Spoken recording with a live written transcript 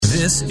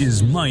This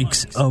is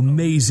Mike's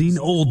Amazing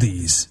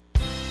Oldies.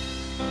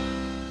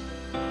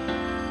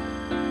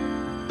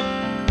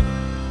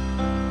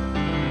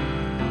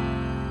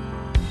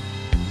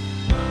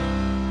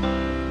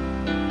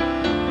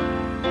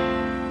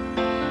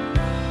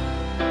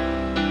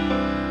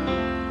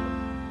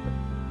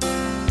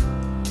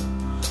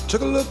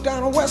 Took a look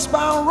down a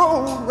westbound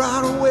road,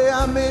 right away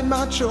I made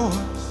my choice.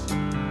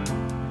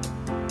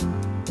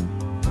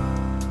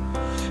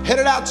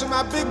 Headed out to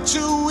my big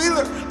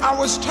two-wheeler, I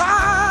was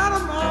tired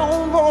of my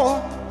own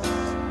voice.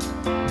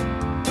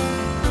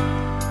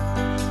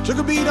 Took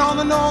a beat on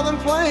the northern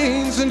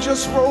plains and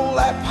just rolled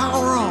that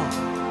power on.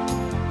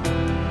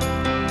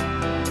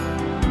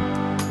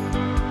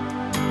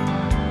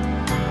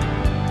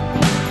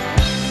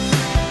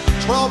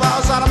 "12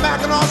 hours out of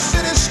Mackinac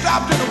City,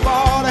 stopped in a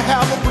bar to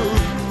have a brew.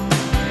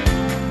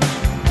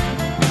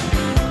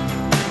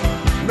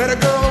 Met a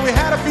girl and we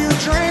had a few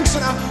drinks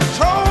and I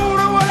told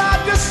her what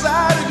I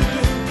decided to do.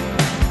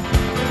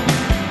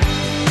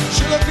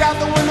 She looked out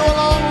the window a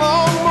long,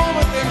 long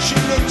moment, then she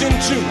looked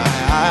into my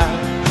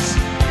eyes.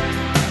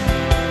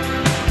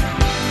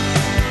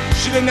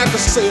 She didn't have to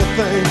say a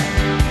thing.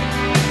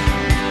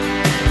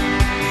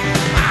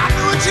 I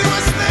knew what she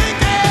was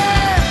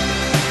thinking.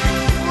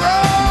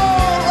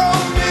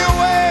 Roll me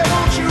away,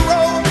 won't you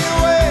roll me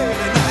away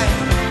tonight?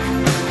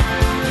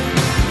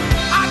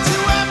 I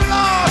too am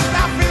lost,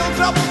 I feel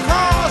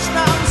double-crossed.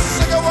 Now I'm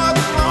sick of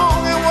what's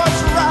wrong and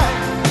what's right.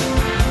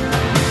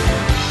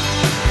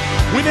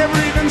 We never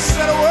even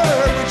said a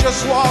word, we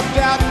just walked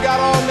out and got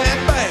on that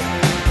bank.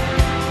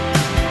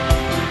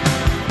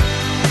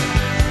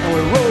 And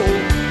we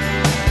rolled.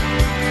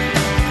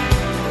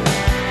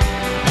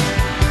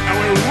 And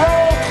we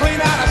rolled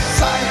clean out of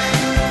sight.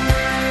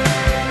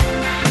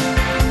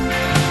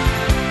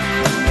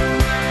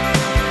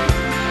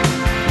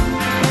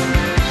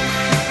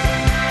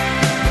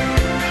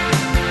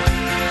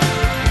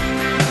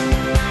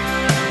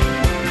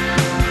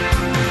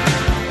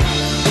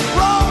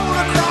 Rolled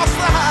across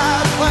the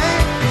high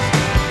plains,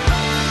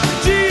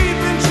 deep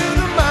into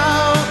the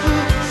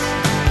mountains.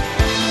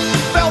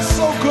 Felt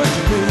so good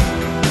to me.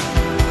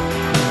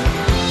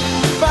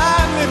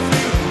 Finally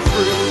feeling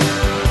free.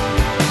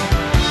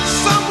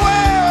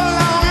 Somewhere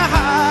along a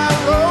high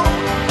road,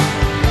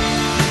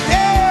 the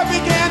air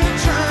began to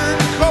turn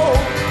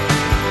cold.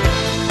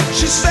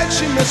 She said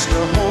she missed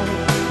her home.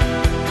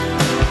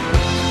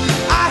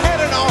 I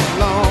headed on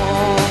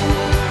alone.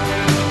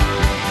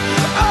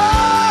 Oh,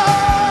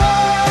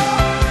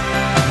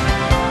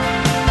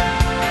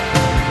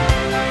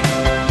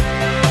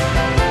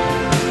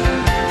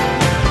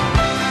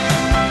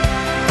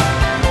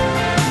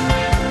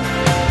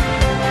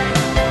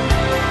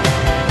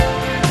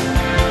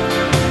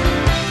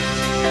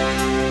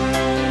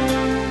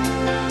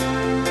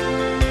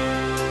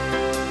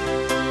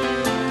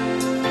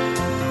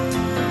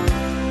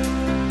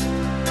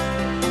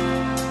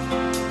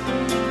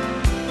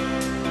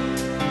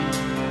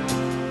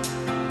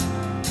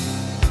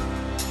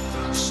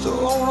 stood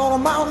alone on a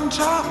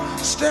mountaintop,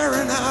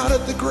 staring out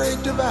at the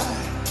Great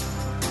Divide.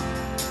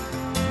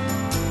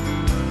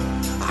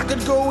 I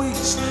could go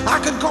east, I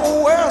could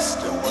go west,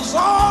 it was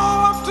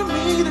all up to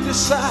me to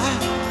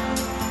decide.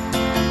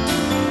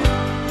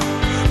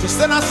 Just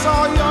then I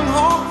saw a young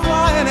hawk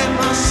flying and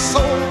my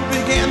soul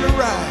began to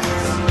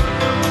rise.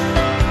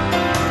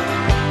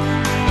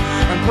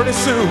 And pretty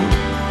soon,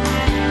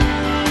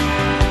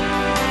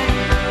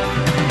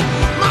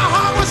 my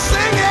heart was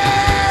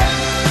singing,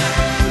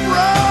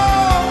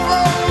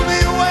 roll me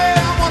away,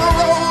 I wanna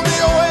roll me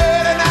away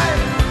tonight.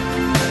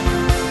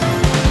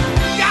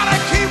 Gotta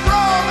keep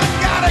rolling,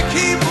 gotta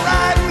keep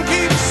riding,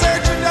 keep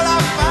searching till I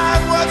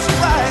find what's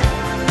right.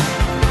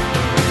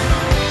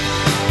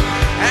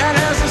 And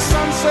as the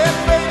sunset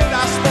faded,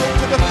 I spoke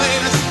to the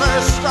faintest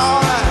first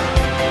starlight.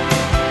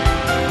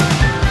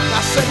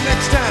 I said,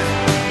 next time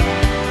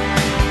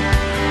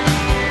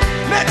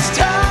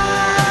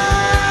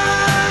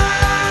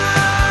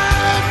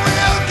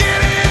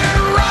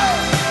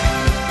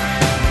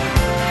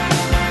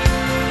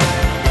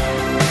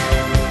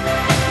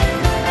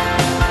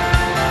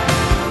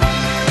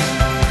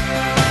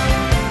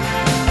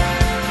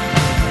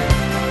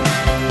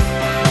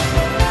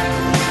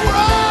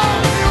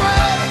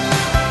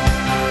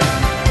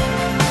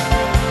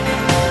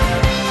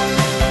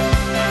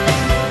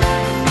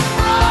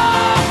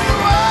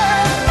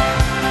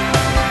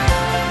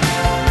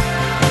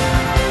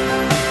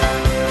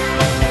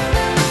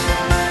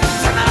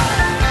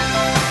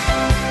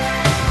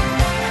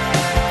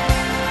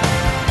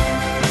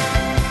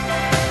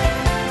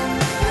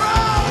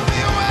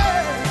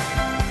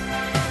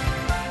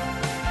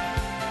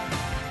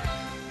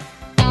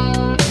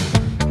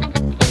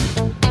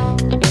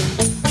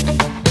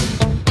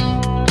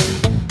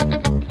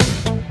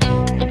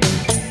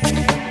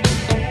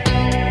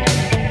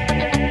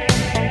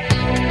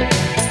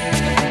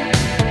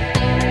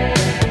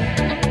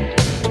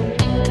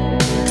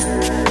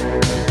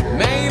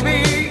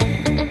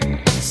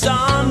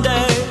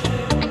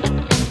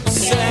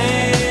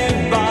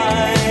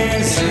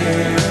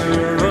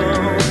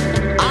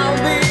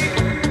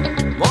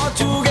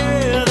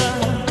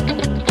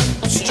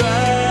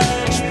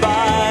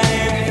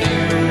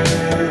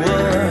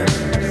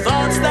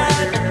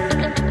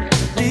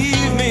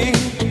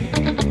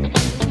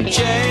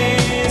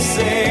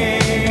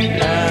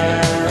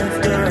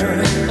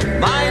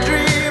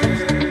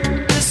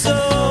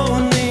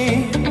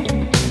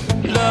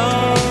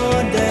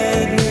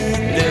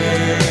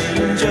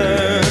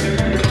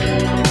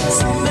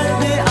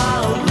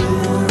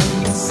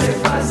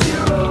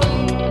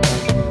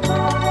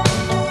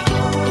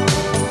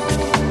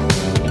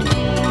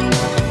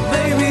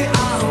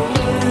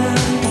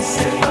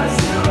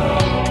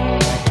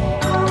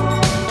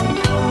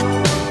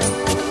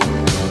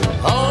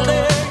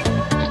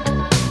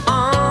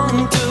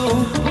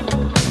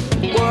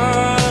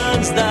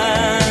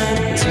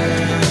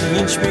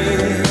reach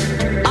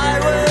me, I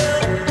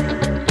will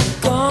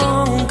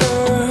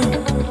conquer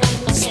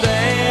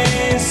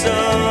space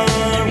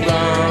around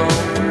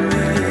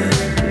me.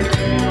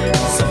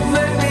 So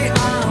maybe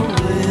I'll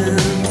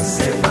win,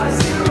 say by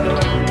zero.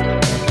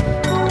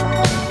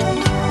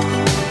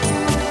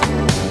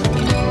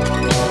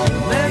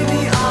 Maybe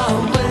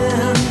I'll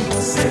win,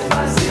 say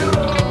by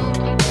zero.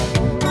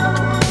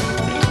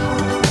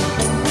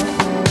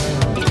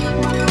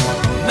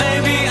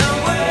 Maybe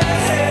I'll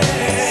win,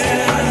 say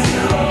by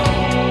zero.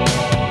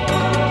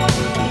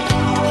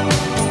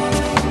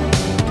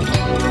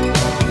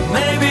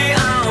 Maybe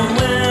I'll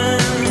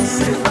win,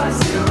 say by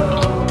zero.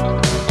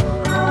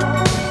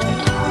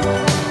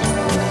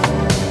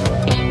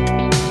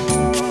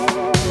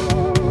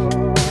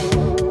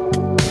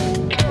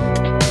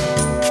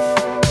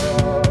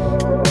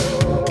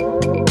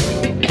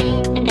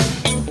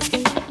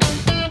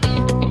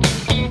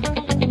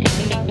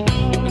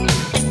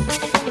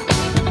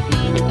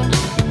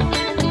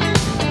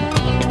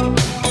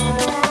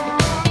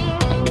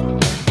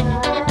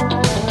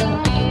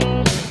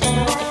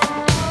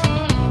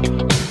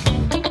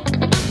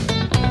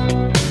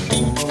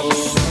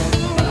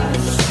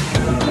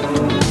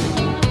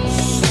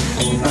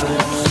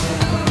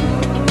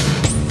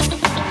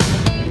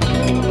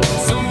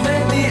 So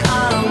maybe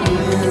I'll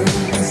win,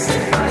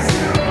 say by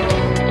zero.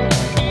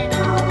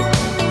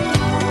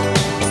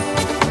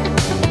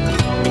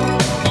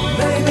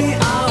 Maybe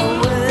I'll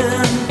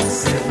win,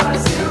 say by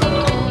zero.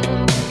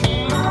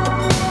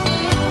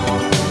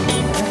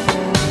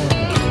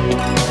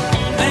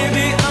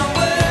 Maybe I'll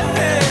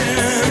win,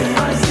 say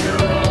by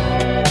zero.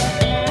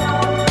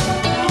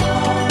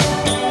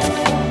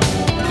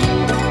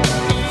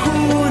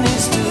 Who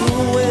needs to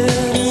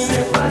win,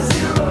 say by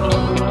zero.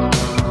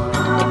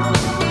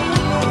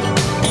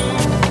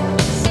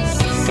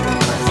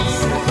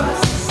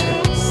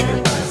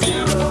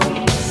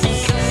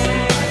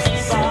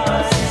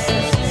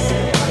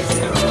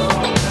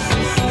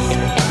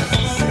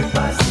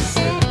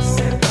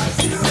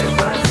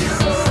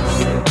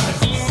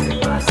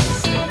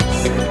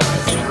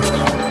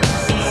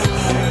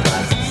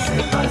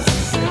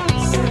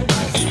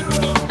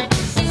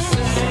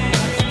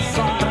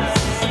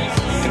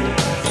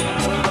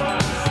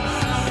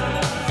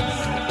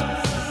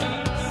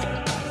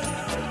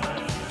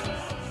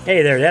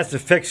 Hey there, that's the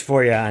fix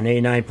for you on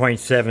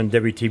 89.7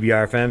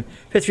 WTBR FM,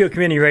 Pittsfield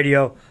Community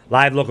Radio,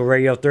 live local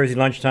radio, Thursday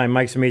lunchtime.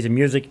 Mike's Amazing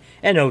Music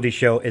and Oldie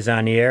Show is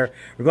on the air.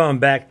 We're going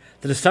back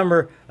to the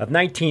summer of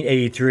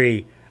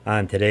 1983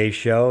 on today's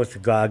show. It's a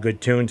lot of good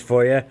tunes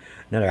for you.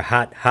 Another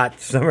hot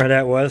summer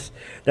that was.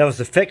 That was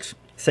the fix,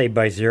 Saved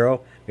by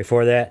Zero.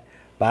 Before that,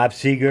 Bob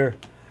Seger,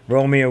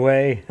 Roll Me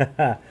Away.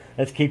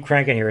 Let's keep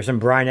cranking here. Some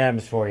Bryan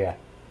Adams for you.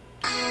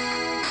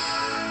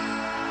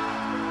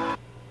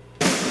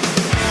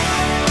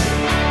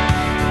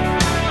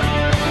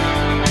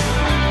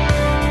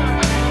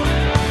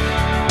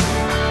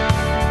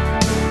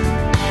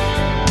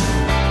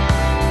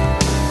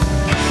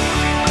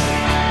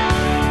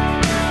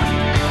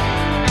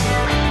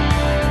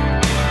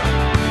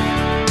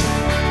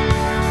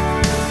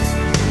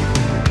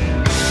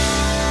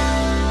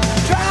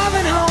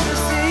 Driving home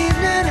this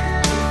evening,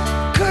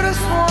 could have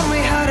sworn we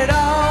had it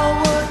all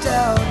worked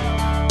out.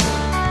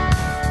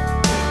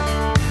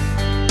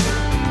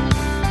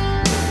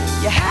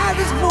 You had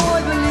this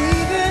boy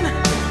believing,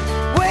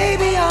 way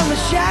beyond the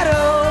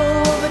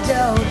shadow of a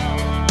doubt.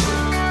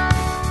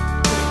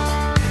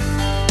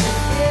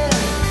 Yeah.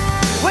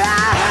 Well,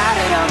 I had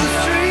it on the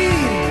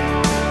street.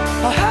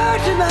 I heard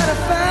you might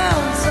have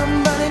found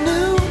somebody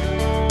new.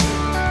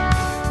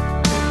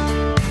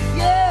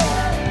 Yeah.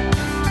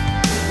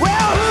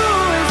 Well, who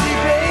is he,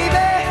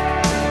 baby?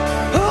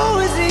 Who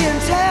is he, and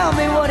tell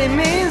me what he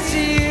means to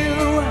you?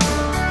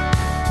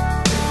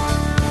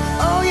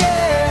 Oh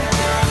yeah,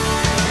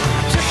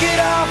 I took it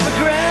all for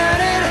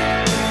granted,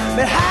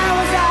 but how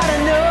was I to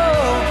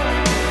know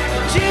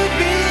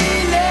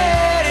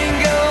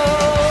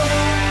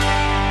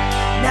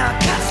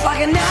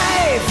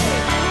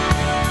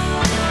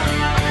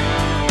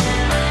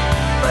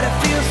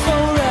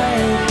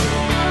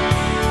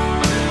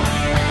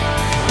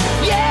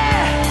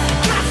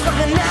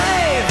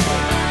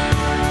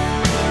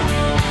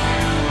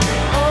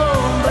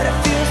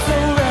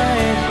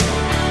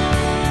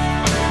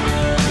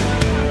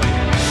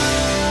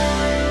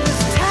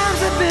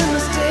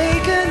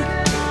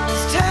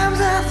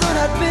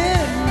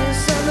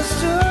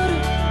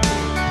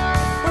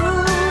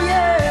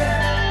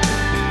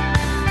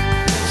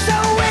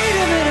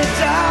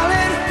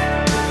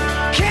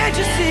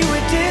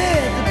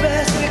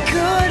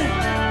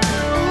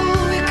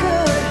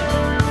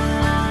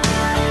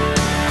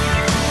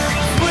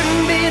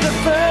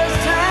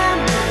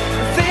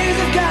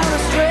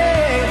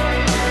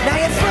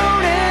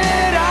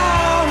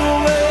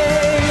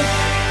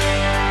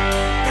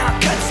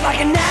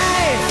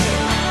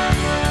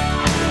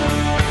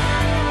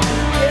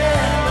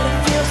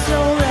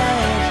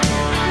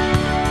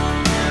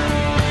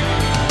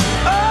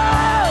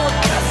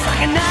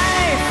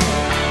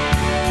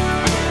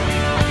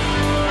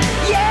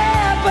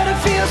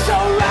so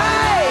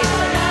right.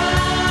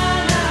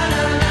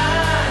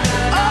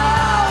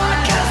 Oh,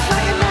 it cuts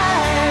like a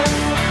knife,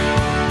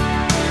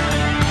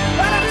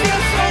 but it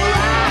feels so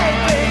right,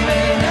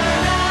 baby.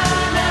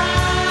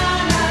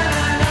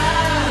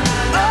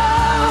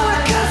 Oh,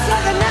 it cuts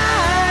like a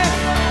knife,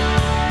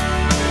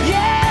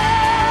 yeah.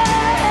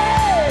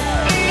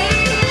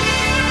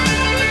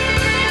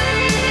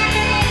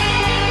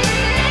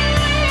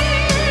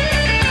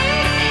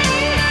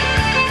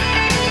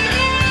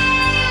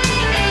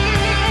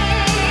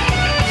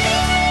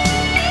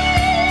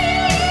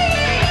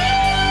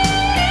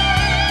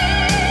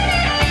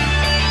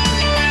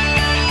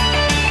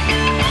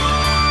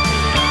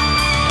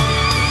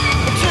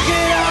 Took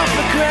it all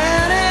for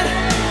granted,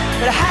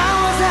 but how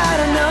was I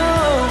to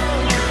know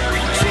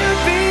to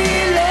be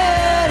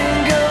letting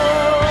go?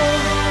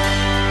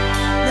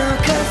 Now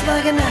it cuts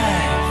like a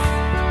knife,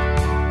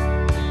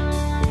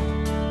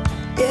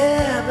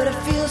 yeah, but it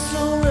feels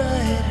so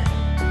right.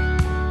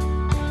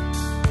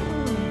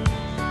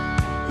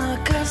 Now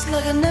it cuts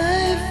like a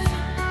knife,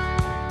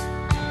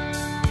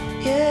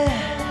 yeah,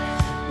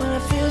 but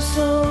it feels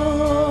so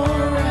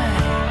right.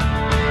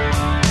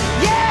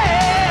 Yeah.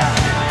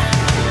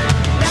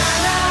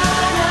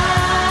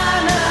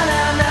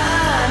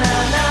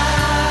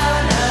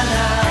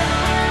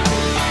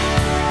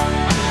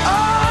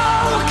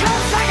 Oh, it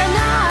cuts like a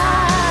knife.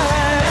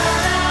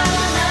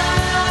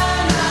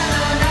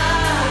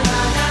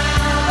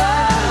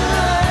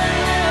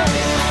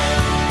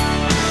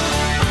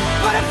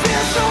 But it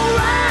feels so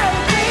right,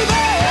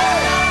 baby.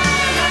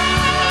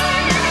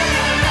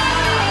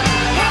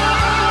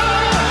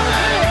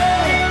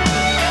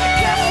 It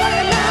cuts like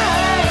a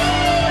knife.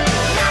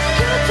 Not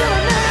good to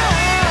the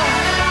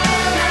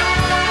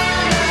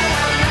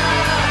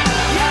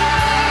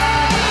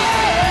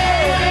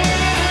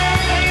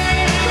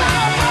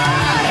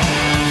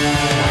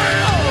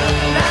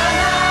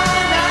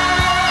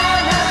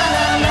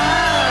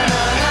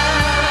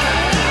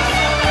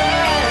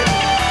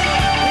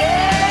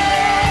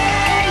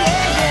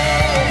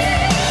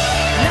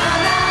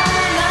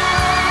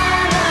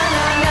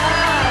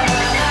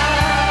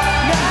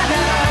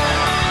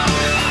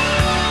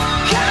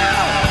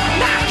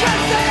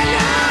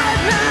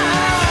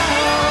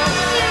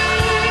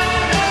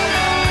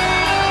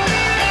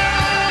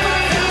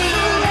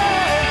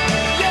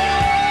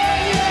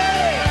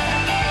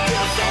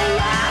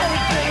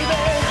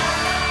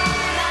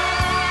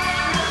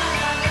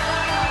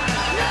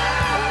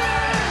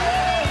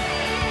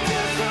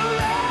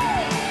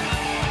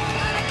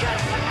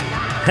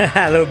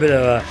A little bit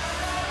of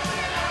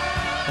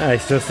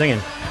he's still singing.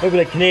 A little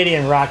bit of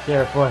Canadian rock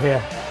there for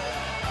you.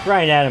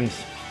 Bryan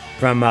Adams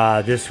from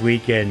this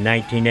week in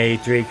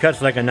 1983.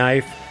 Cuts like a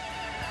knife.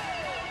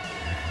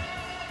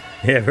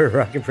 Yeah, we're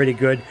rocking pretty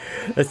good.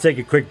 Let's take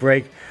a quick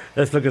break.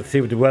 Let's look and see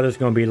what the weather's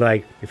going to be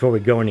like before we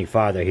go any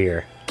farther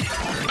here.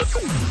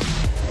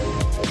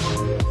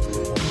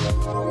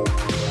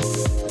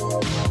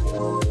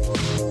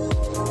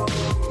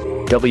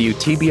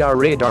 WTBR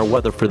radar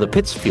weather for the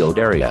Pittsfield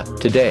area.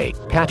 Today,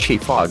 patchy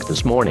fog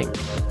this morning.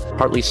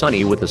 Partly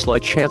sunny with a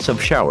slight chance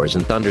of showers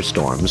and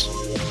thunderstorms.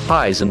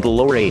 Highs in the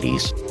lower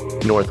 80s.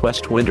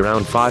 Northwest wind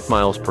around 5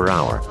 miles per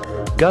hour.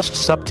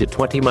 Gusts up to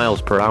 20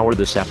 miles per hour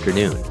this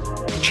afternoon.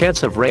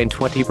 Chance of rain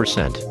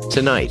 20%.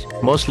 Tonight,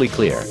 mostly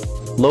clear.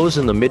 Lows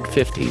in the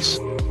mid-50s.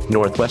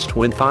 Northwest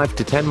wind 5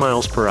 to 10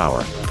 miles per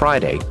hour.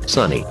 Friday,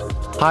 sunny.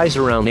 Highs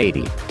around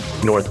 80.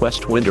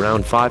 Northwest wind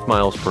around 5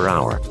 miles per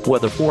hour.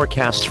 Weather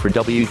forecasts for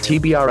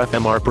WTBR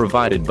FM are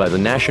provided by the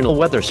National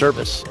Weather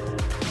Service.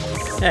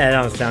 Yeah,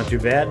 that don't sound too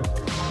bad.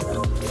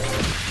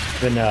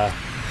 Been a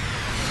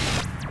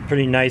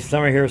pretty nice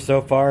summer here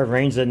so far. It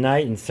rains at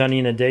night and sunny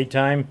in the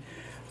daytime.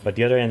 But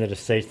the other end of the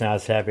state's not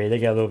as happy. They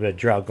got a little bit of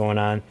drought going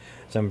on.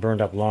 Some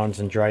burned up lawns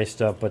and dry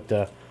stuff. But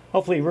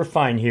hopefully we're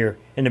fine here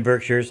in the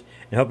Berkshires.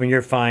 And hoping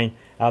you're fine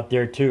out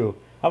there too.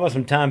 How about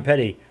some Tom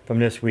Petty from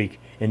this week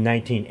in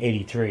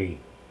 1983?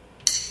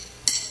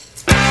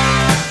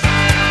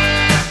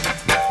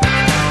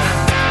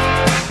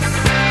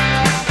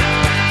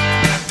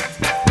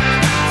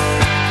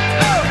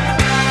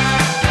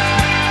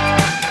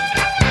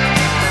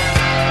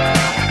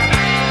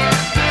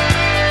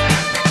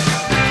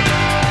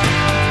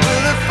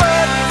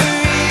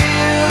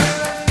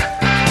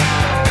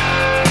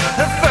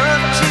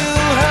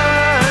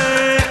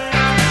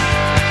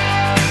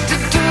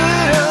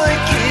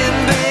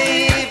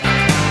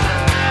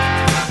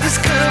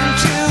 Come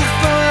too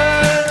far.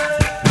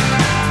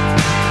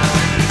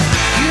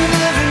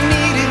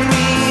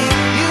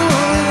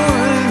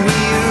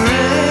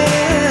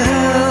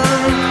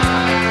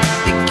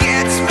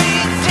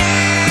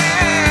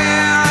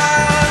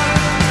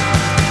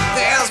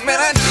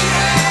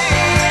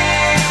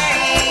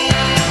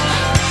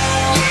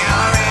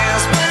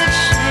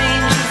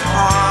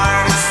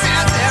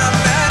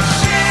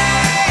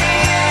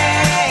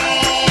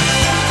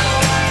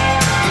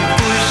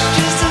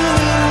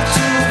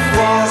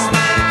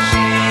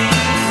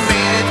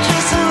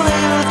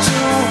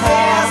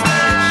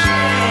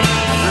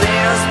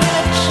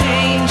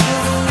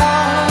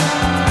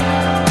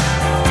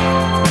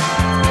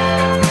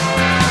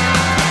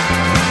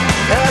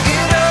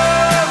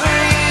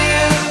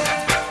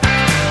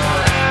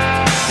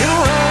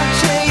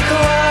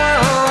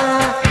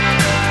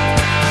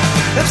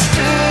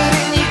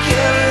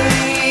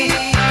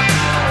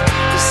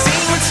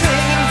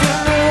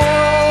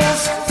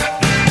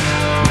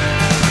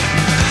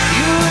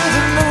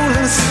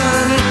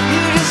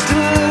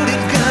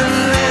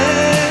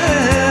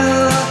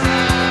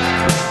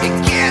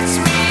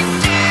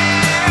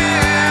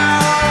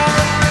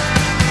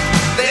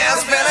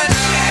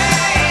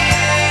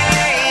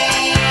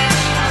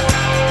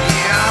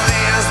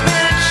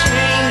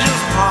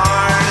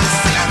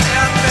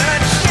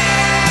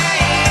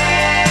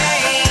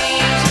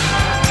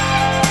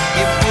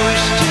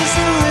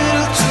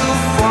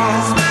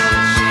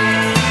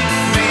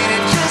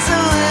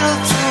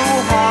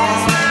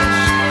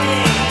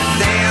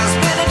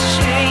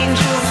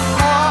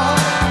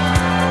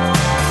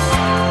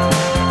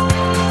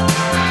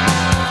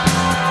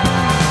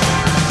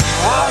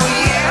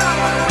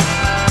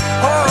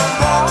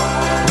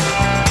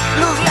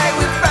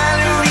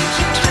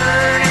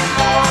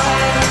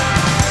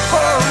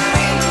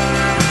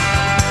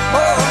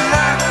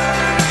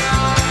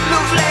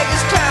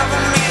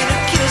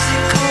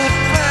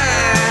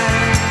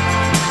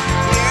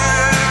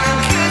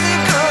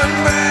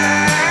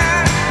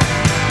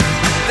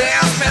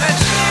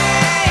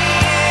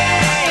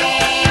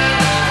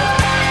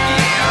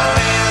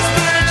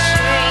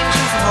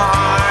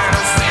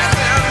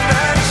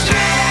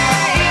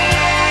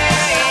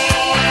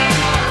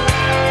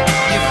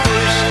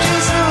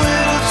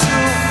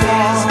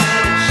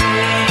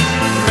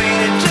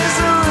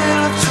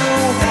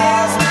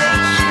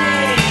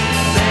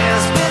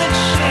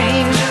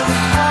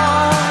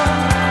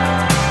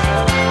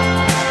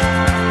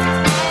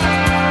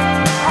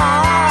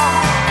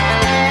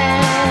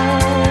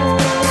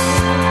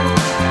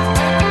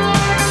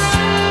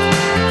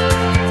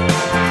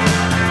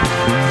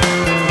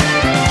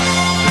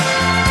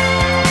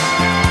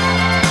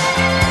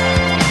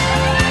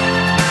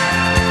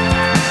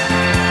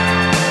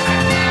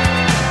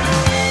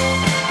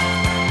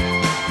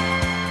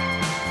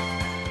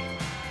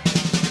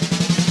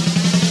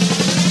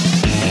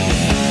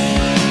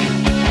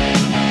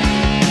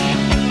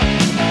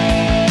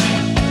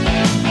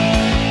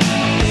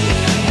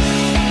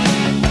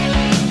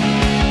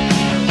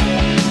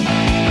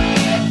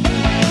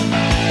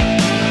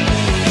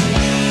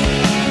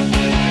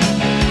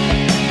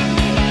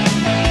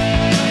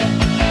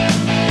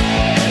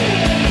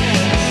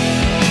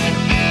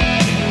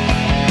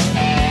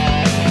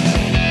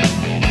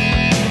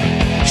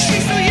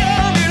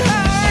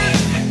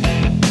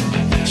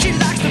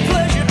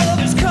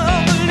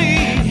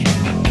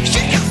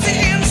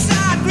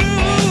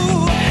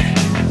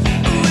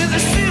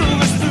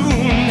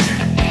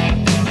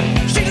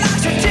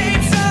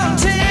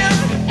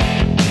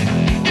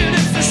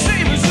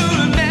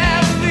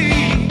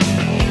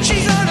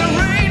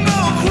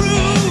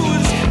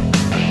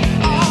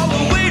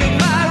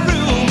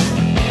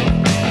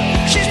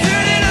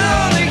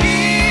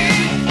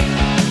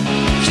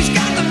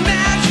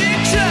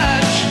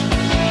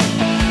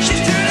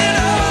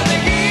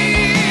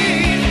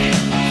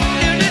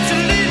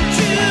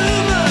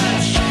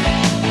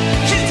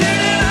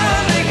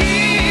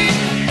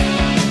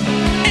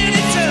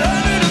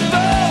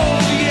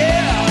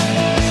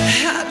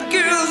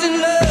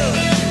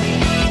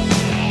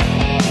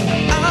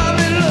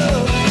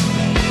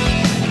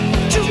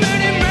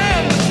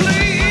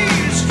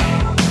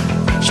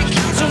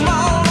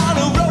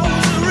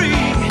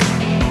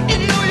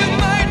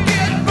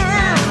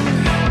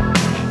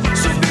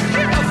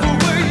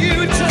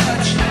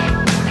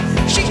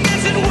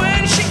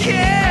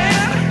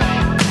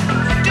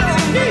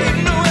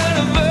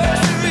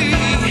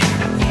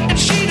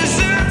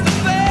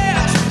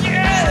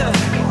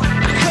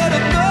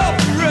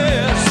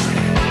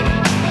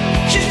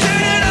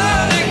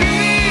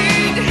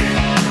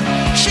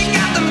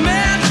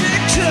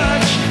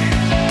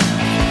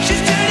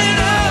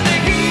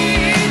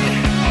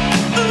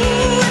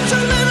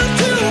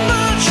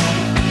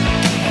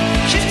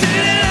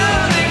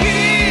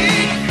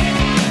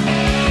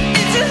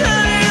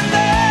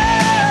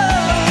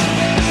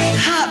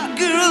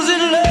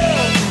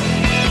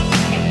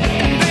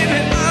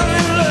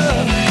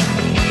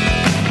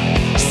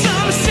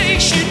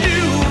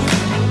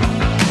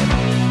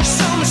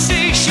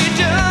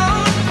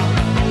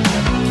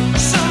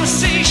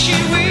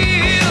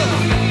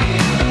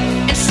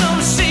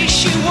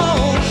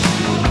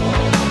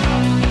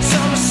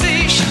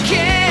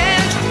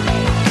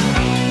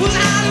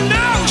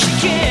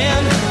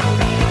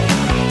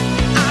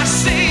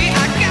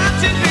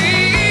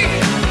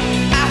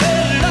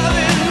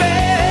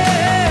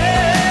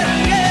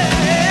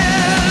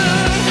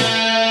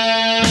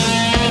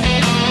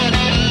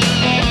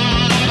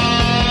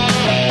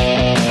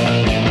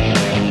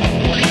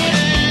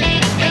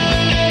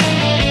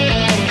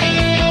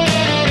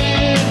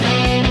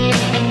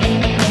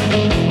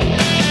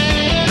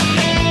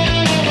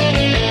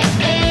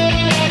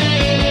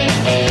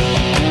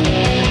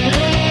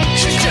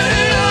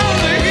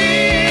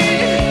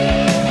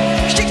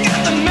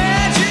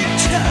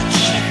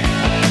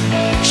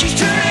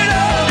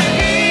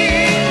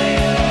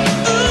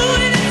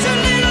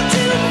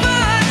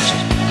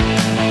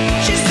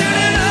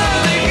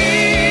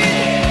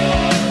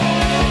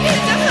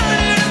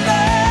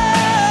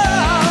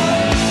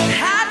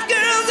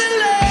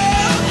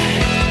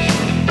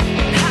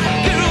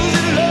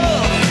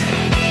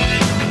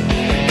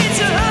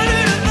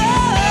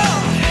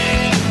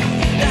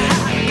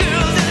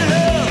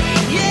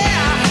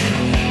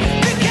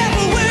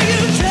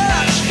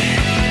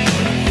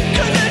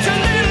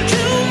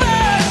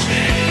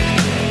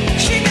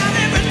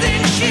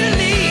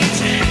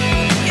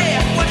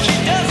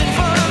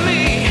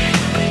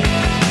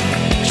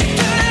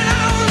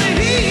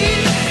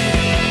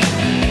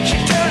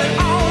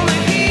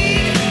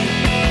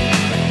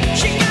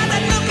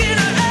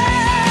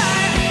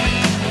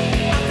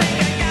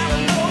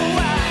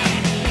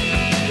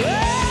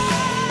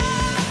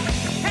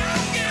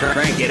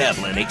 Crank it up,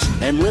 Lennox,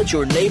 and let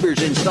your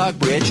neighbors in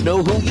Stockbridge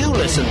know who you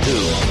listen to.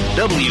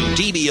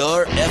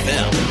 WTBR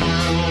FM.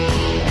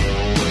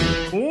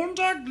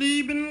 Montag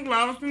lieben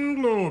Glauben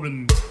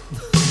Globen.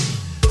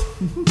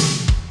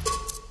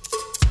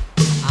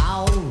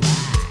 All right.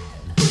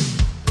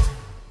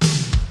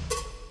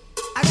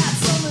 I got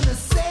something to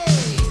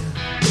say.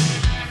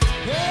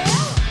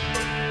 Yeah.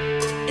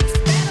 It's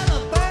better to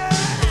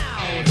burn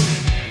out.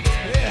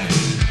 Yeah.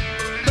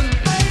 Than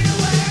fade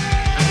away.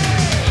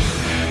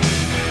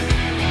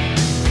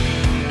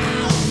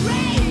 All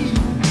right.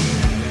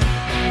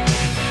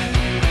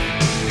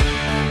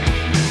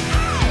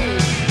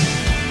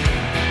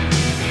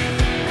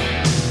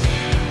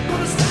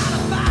 Gonna start a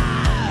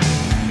fire.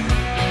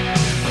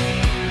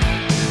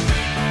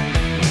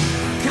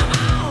 Come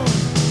on,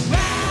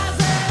 rise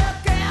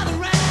up, gather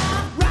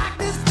round, rock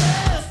this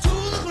place to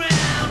the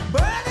ground,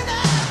 burn it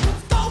up,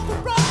 let's go for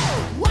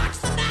broke. Watch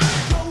the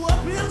night go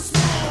up in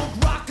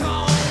smoke. Rock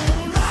on,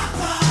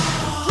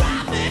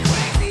 drive me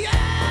crazy,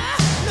 yeah.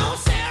 No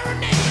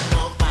serenade,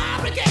 no fire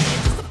brigade,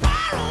 just a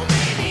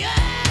pyromania.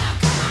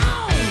 Come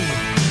on,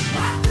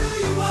 what do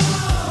you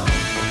want?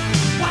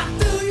 What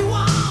do you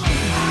want? I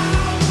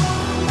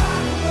want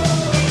rock and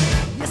roll.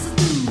 Yes, I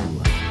do.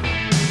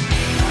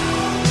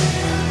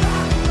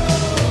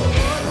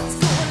 Let's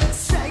go, let's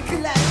shake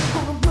it like we're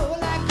gonna blow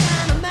like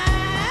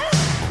dynamite.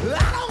 I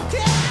don't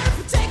care if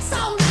it takes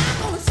all night,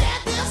 gonna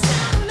set this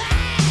town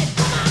alight.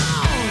 Come on,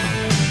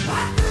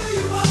 what do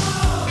you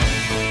want?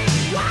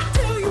 What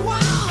do you want?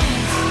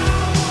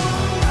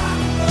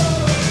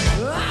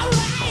 All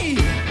right.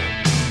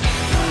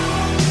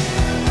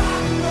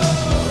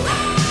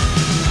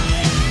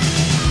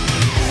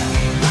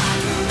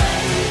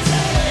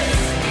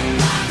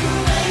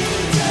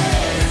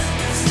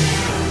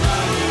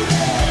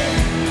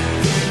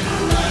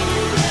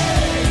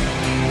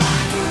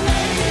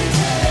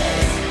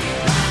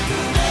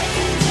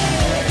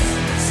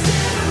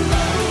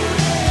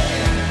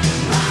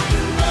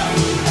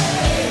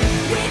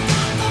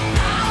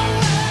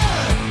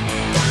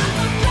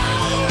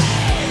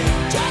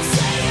 Just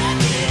say you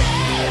need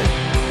it,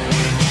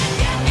 and then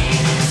you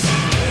need it.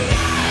 Say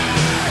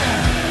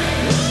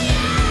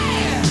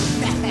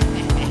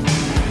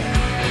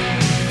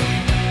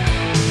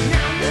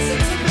now listen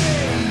to me.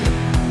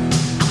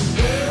 I'm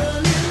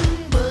burning,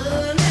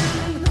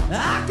 burning. I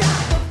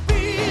got the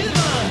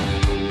fever.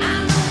 I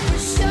know for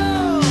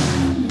sure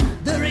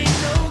there ain't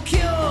no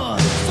cure.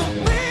 So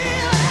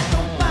feel it,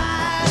 don't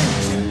fight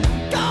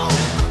it. Go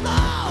with the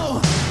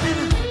flow.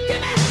 Give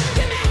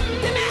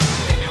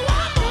me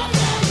one more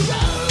for the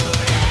road.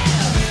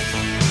 Yeah.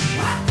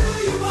 What do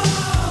you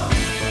want?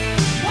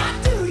 What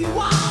do you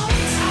want?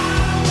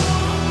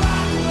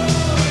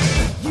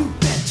 You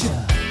betcha.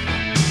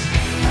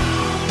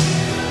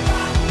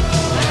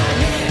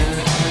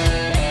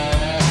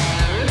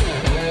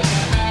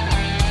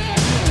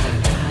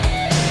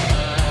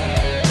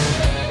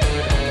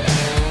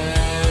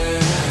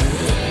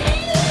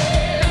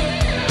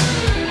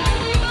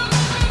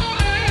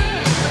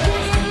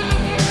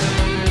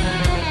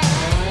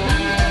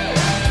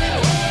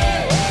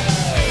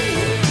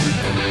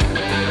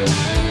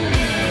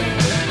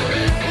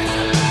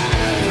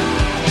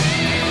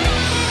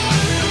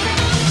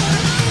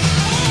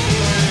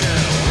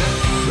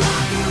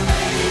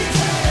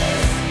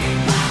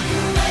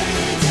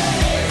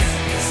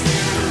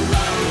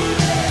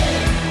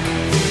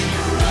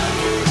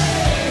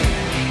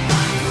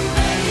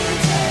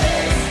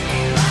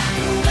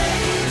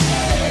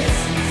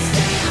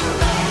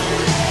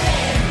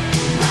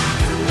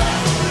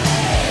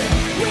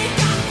 We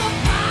got the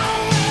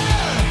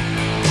power,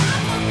 got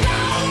the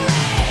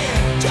glory.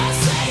 Just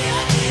say you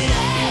need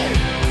it,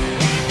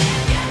 and then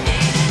you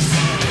need it.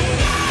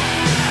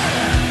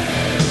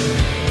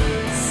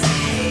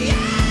 Say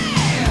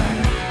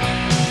yeah.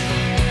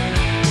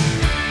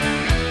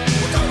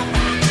 We're gonna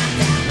burn that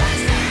damn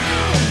place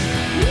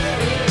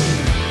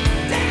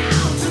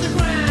down to the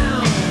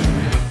ground.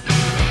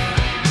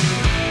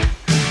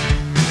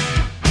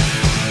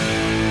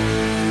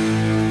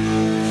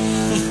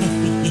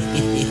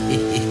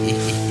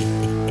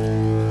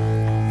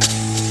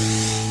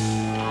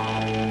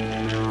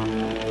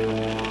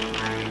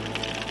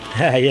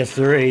 Yes,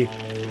 sirree.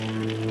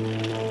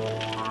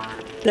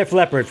 Def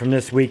Leppard from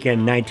this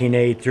weekend,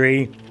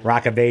 1983,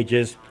 Rock of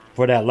Ages.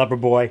 For that, Leper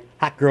Boy,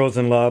 Hot Girls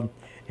in Love.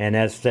 And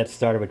that set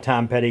started with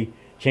Tom Petty,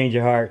 Change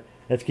Your Heart.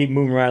 Let's keep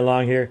moving right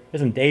along here.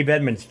 There's some Dave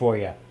Edmunds for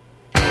you.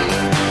 I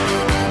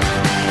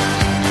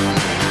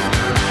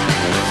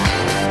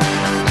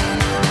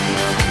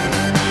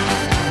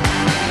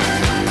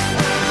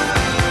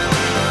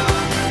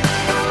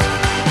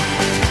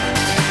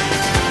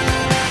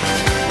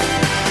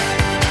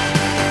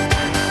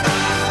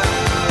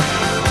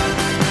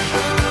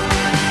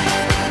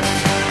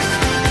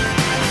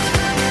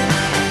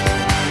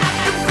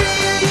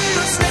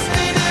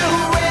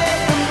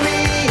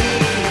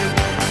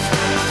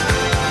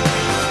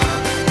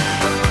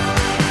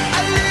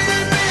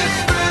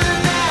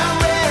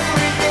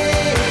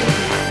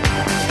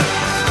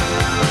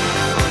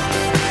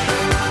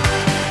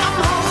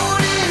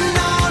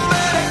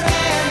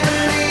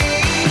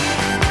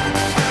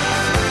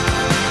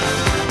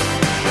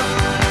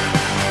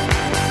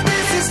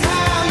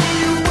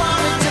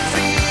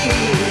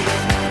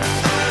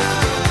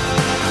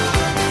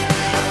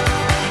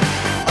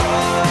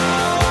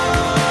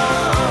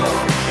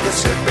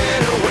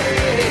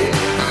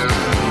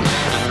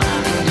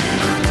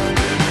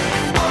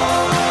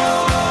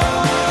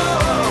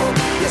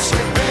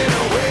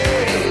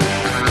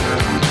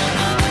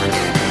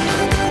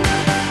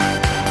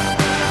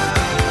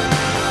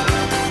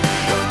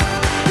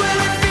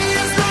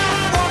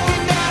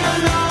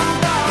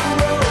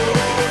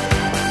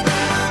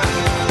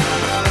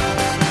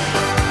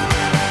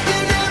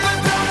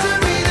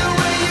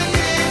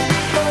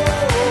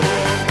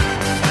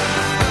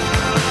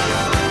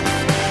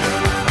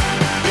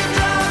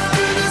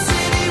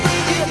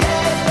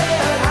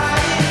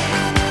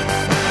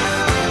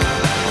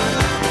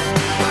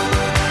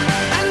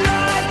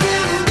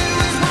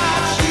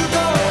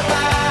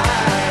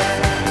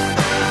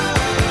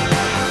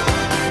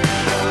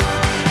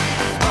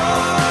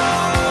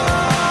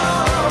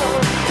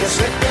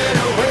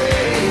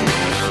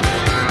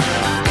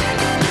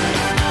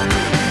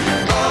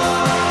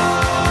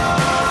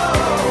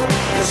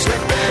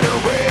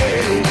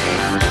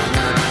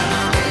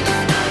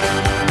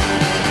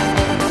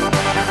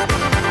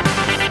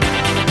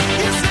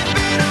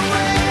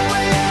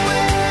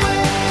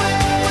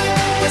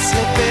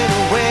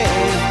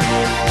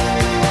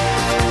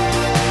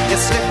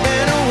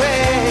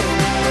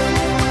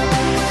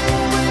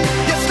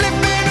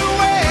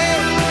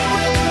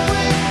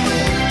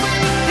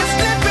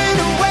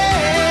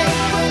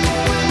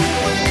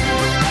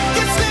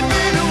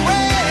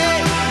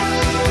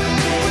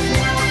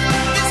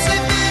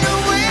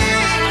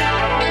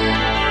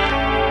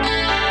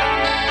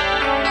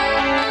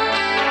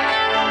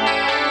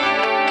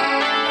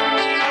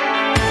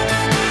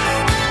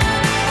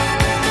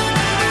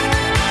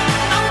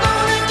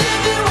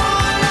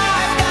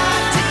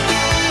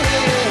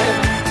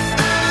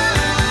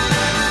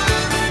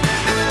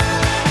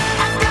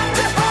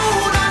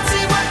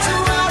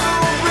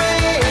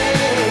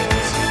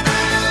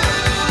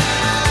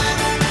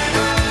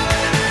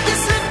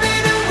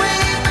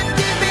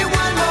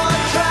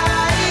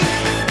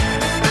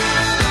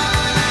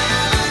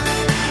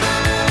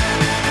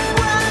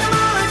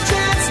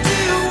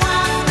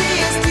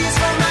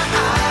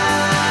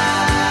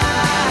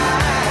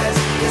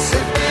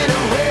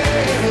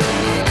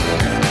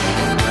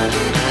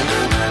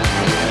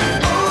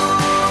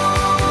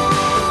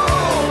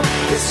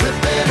You're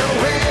slipping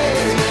away.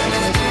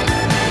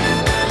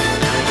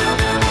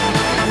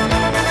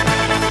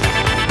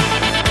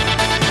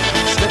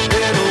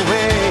 Slipping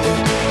away.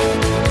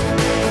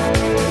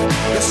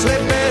 You're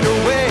slipping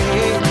away.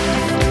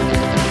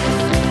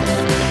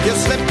 You're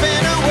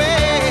slipping away.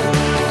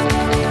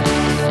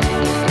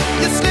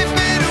 You're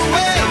slipping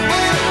away.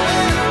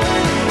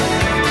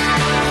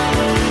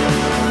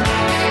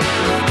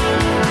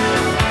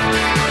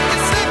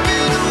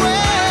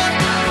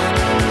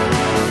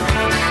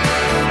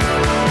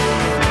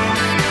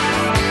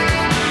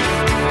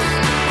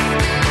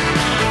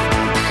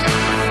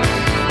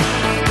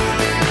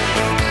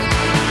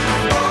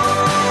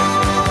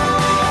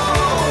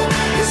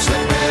 You're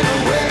slipping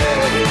away.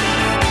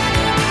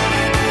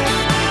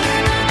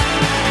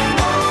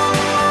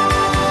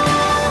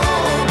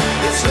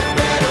 You're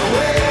slipping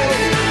away.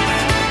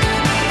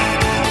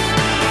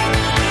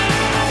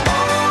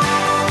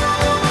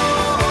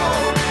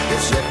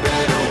 You're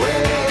slipping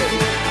away.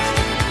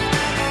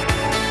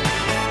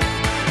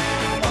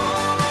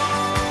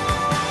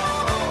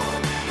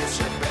 You're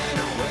slipping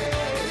away.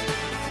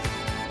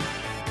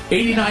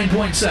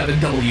 89.7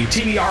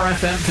 WTBR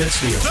FM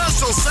Pittsfield. This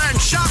will send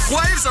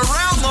shockwaves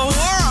around the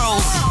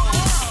world.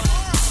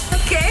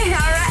 Okay,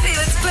 alrighty,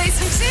 let's play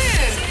some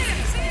tunes.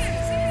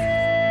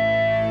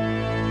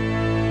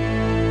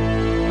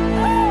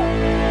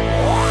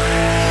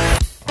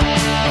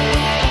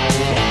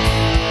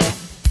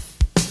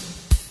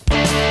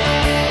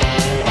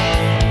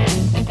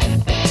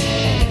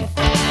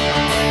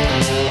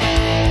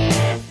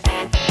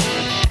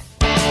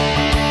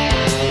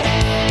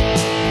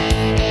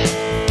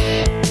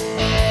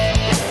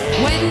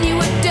 When you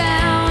were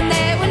down,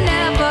 they were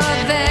never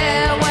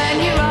there.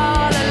 When you're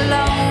all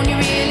alone, you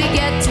really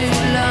get to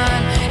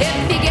learn.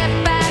 If you get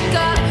back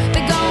up,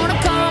 they're gonna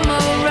come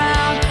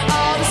around.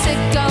 All the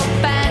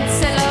sycophants,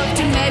 they love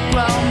to make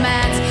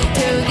romance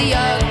to the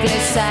ugly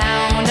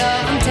sound of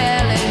them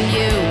telling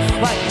you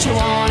what you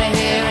wanna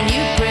hear and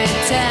you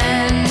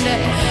pretend.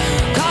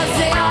 'Cause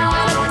they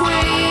all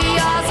agree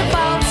you're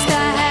supposed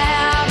to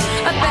have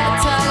a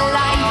better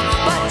life,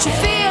 but you're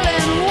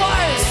feeling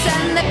worse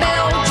and they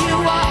build you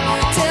up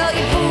till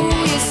you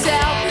fool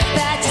yourself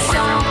that you're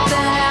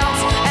something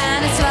else. And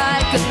it's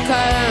like a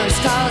curse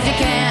 'cause you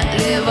can't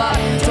live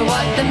up to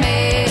what they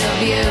made of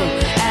you.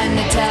 And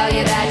they tell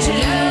you that you're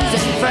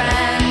losing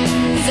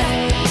friends.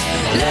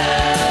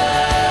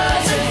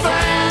 Losing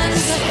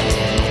friends.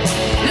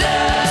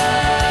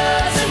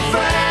 Losing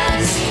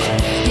friends.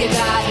 You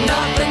got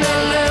nothing to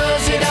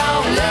lose. You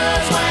don't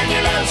lose when you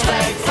lose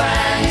fake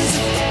friends.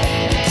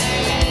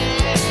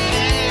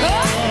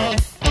 Oh!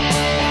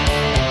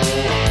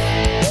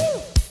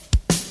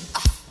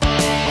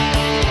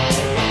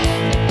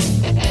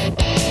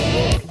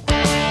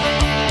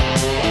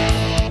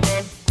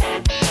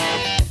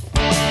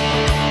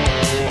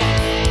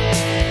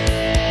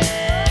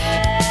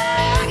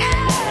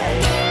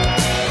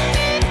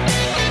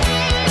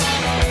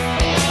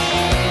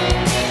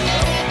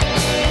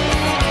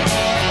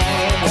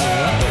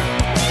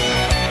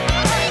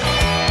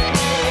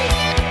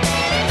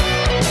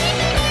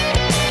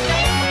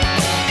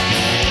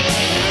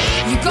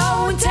 You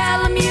go and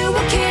tell him you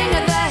were king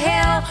of the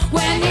hill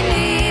when you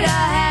need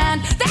a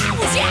hand. That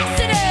was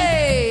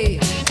yesterday.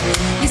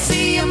 You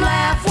see him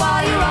laugh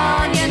while you're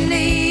on your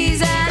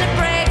knees, and it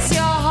breaks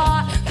your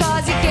heart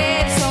 'cause you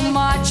gave so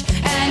much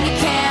and you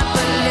can't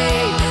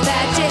believe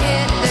that you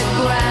hit the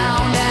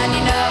ground and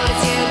you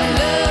notice you've been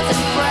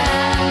losing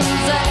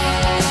friends.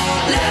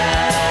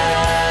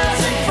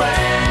 Losing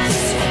friends.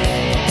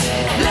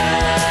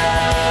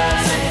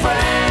 Losing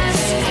friends.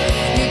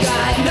 You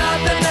got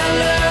nothing to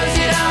lose.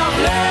 You don't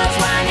lose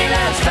when you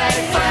lose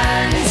fake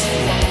friends.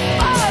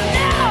 Oh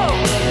no!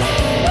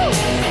 Woo!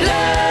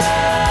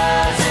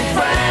 Losing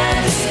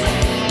friends.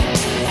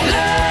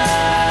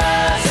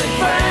 Losing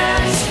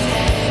friends.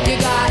 You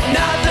got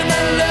nothing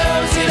to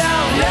lose. You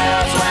don't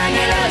lose when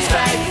you lose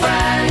fake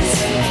friends.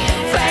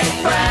 Fake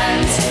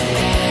friends.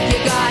 You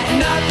got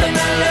nothing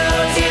to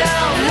lose. You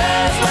don't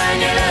lose when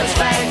you lose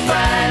fake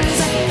friends.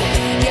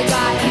 You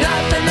got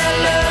nothing to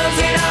lose.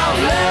 You don't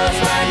lose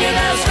when you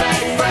lose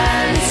fake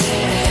friends.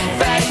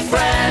 Fake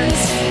friends.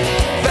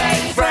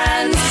 Fake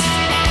friends.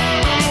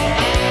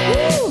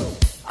 Woo!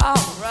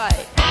 All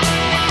right.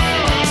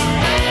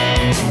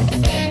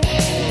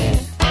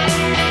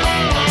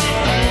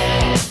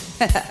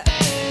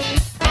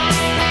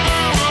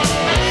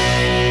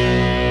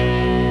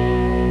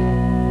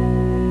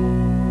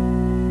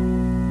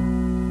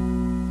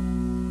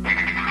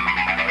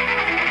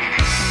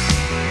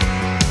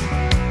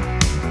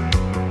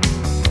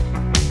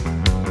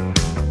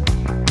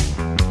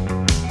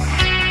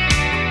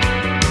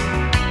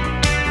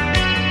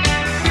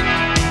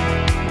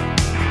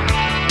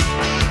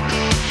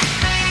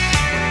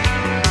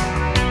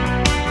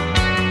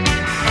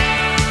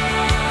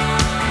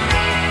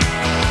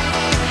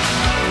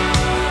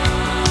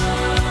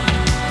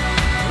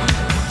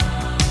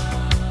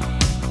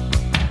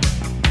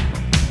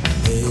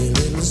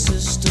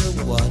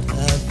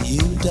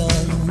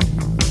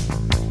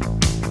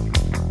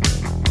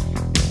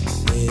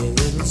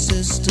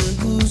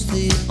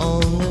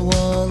 only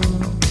one.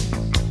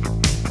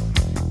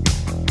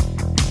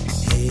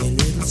 Hey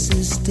little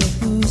sister,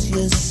 who's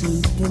your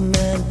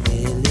Superman?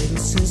 Hey little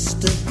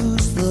sister,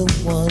 who's the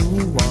one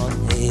you want?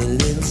 Hey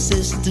little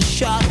sister,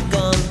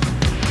 shotgun.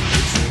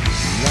 It's a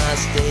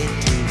nice day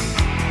to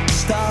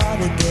start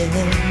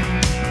again.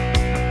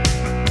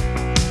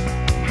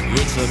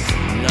 It's a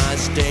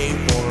nice day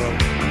for a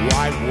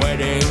white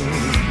wedding.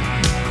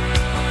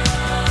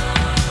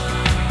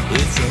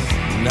 It's a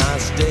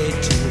nice day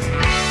to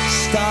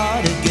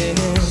start again.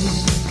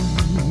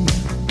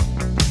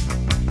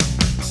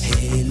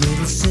 Hey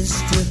little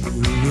sister,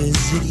 who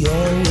is it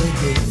you're with?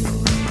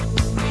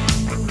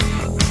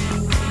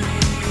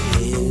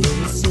 Hey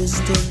little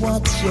sister,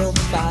 what's your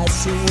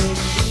spicy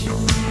wish?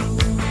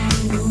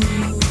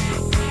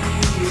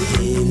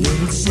 Hey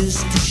little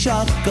sister,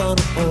 shotgun,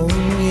 oh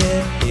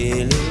yeah. Hey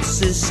little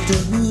sister,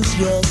 who's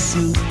your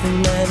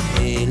Superman?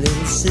 Hey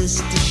little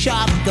sister,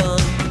 shotgun.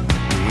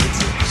 It's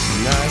a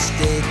nice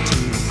day to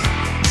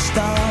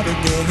start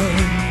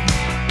again.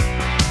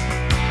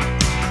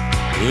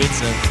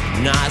 It's a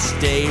nice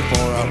day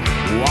for a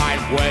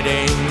white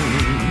wedding.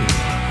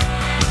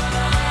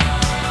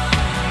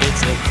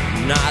 It's a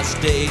nice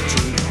day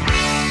to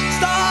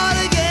start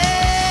again.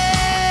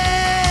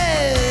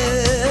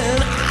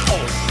 Ow!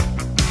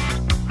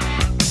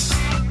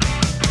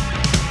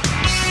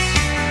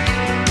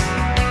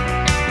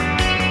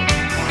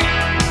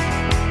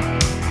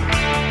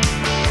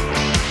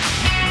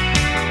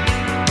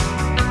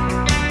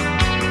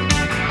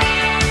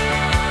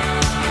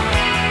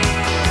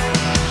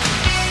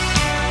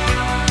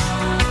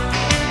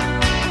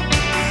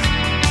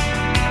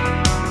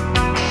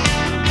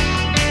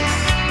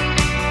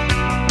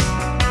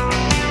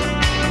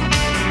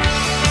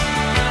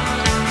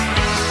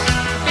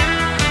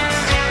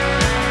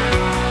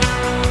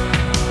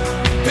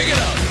 Pick it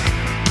up.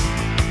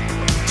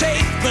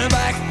 Take me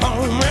back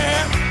home,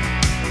 man.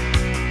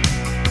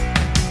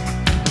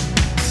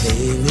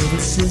 Hey, little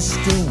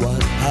sister,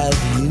 what have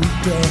you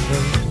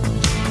done?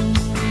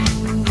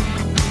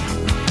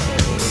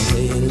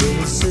 Hey,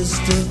 little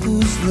sister,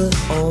 who's the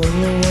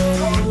only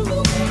one?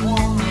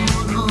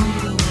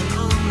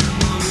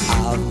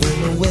 I've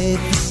been away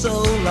for so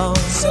long.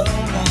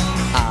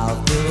 I've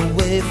been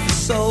away for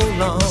so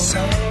long.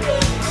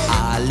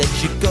 I let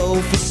you go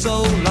for so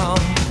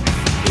long.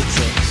 It's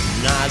a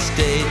nice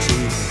day to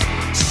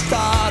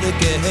start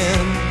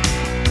again.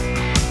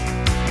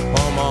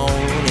 Come on,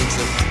 it's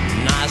a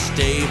nice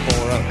day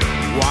for a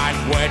white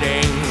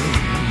wedding.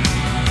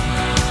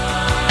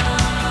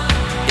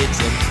 It's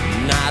a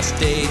nice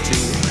day to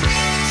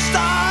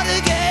start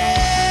again.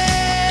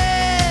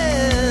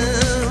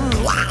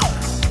 Wow!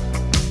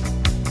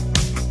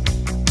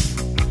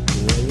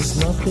 There is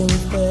nothing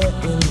fair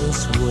in this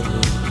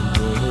world.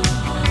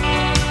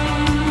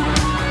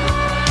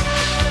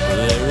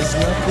 There is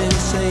nothing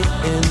safe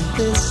in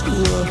this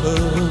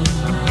world.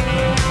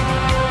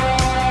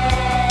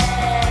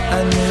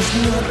 And there's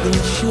nothing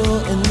sure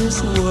in this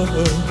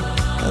world.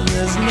 And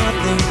there's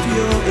nothing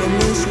pure in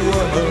this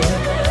world.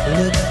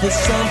 Look for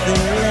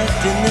something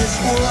left in this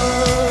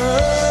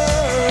world.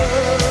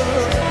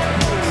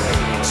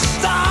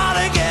 Start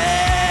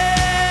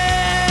again.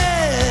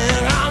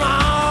 Come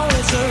on,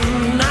 it's a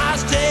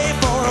nice day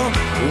for a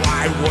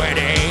white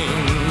wedding.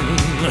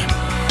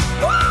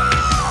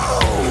 Whoa,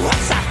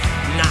 what's a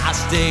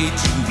nice day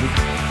to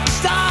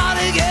start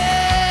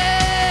again?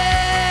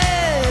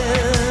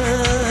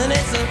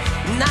 It's a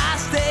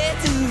nice day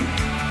to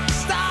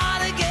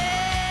start again.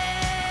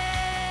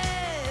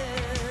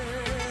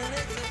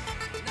 It's a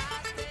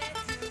nice day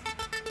to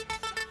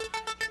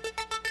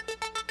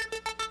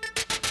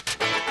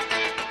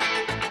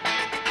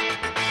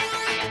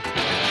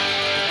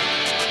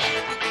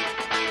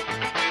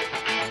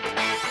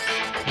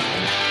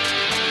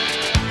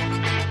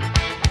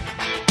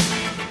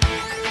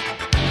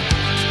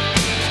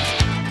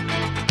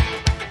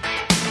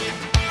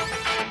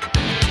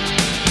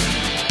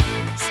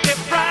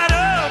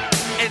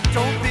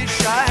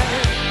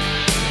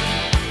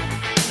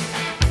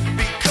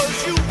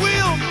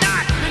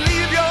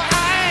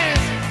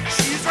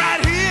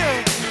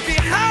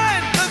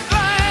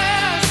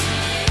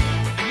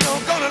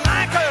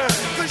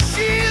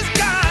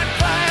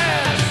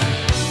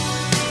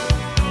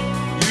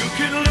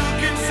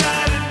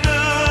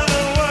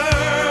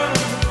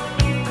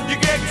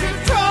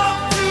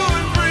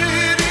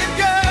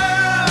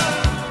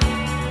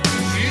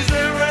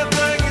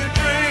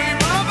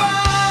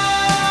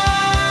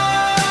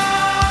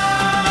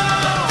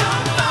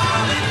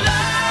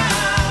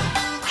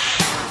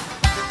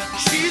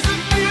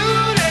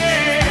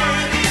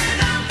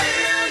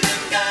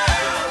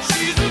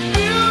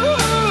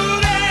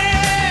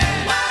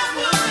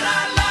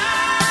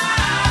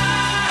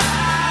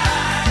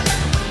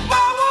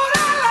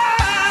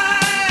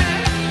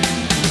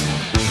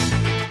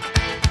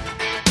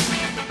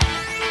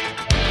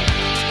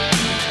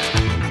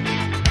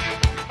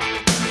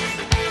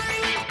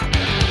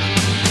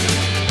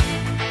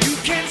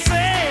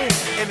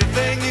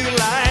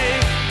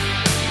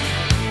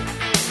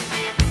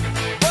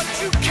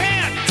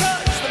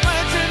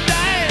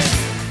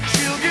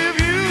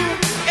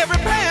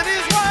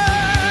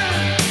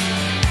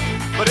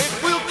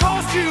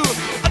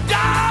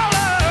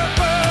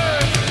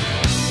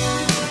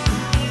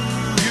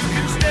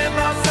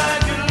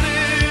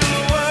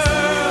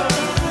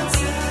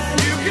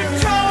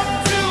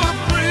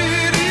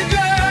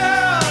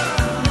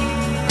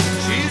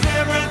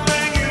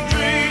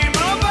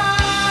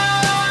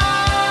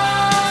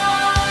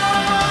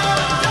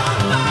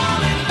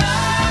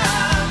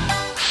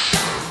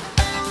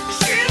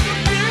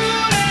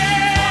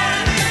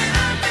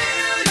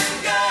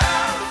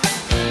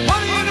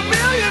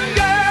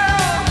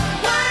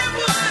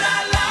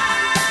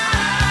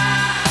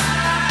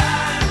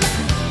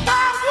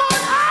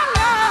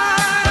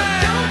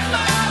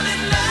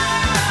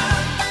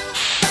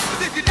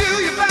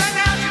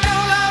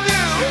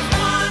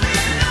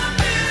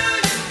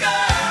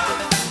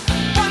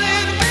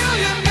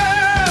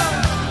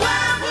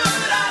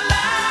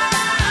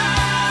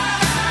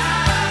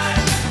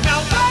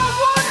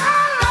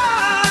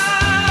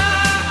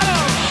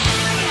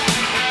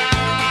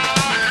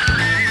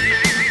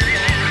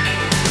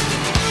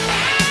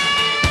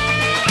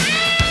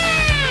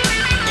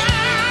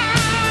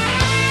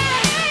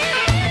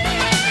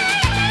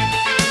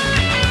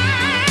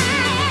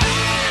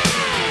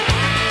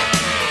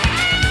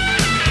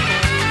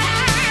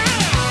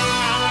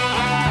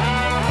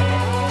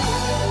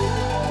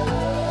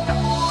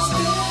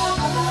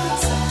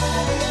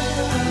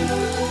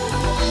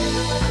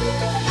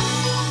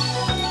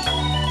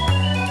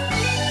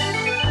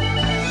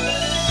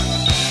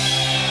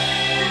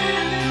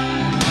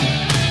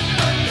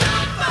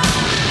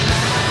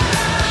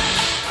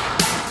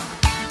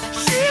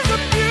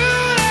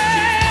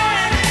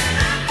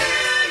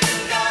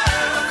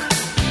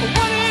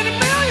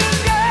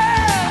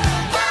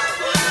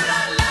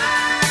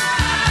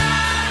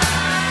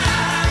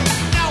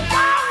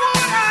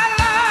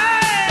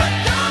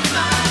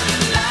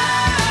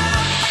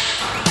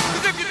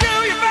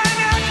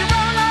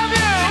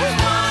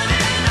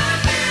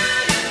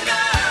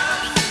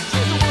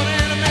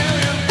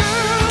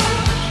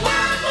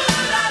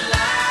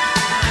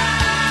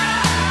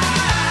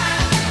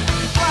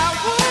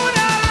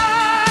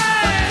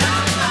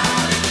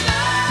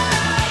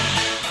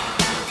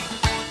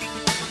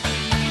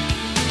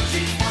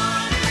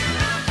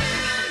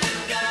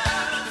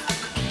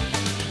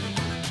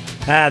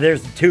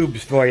There's the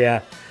Tubes for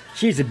you.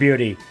 She's a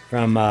Beauty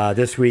from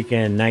this week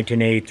in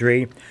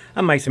 1983.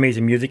 I'm Mike's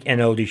Amazing Music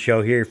and Oldie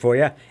Show here for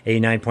you.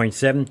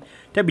 89.7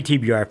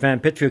 WTBR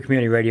FM, Pittsfield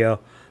Community Radio,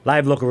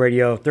 live local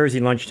radio, Thursday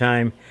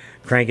lunchtime.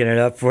 Cranking it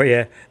up for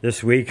you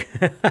this week.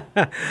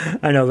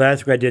 I know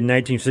last week I did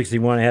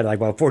 1961. I had like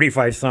about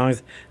 45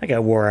 songs. I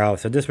got wore out.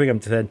 So this week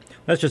I'm said,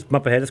 let's just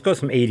bump ahead. Let's go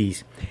some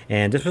 80s.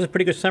 And this was a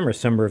pretty good summer of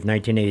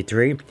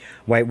 1983.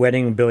 White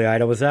Wedding, Billy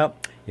Idol was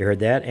out. You heard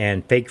that.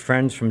 And Fake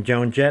Friends from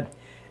Joan Jett.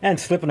 And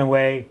Slipping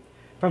Away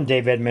from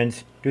Dave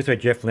Edmunds. Produced by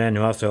Jeff Lynne,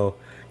 who also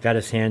got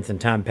his hands in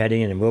Tom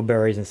Petty and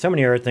Wilburys and so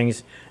many other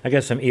things. I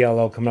got some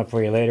ELO coming up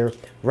for you later.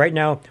 Right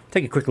now, we'll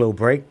take a quick little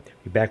break.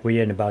 Be back with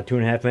you in about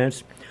 2.5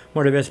 minutes.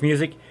 More of the best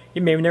music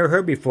you may have never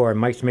heard before.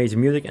 Mike's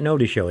Amazing Music and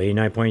Oldie Show,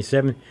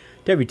 89.7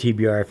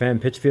 WTBR FM,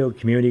 Pittsfield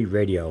Community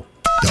Radio.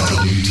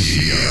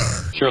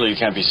 WTBR. Surely you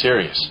can't be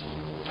serious.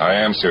 I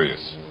am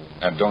serious.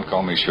 And don't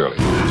call me Shirley.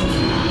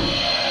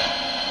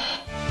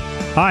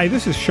 Hi,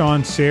 this is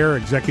Sean Sayre,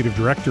 Executive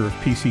Director of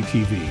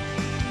PCTV.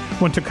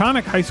 When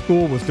Taconic High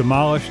School was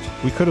demolished,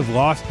 we could have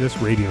lost this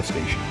radio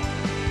station.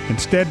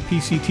 Instead,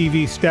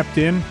 PCTV stepped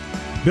in,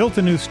 built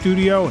a new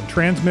studio and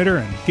transmitter,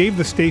 and gave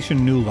the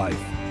station new life.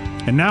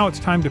 And now it's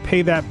time to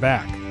pay that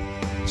back.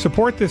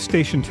 Support this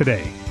station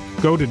today.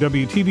 Go to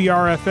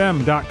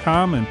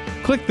WTBRFM.com and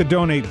click the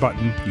donate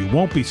button. You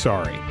won't be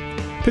sorry.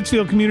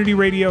 Pittsfield Community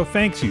Radio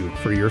thanks you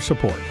for your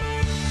support.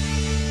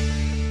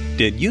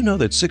 Did you know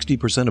that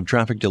 60% of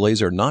traffic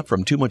delays are not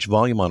from too much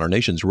volume on our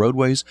nation's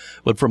roadways,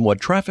 but from what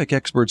traffic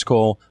experts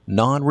call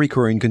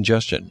non-recurring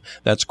congestion?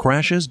 That's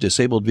crashes,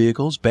 disabled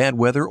vehicles, bad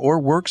weather, or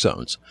work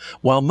zones.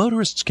 While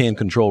motorists can't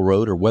control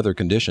road or weather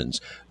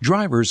conditions,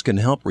 drivers can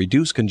help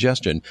reduce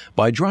congestion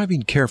by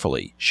driving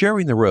carefully,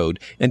 sharing the road,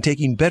 and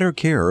taking better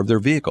care of their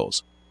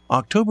vehicles.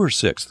 October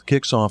 6th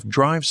kicks off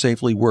Drive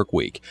Safely Work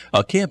Week,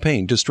 a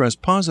campaign to stress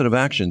positive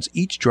actions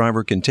each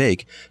driver can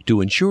take to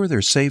ensure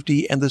their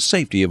safety and the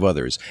safety of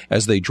others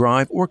as they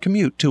drive or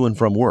commute to and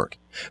from work.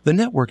 The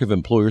Network of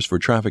Employers for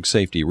Traffic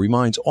Safety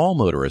reminds all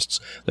motorists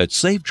that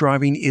safe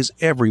driving is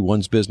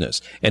everyone's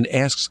business and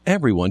asks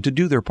everyone to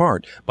do their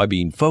part by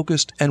being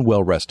focused and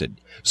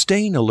well-rested.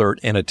 Staying alert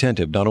and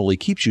attentive not only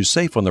keeps you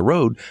safe on the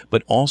road,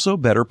 but also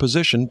better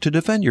positioned to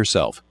defend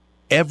yourself.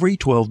 Every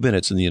 12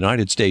 minutes in the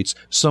United States,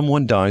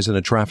 someone dies in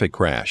a traffic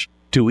crash.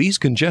 To ease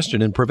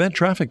congestion and prevent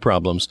traffic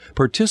problems,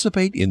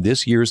 participate in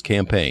this year's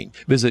campaign.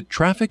 Visit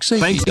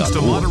TrafficSafety.org. Thanks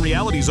to modern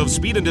realities of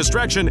speed and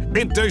distraction,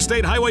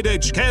 Interstate Highway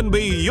Ditch can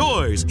be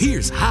yours.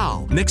 Here's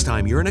how. Next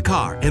time you're in a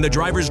car and the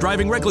driver's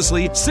driving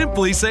recklessly,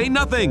 simply say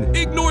nothing.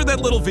 Ignore that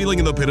little feeling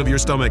in the pit of your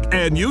stomach,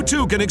 and you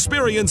too can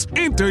experience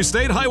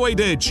Interstate Highway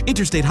Ditch.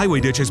 Interstate Highway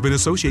Ditch has been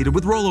associated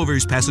with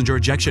rollovers, passenger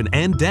ejection,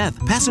 and death.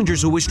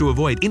 Passengers who wish to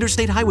avoid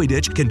Interstate Highway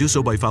Ditch can do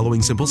so by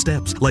following simple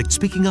steps, like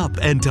speaking up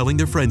and telling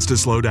their friends to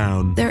slow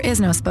down. There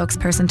is no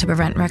spokesperson to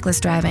prevent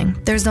reckless driving.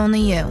 There's only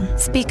you.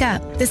 Speak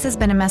up. This has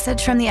been a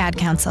message from the Ad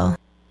Council.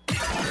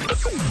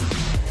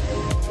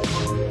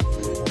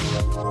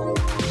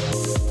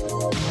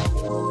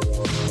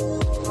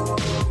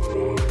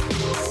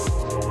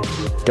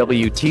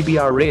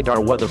 WTBR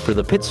radar weather for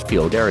the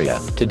Pittsfield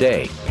area.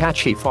 Today,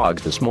 patchy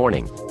fog this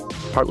morning.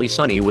 Partly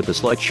sunny with a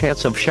slight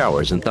chance of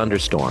showers and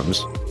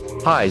thunderstorms.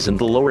 Highs in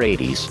the lower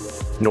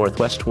 80s.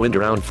 Northwest wind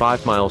around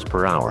 5 miles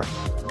per hour.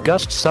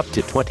 Gusts up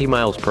to 20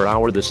 miles per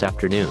hour this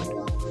afternoon.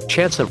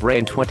 Chance of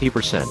rain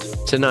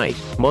 20%. Tonight,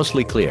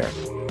 mostly clear.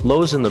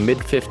 Lows in the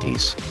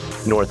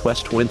mid-50s.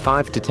 Northwest wind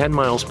 5 to 10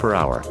 miles per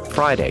hour.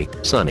 Friday,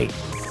 sunny.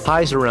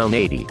 Highs around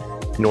 80.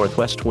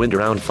 Northwest wind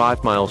around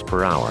 5 miles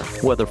per hour.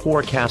 Weather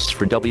forecasts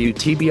for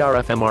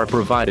WTBR FM are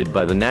provided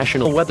by the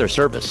National Weather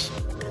Service.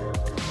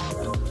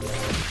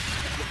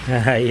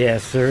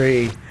 Yes,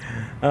 sirree.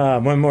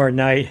 One more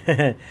night,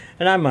 and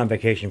I'm on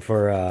vacation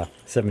for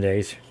 7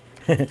 days.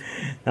 I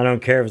don't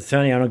care if it's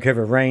sunny. I don't care if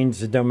it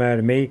rains. It don't matter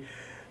to me.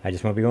 I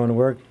just won't be going to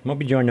work. Won't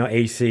be joining no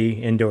AC,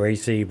 indoor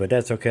AC, but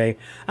that's okay.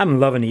 I'm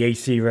loving the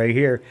AC right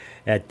here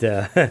at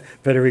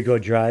Federico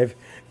Drive,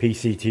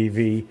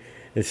 PCTV.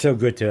 It's so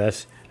good to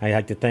us. I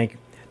like to thank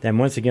them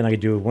once again. I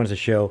could do once a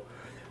show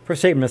for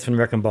saving us from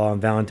Wrecking Ball on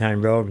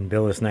Valentine Road and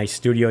build this nice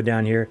studio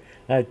down here.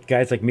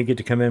 Guys like me get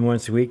to come in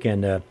once a week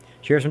and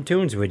share some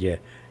tunes with you.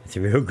 It's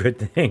a real good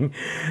thing.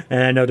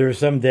 And I know there are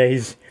some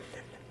days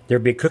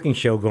there'd be a cooking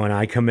show going on.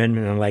 I come in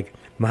and I'm like,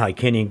 wow, I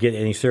can't even get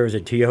any service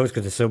at T.O.'s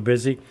because it's so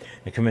busy.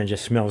 I come in and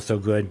just smells so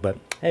good. But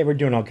hey, we're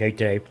doing okay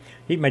today.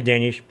 Eat my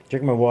Danish,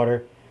 drink my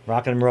water,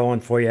 rocking and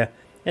rolling for you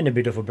in the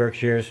beautiful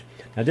Berkshires.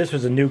 Now this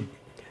was a new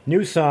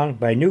song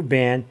by a new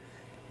band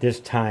this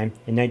time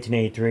in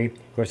 1983.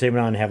 Of course, they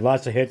went on to have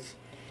lots of hits.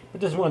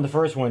 But this is one of the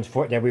first ones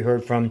that we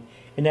heard from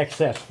In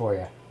Excess for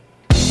you.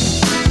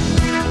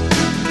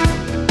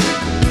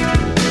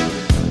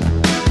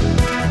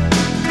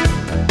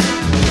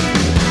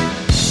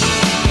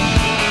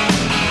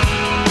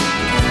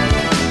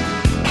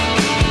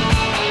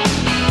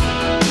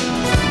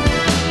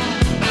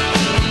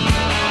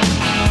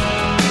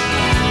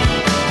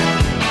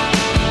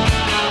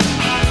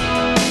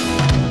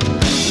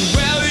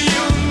 Well,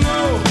 you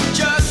know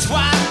just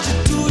what to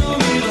do to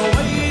me.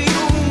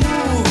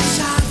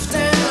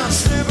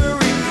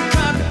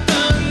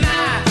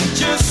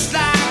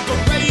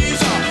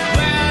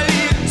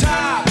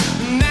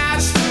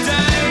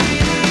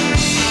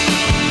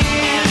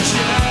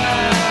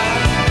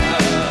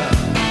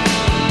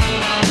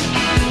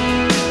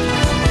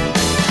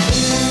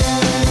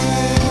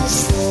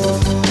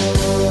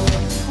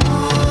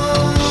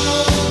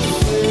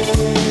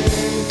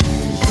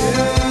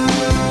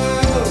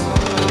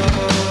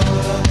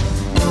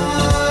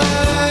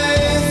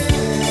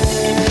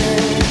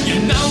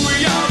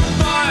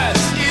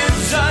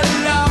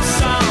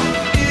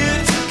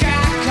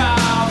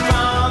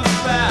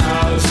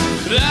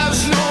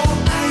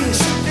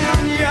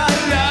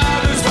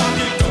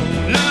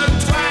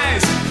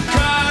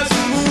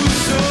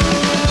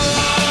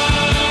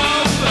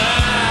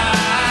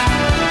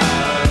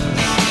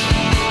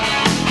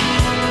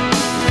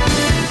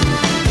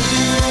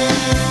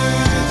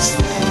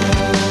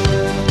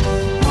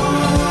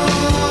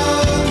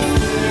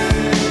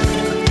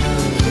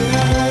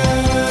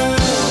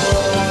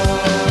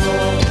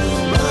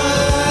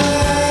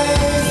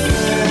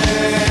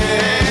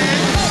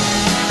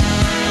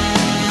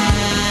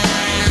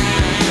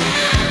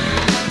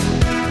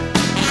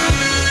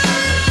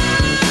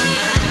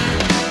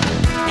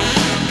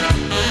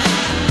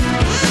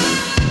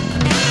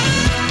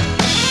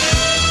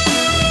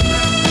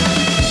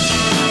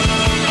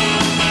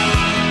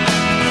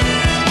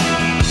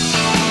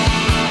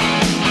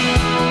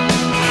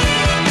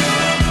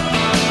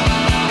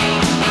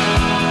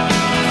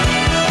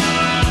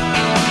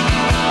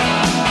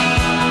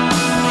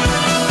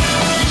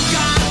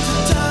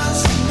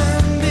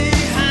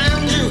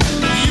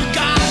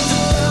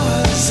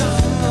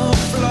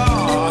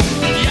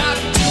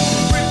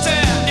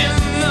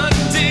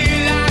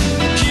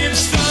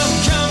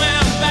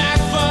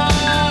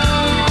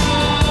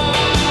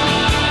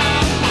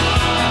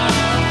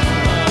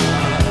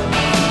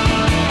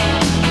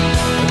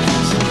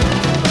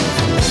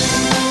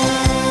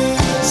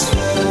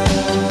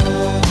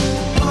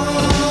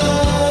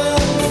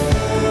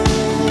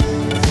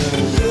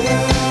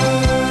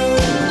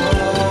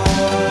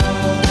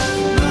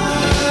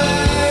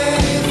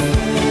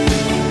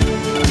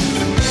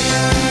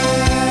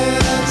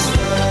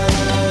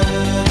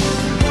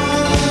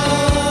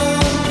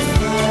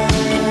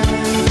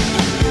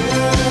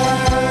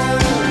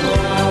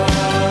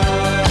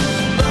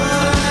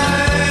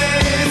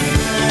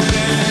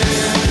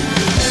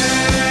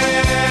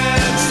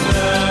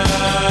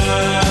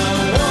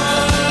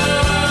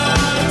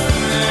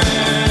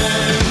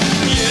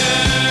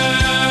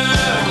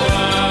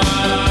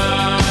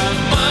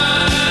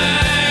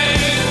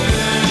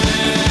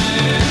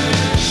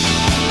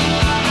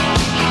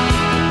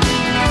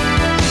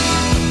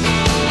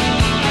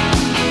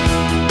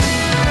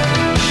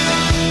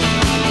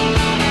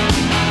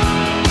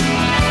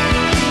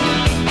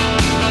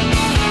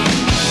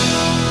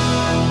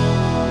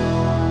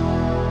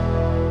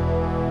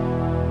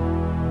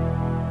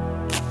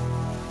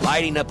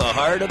 lighting up the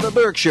heart of the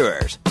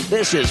Berkshires.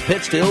 This is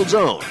Pittsfield's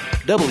own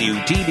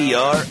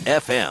WTBR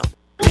FM.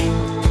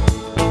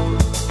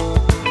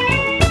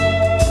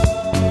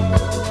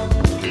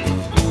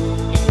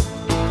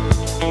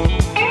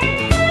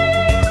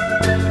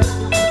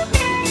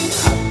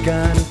 I've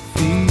got a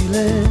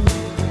feeling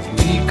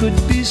we could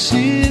be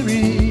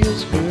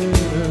serious,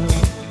 girl.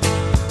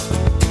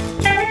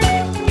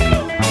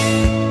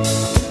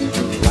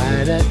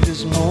 Right at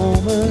this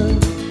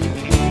moment,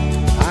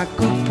 I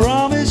could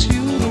promise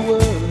you the world.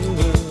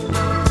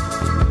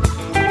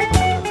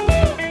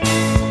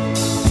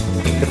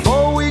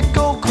 Before we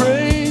go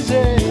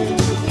crazy,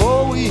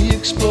 before we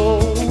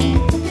explode,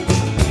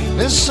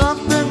 there's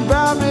something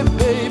about me,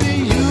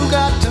 baby, you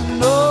got to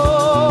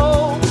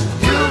know.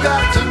 You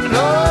got to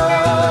know.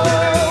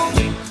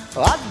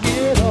 I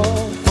get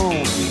off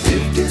on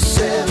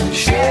 57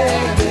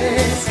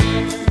 Chevys.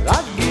 I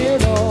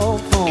get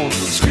off on the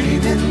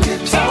screaming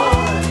guitar.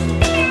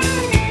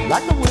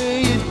 Like the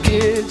way it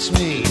gets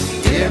me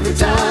every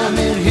time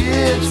it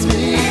hits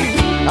me.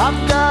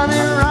 I've got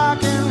it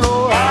rock and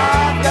roll.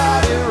 I've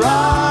got it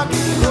rock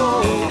and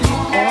roll.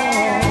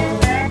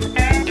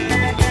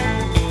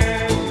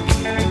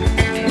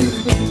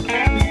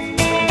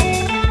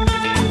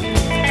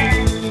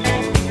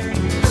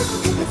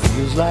 It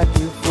feels like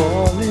we're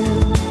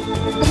falling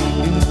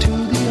into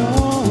the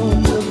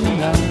arms of the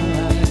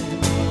night.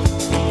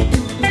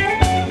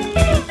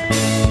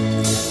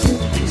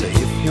 So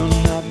if you're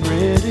not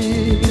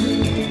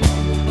ready,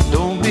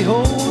 don't be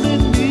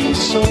holding me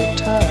so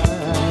tight.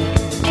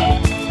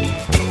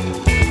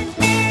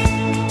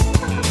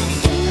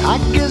 I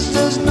guess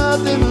there's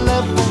nothing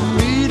left for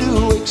me to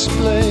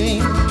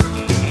explain.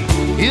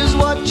 Here's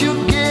what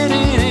you're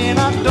getting, and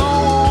I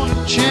don't want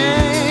to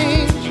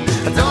change.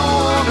 I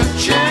don't want to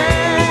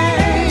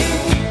change.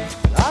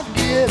 I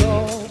get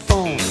off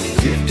on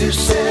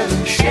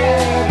 57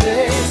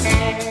 Chevys.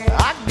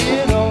 I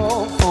get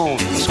off on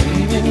the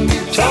screaming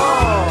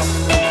guitar.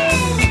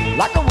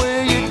 Like the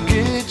way it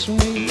gets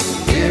me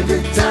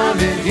every time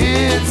it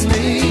hits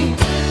me.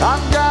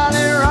 I've got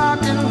it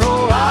rock and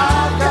roll.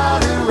 I've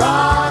got it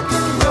rock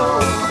and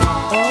roll.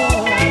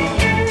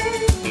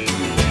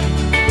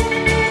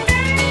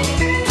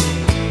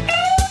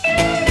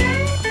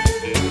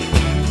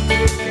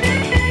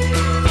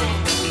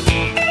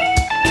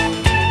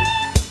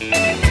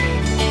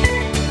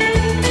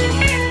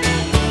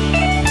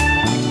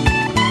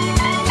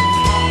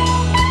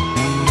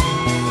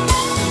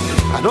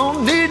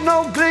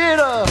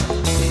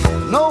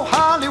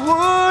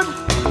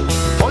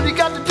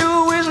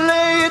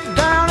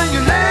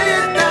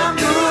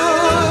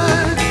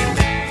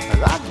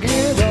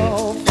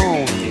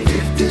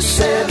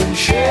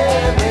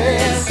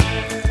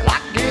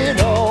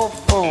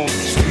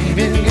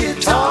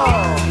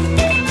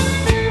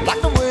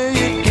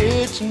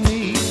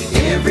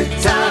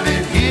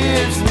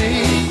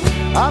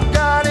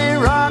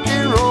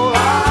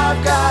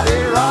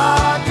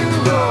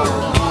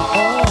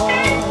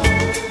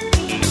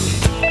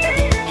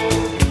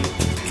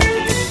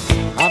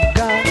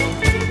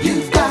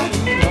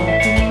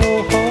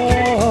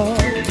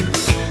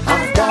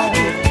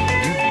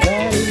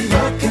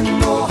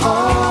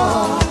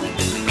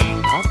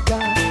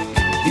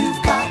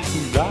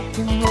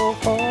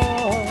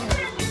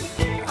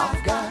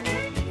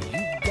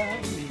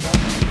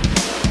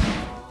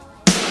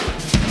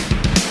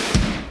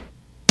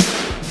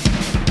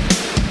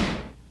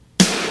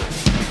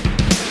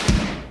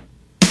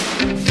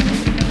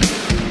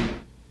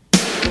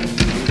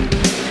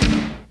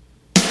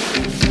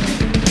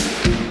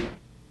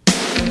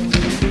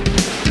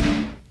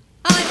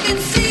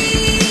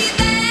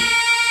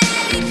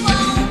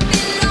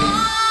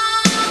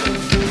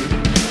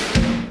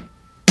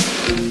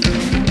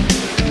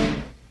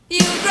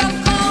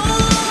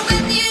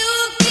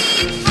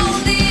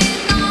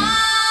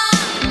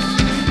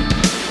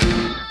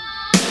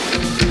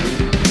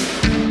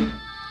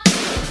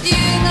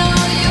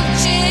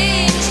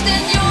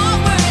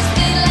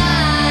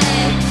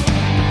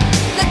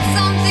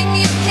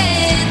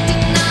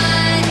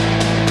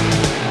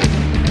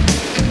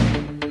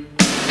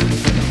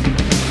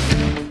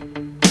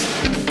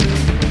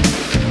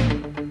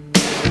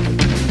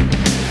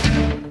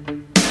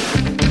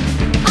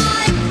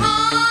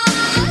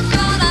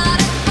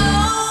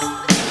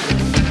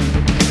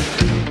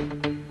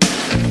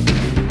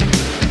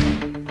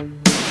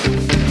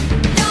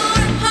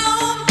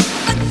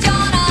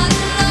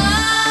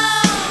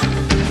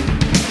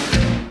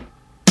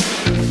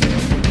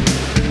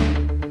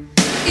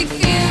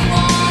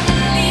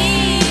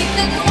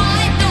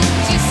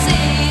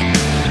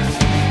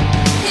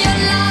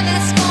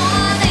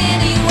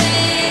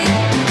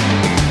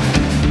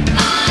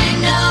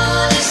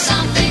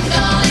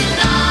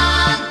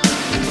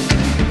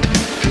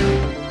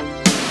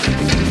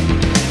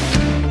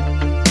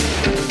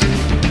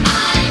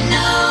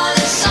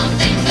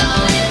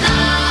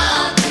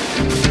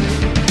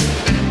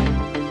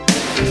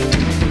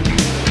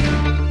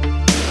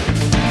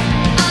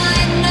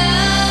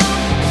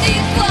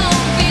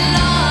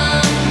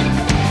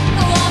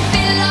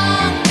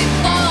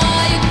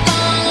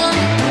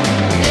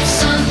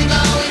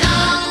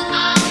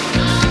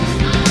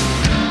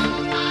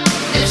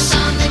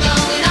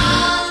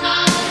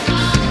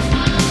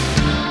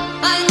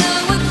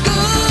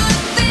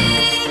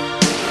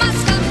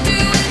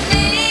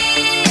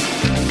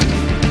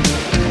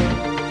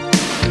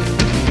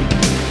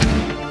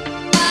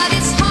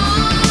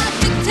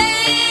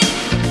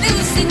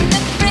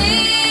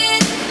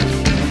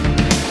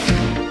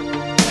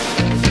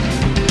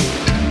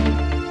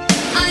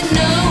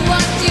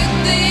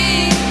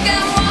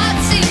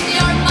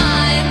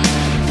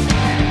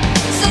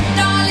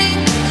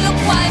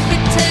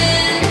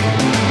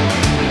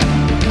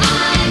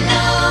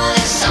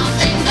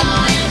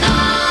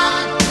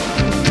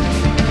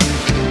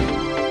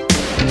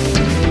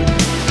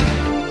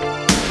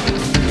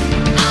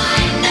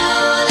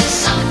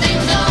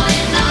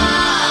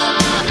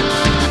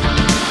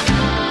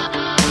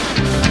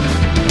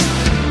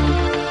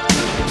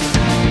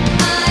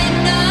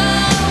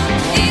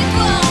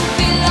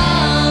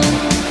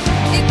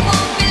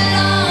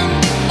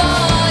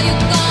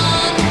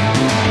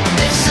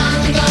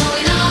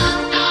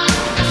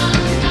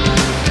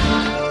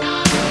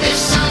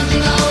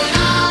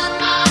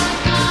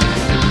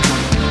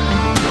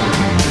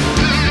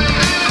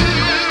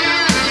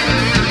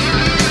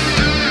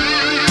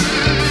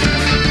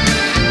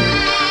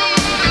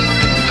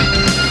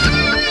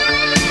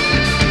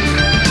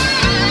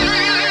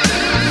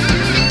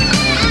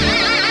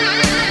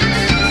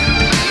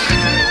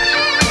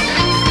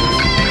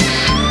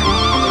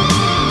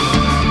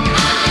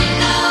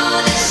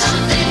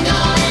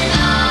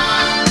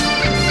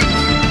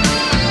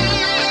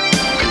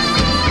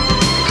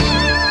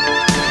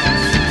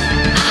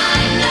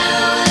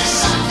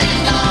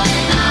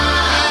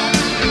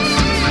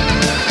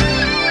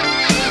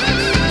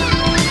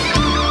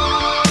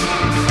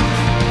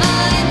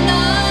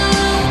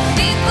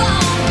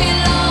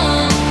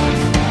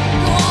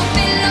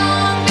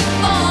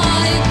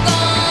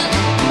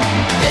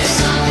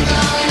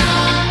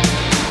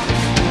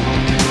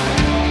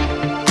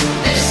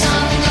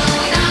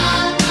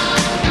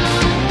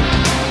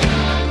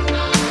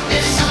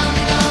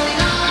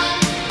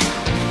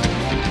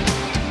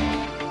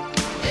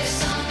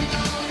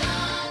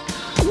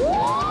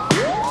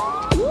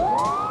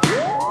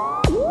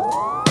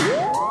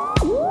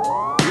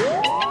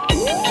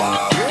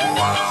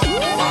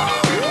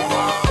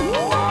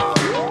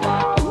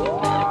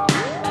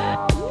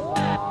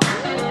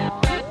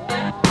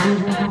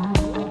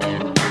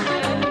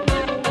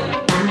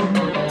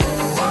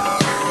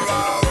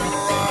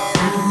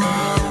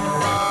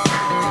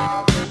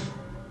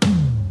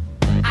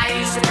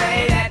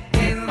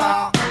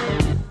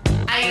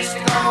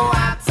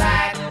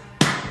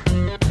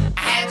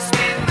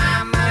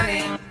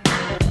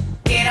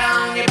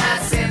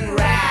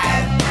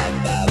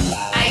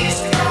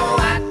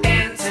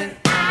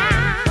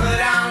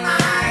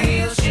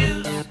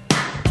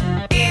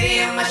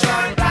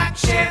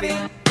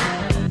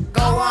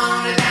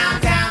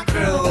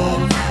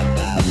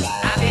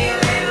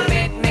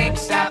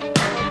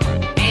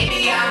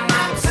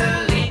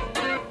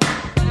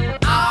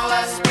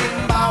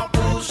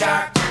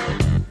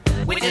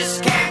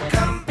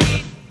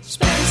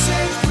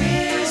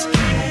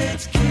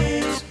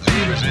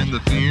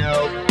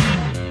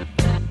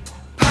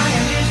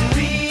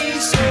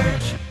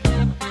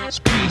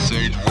 Space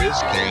Age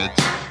Whiz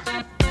Kids.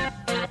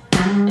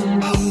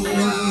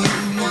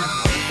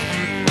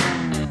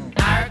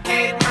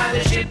 Arcade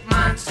mothership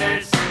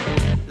monsters,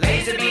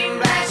 laser beam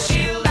blast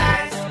shield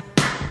eyes,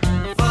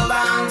 full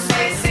on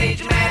space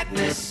age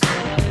madness,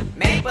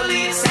 make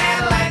believe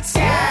satellite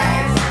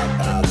skies,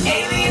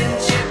 alien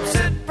ships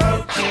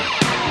approaching,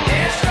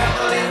 their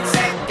struggle in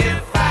sector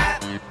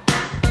 5,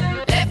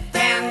 left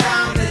hand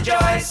on the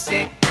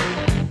joystick,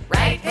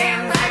 right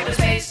hand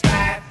hyperspace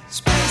drive,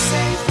 space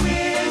age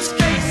whiz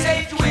kids. Space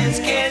age whiz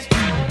kids.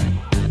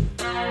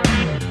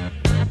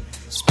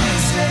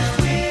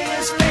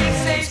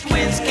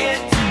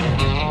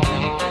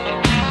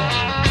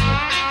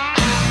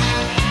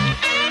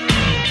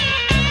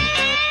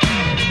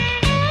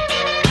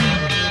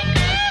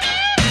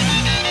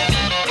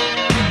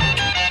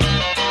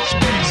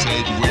 Space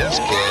Age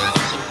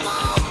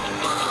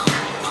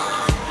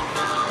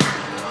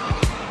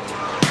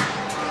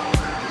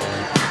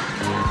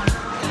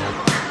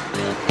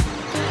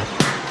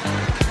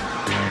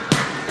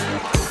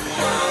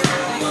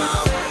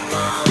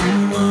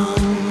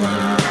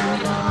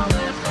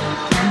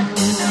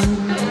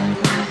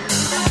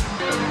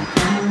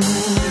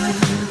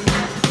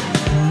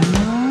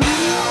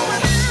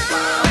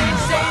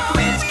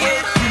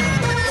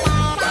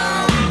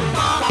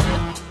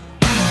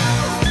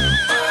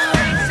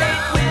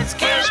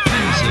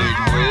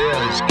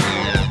Whiz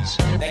Kids.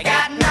 They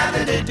got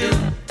nothing to do.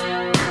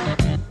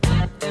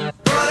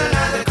 Put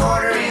another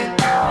quarter in.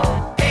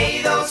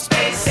 Pay those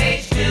space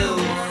age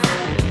dues.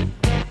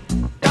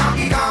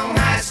 Donkey Kong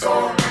high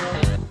score.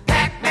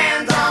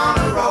 Pac-Man's on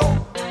a roll.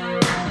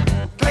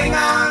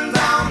 Klingons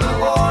on the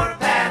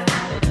warpath.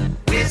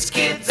 Whiz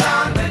kids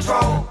on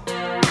patrol.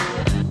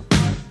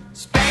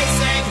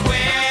 Space age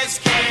whiz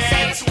kids.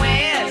 Space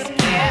whiz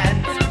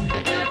kids.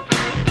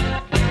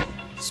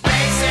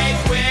 Space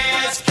age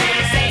whiz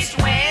kids. Space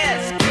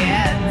whiz kids.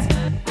 Space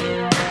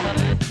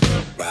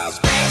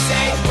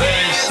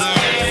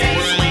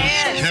age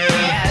whiz kids.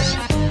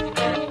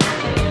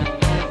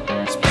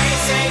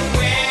 Space age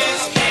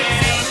whiz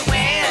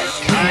kids.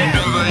 Kind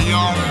of a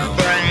young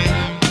thing.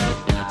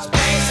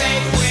 Space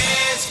age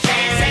whiz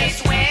kids. Space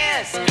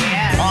whiz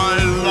kids. I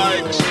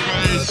like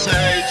Space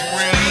Age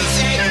Whiz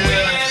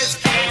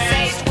Kids.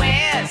 Space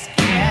whiz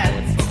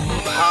kids.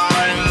 I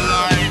like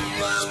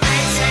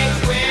Space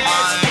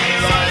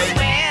age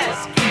whiz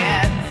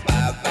kids.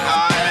 I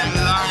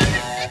like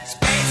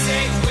Space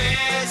age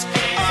whiz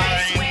kids.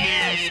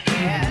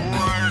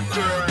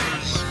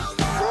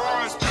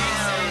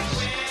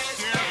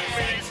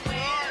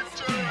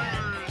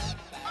 workers.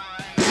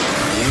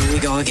 Here we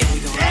go again.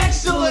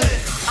 Excellent.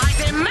 I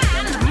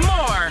demand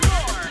more.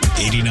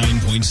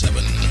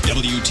 89.7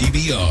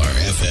 WTBR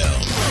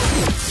FM.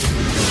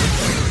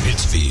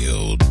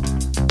 Pittsfield.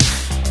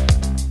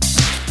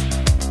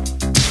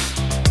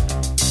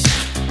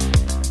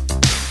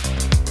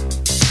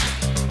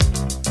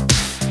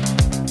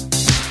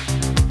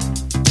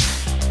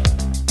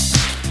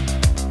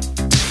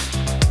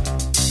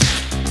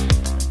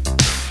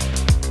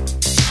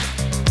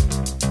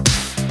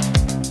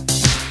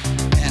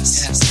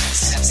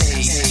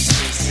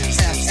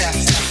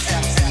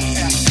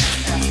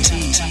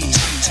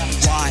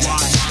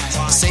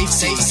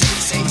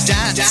 Safe,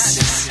 dance.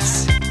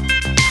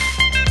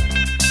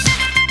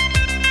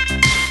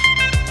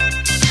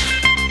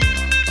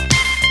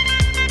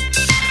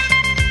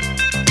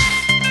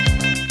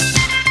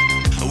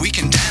 We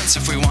can dance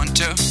if we want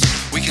to.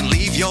 We can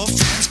leave your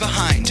friends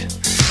behind.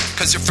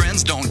 Cause your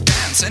friends don't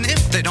dance, and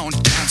if they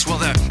don't dance, well,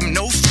 they're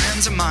no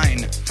friends of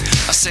mine.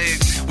 I say,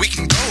 we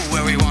can go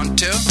where we want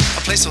to,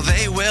 a place where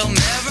they will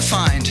never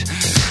find.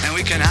 And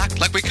we can act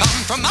like we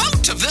come from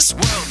out of this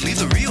world, leave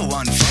the real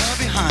one far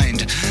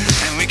behind.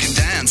 And we can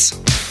dance.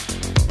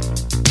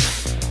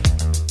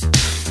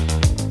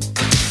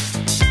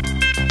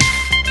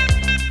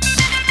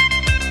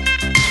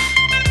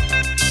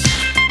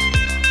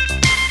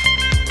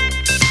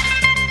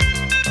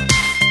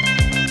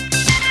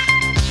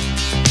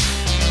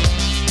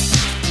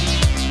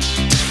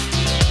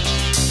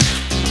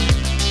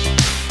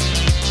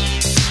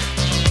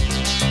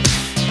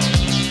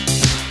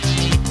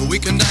 We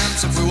can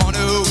dance if we want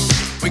to.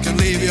 We can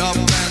leave your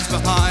friends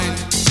behind.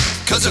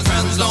 Cause your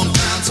friends don't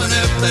dance, and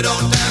if they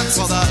don't dance,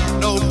 well, they're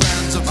no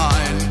friends of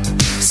mine.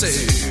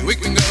 See, we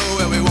can go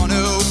where we want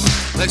to,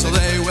 place where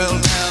they will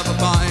never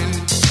find.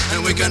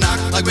 And we can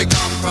act like we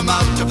come from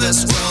out of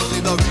this world,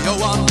 leave the real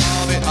one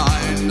far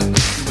behind.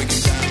 We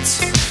can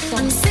dance.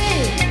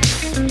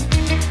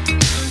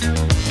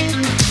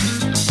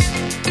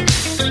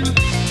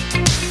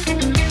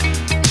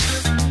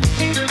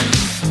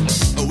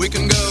 We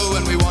can go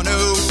when we want to.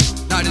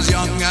 Night is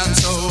young and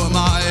so am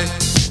I.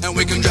 And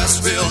we can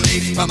dress real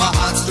neat from our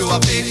hearts to our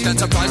feet and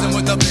surprise them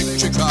with a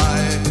victory cry.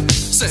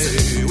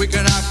 Say, we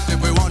can act if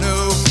we want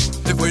to.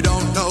 If we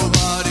don't,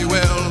 nobody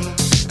will.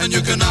 And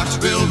you can act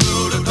real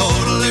rude and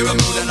totally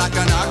removed, and I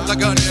can act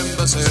like an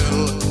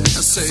imbecile.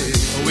 And say,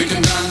 we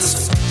can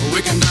dance,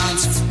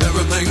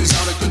 everything's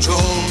out of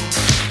control.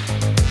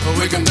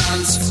 We can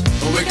dance,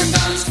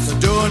 they're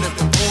doing it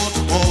from pole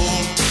to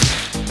pole.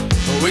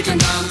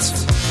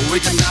 we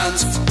can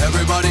dance.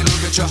 Everybody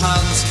look at your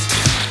hands.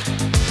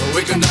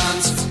 We can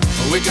dance,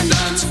 we can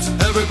dance.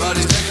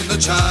 Everybody's taking the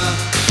chance.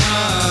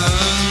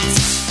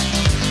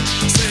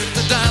 Safe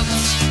to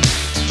dance.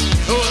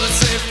 Well, it's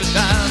safe to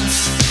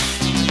dance.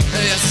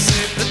 Yes, it's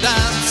safe to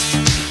dance.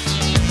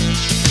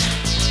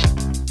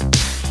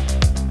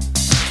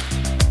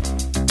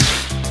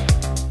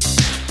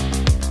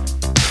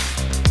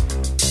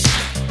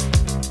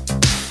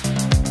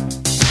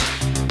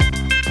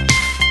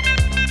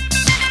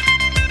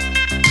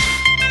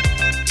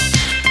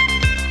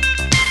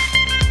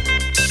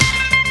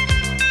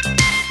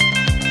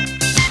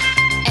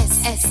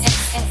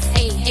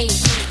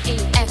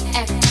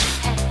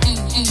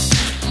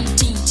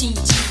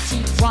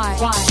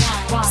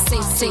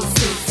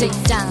 Say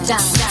down,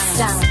 down,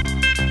 down.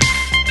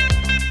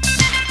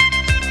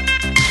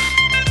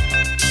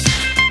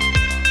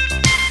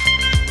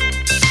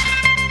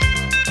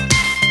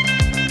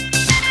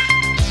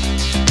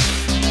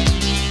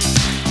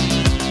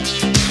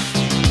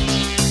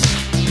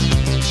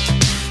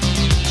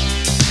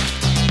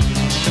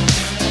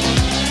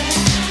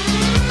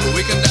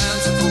 We can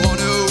dance if we want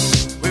to.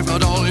 We've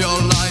got all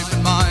your life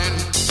in mind.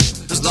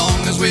 As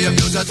long as we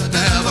abuse it,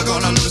 never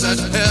gonna lose it.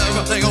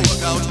 Everything will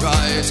work out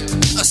right.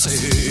 I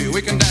say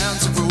we can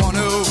dance if we want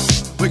to.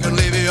 We can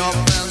leave your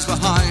friends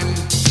behind.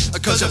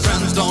 Cause your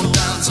friends don't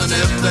dance, and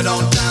if they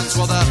don't dance,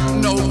 well, they're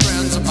no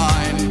friends of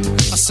mine.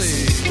 I say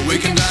we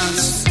can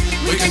dance,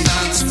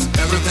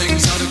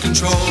 everything's out of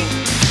control.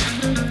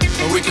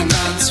 We can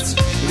dance,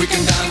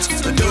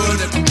 they're doing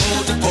it from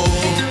pole to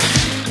pole.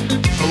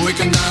 We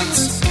can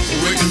dance,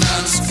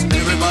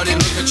 everybody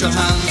look at your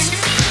hands.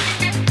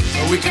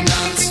 We can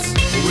dance,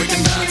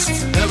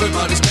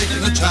 everybody's taking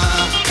the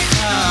chance.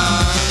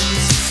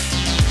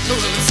 Well,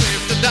 it's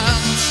safe to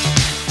dance,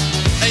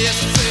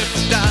 yes, it's safe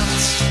to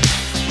dance.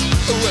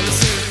 Well, it's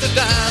safe to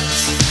dance,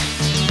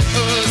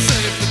 well, it's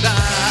safe to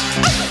dance.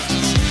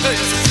 Yes,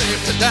 it's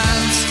safe to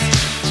dance,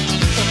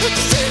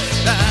 it's safe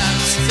to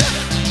dance.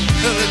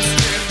 Well, it's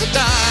safe to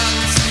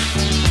dance,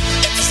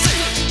 it's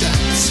safe to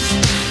dance.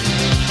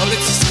 Oh,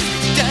 it's safe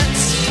to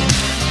dance,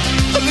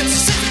 oh, it's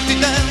safe to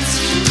dance,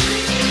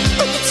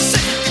 oh, it's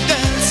safe to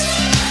dance,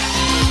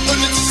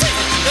 oh, it's safe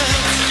to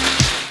dance.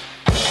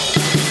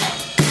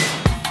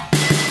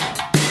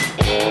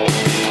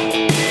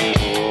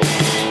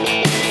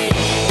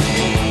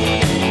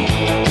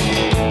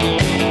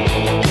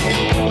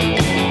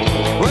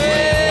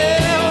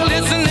 Well,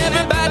 listen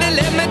everybody,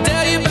 let me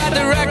tell you about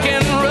the rock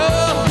and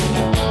roll.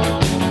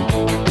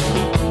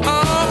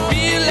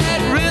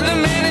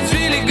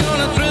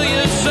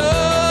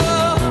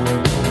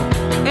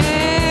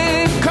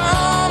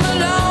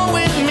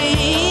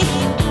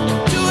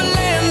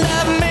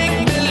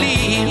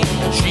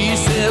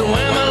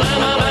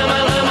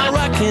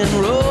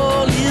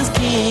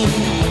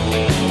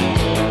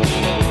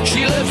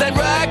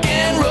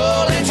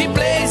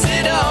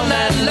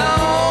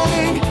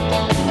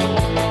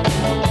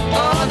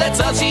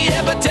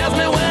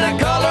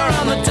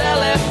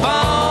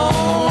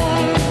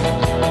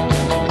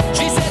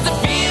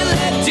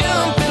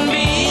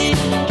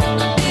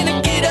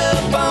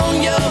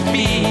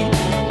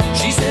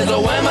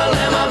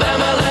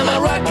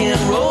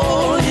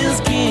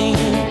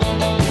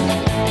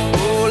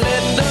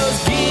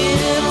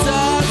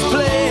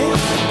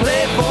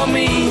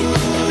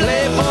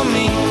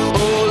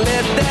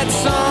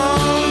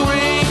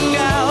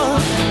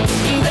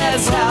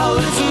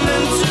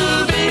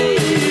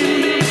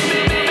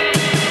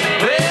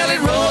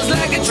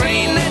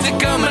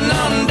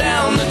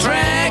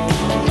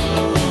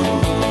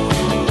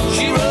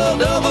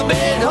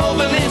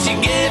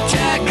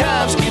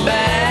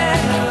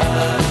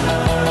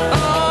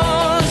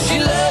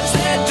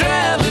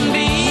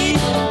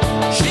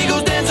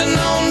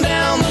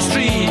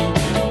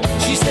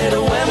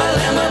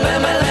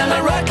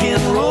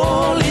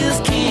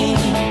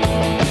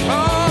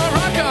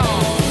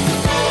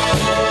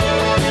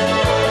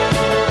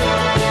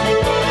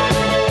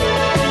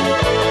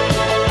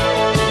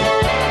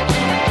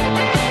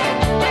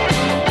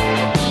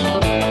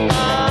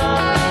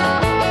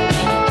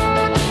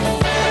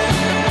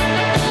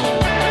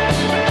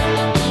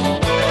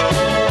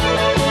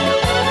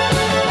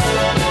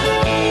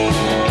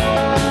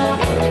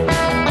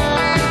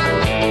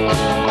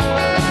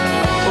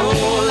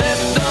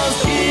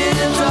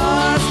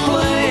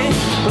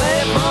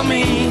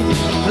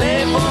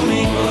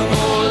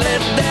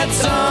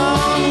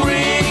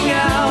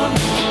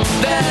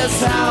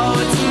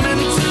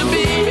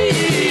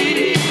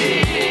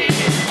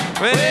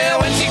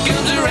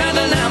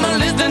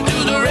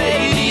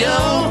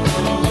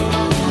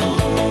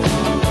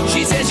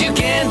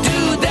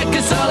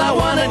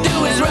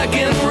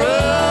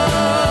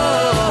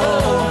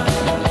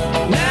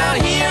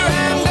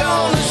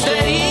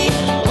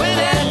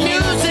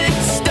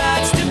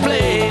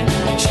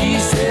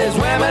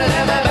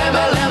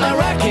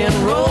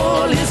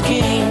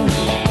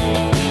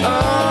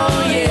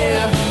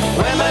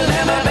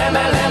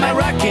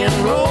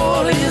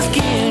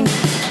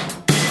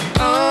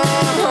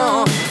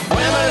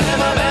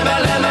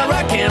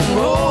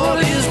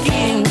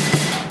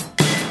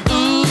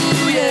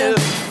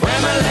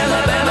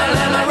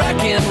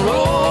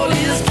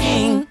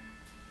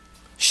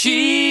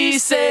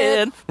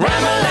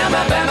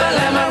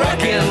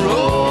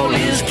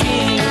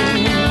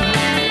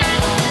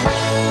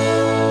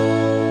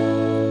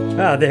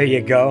 Oh, there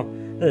you go.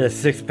 The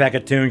 6-pack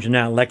of tunes you're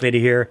not likely to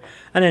hear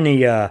on any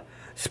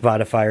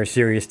Spotify or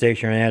Sirius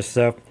station or that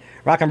stuff.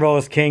 Rock and Roll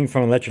is King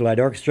from Electrolyte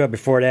Orchestra.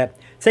 Before that,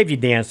 Safety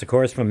Dance, of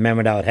course, from Men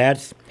Without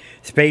Hats.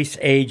 Space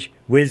Age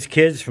Whiz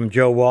Kids from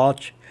Joe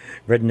Walsh,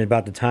 written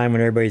about the time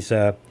when everybody's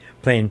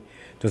playing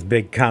those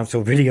big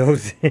console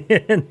videos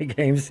in the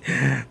games.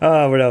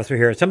 What else we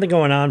hear? Something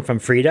Going On from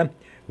Frida,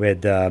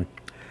 with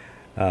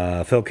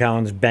Phil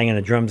Collins banging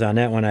the drums on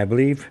that one, I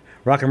believe.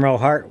 Rock and Roll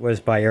Heart was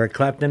by Eric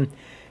Clapton.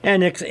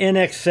 And In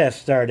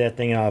Excess started that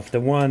thing off. The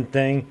one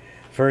thing,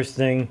 first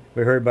thing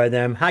we heard by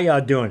them. How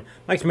y'all doing?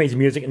 Mike's Amazing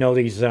Music and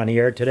Oldies is on the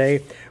air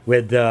today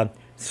with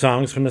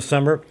songs from the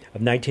summer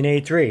of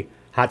 1983.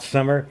 Hot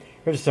summer.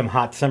 Here's some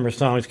hot summer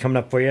songs coming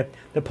up for you.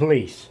 The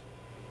Police.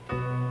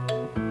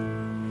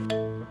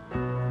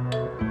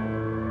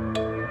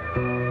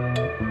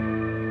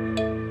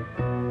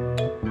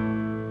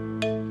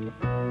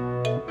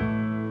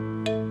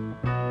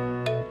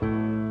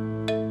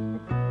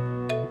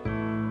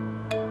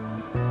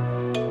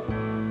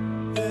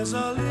 There's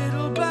a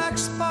little black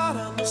spot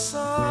on the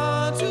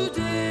sun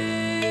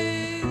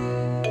today.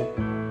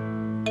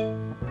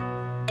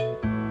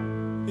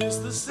 It's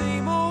the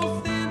same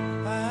old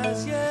thing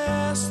as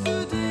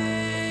yesterday.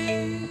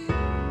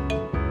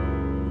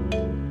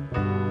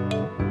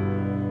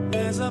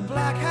 There's a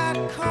black hat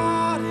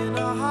caught in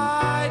a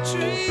high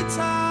tree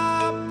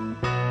top.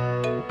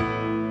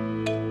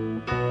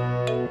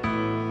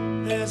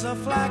 There's a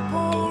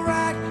flagpole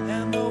rack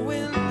and the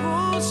wind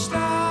won't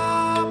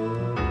stop.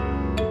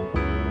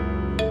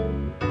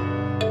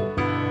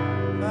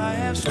 I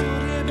have stood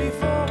here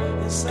before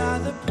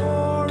inside the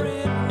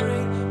pouring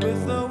rain,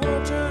 with the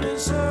world turning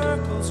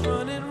circles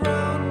running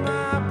round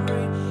my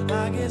brain.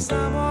 I guess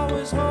I'm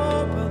always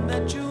hoping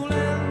that you'll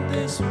end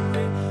this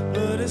way,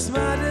 but it's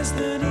my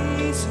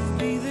destiny to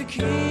be the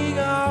king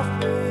of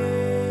pain.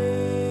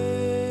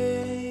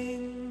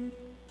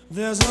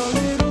 There's a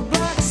little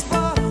black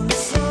spot on the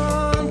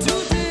sun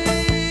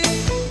today.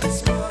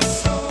 It's my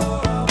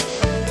soul of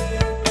pain.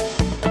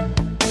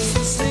 It's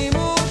the same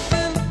old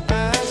thing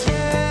as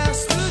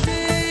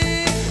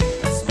yesterday.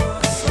 It's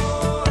my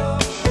soul of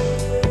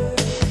pain.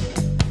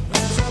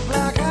 There's a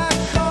black hat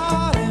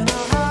caught in a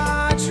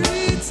high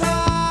tree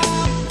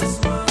top. It's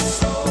my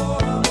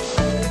soul of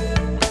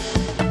pain.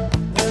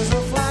 There's a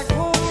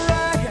flagpole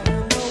rag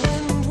and the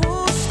wind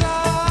won't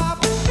stop.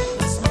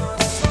 It's my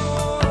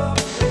soul of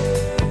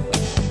pain.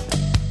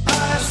 I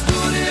have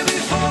stood here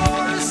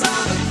before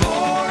inside the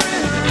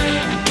pouring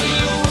rain, with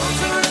the world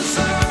turning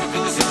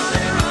circles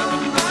running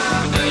round my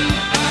brain.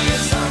 I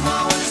guess I'm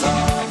always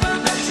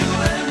hoping that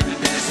you'll end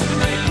this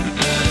rain,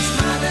 but it's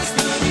my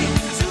destiny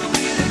to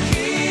be the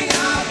king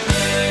of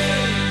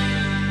pain.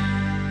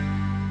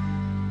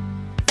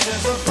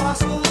 There's a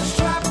fossil that's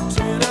trapped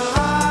in a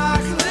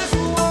high cliff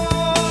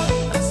wall.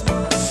 That's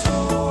my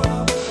soul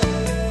of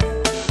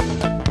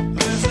pain.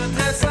 There's a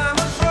dead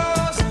salmon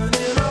frozen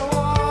in a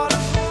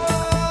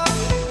waterfall.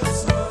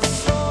 That's my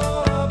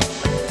soul of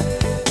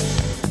pain.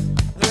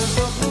 There's a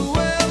blue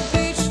whale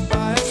beached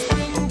by a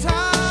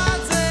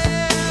springtide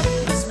dam.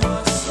 That's my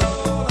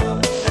soul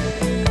of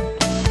pain.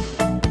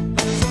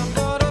 There's a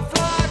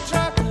butterfly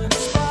trapped in a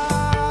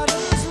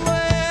spider's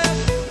web.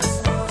 That's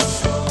my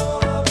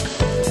soul of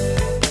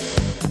pain.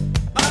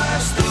 I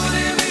have stood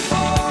here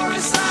before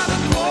inside the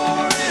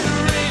pouring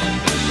rain,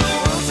 with the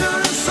world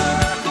turning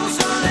circles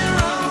running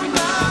round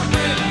my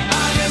brain. I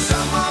guess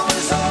I'm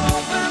always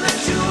hoping that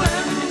you'll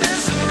end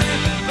this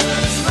rain, but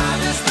it's my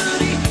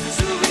destiny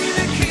to be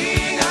the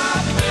king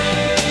of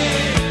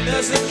pain.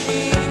 There's a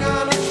king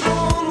on a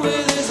throne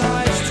with his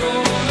eyes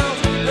drawn out.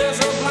 There's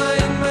a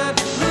blind man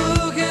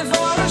looking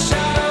for a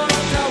shadow of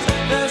doubt.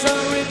 There's a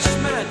rich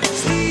man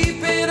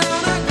sleeping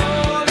on a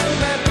golden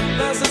bed.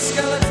 There's a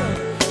skeleton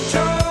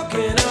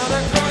choking on a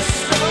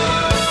crust of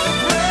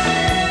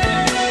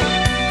bread. King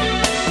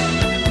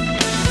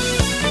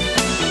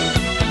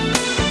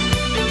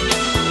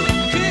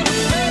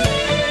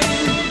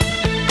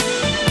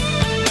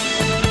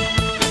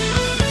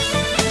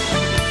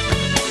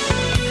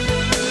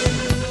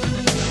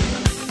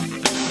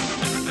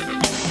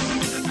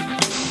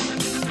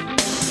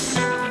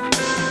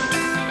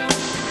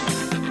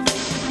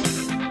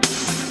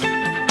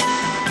of pain.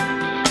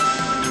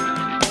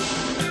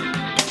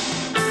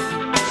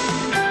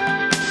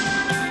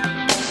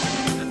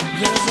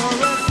 There's a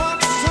red fox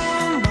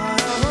torn by a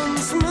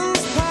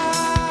huntsman's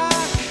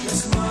pack.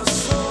 It's my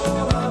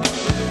soul of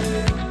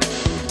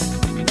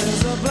pain.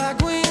 There's a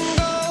black-winged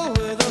gull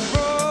with a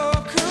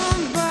broken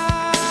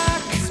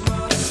back. It's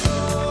my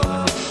soul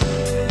of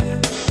pain.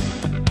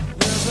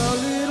 There's a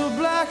little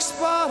black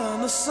spot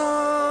on the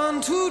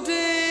sun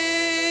today.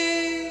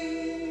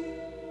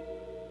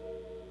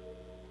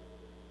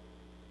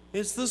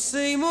 It's the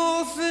same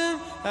old thing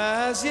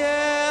as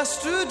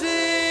yesterday.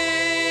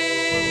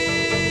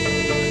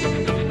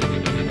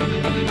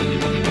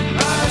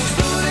 I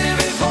stood here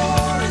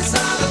before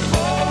inside the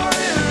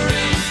pouring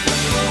rain,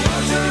 with the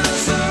world turning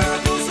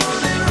circles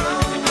running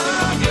round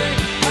my brain.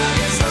 I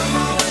guess I'm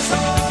always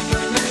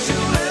hoping that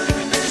you'll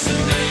end this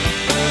rain,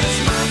 but it's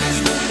my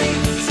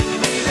destiny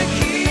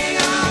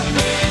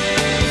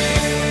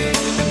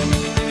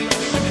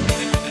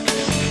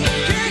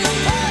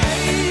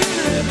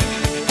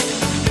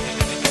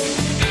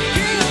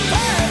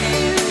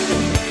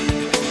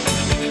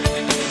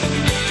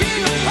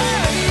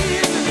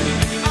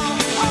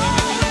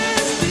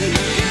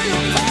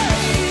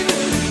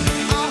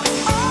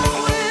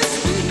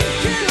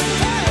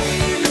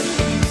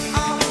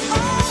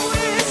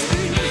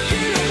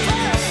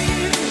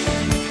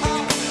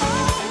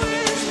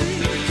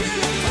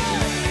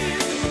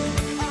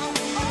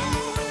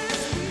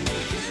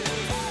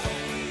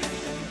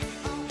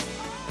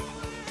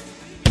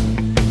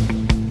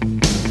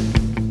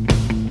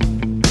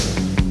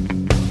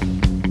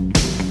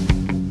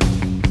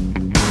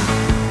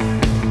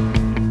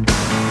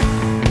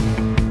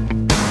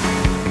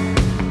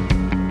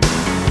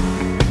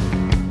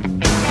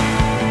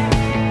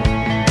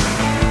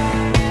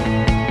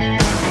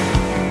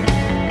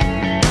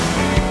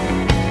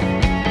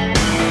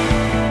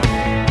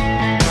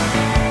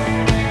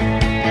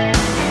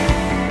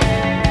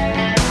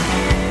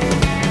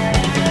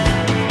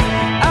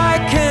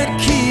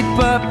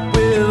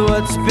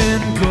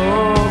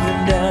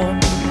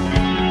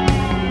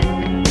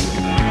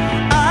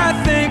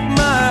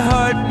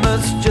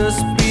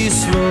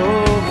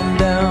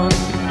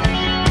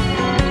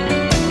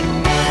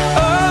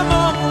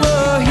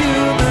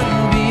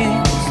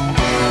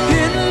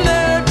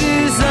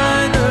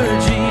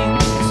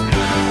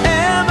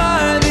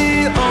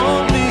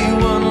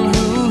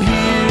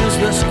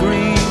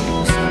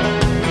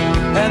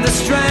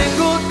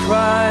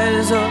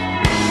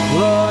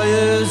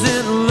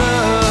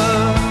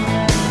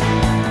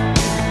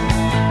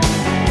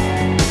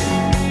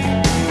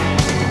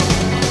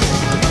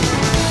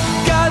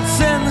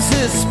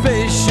fastest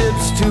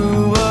spaceships to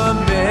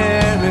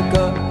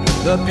America,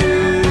 the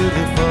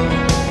beautiful.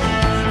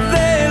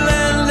 They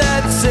land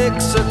at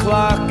 6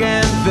 o'clock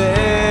and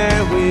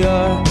there we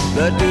are,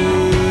 the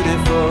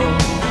dutiful.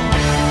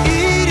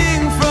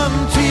 Eating from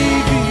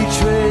TV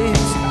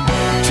trays,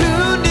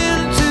 tuned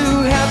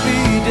into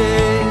happy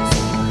days,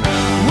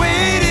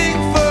 waiting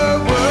for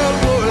World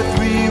War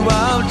III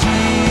while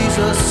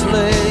Jesus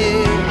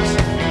slays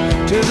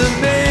to the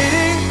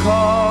mating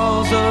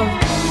calls of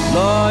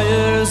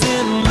lawyers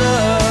in love.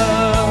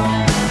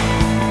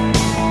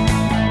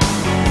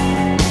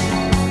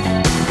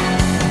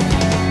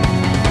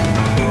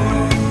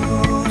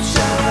 Ooh,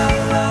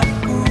 sha-la-la,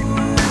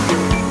 ooh,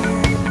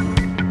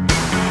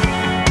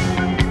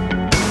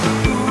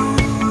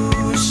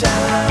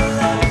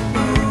 sha-la-la,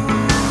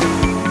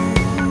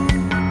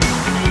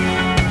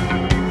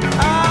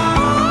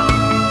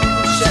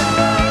 ooh,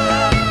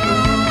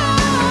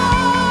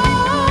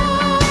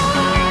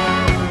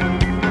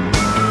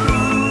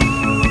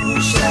 sha-la-la,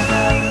 ooh,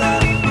 sha-la-la.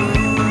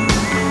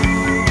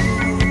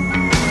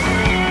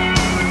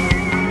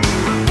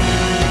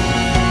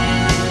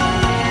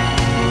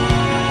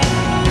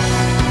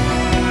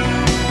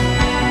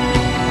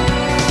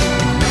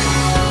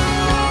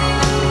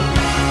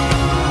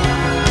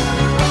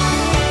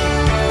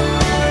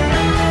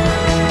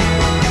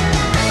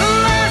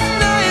 Last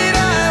night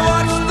I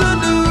watched the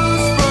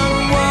news from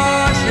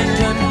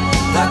Washington,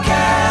 the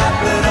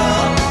capital.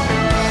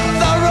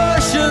 The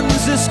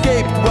Russians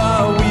escaped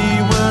while we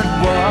weren't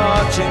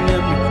watching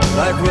them,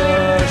 like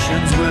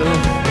Russians will.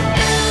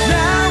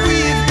 Now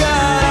we've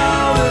got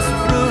all this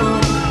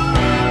room,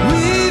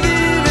 we've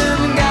even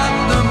got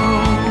the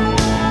moon.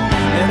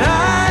 And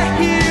I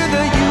hear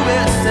the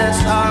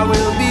USSR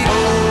will be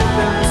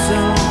open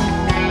soon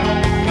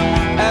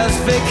as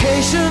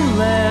vacation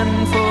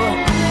land for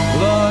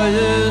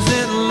lawyers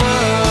in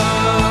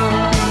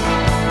love.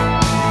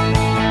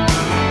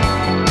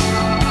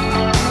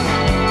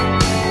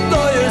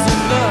 Lawyers in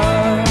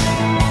love.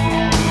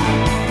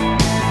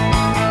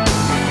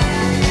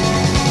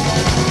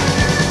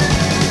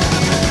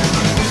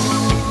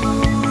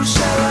 Ooh,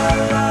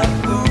 sha-la-la,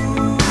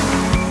 ooh.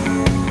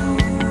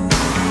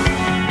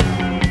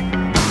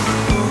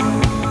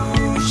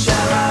 Ooh,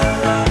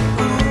 sha-la-la,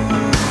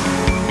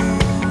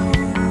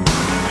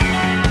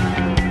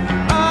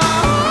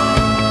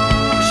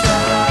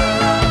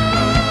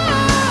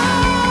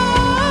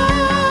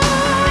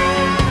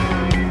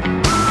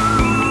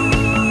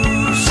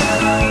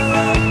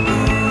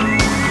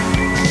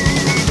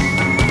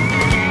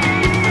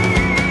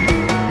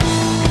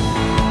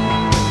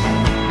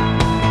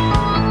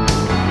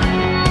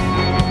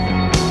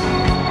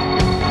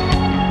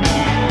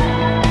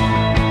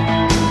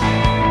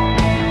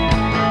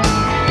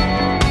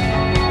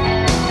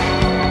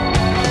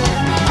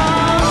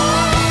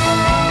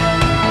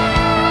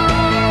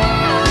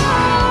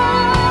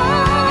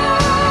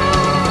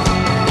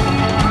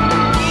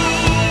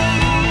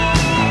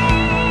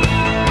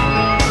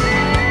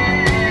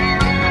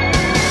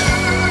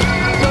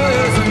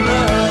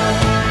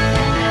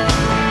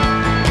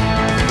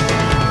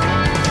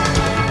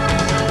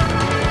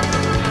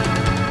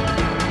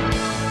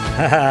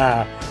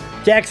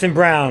 Jackson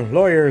Browne,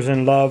 Lawyers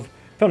in Love,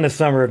 from the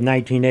summer of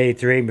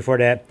 1983. Before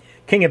that,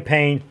 King of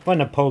Pain, from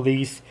the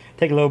Police.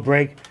 Take a little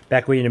break.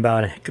 Back with you in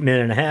about a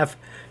minute and a half,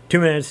 2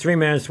 minutes, 3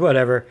 minutes,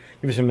 whatever.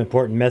 Give you some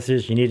important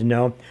messages you need to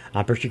know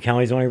on Berkshire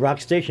County's only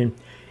rock station,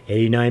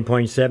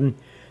 89.7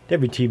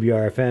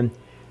 WTBR FM,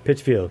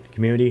 Pittsfield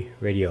Community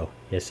Radio.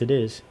 Yes, it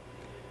is.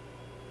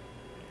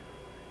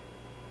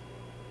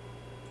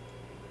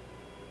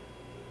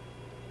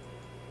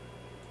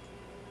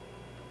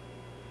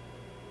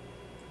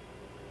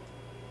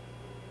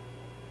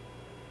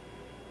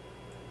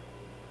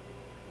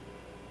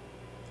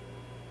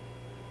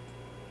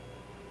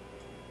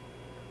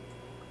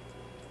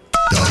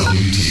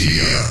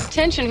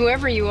 Attention,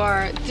 whoever you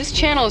are, this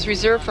channel is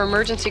reserved for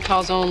emergency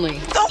calls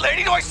only. Oh,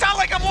 lady, do I sound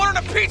like I'm ordering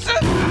a pizza?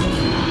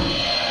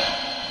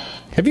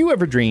 Have you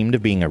ever dreamed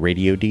of being a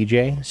radio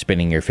DJ,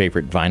 spinning your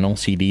favorite vinyl,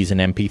 CDs,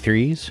 and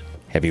MP3s?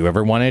 Have you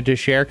ever wanted to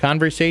share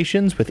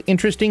conversations with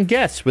interesting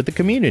guests with the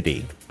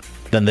community?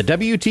 Then the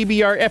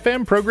WTBR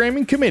FM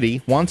Programming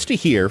Committee wants to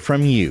hear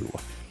from you.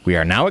 We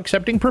are now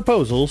accepting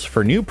proposals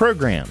for new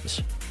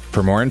programs.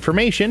 For more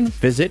information,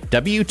 visit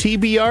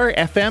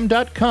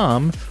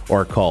WTBRFM.com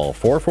or call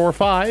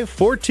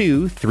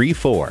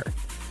 445-4234.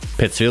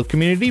 Pittsfield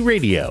Community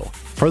Radio,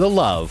 for the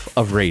love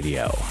of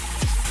radio.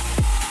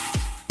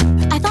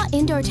 I thought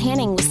indoor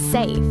tanning was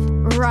safe.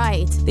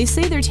 Right. They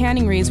say their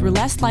tanning rays were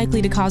less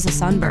likely to cause a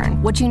sunburn.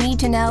 What you need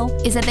to know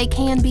is that they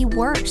can be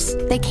worse.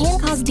 They can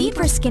cause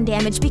deeper skin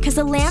damage because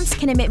the lamps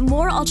can emit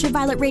more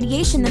ultraviolet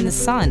radiation than the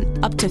sun,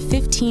 up to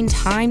 15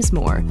 times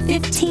more.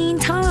 15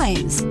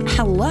 times?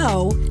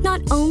 Hello?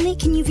 Not only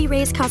can UV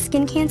rays cause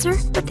skin cancer,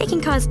 but they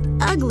can cause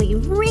ugly,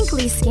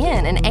 wrinkly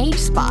skin and age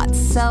spots.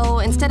 So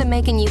instead of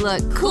making you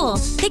look cool,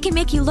 they can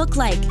make you look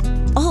like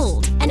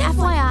old. And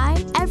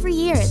FYI, every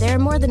year there are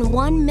more than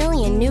 1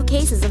 million new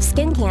cases of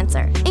skin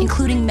cancer,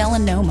 including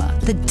melanoma,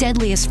 the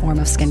deadliest form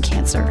of skin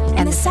cancer.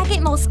 And the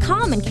second most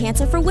common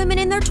cancer for women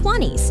in their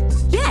 20s.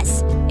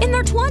 Yes, in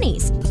their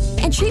 20s.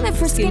 And treatment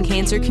for Skin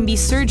cancer can be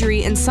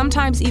surgery and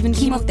sometimes even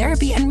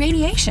chemotherapy and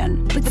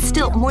radiation. But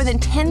still, more than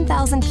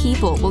 10,000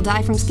 people will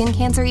die from skin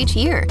cancer each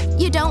year.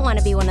 You don't want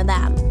to be one of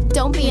them.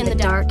 Don't be in the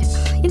dark.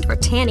 Indoor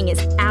tanning is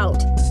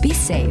out. Be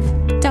safe.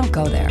 Don't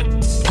go there.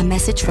 A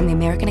message from the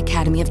American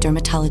Academy of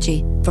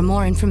Dermatology. For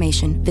more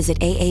information,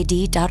 visit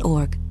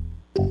aad.org.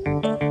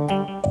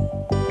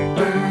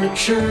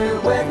 Berkshire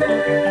weather.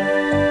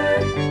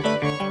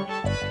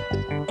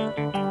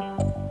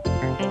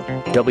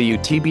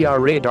 WTBR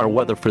radar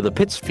weather for the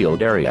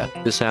Pittsfield area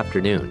this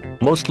afternoon.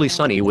 Mostly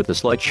sunny with a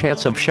slight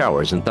chance of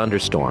showers and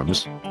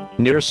thunderstorms.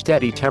 Near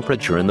steady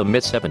temperature in the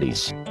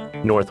mid-70s.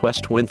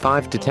 Northwest wind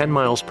 5 to 10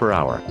 miles per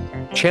hour.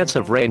 Chance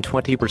of rain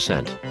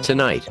 20%.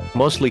 Tonight,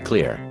 mostly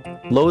clear.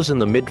 Lows in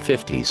the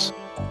mid-50s.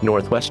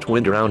 Northwest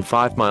wind around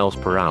 5 miles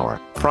per hour.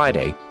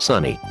 Friday,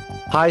 sunny.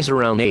 Highs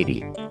around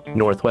 80.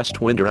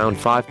 Northwest wind around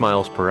 5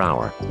 miles per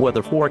hour.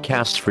 Weather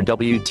forecasts for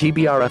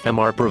WTBR FM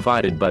are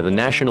provided by the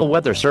National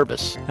Weather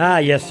Service. Ah,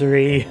 yes,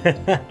 sirree.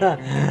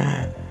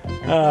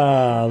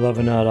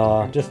 Loving it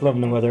all. Just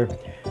loving the weather.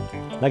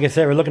 Like I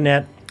said, we're looking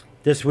at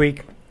this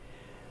week,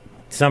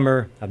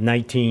 summer of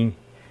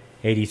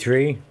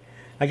 1983.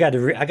 I got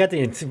the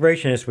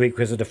inspiration this week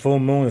because of the full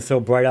moon. It's so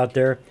bright out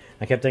there.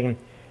 I kept thinking,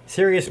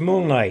 Serious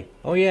Moonlight.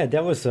 Oh, yeah,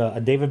 that was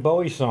a David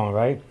Bowie song,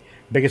 right?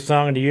 Biggest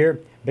song of the year,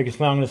 biggest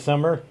song of the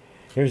summer.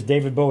 Here's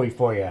David Bowie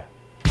for you.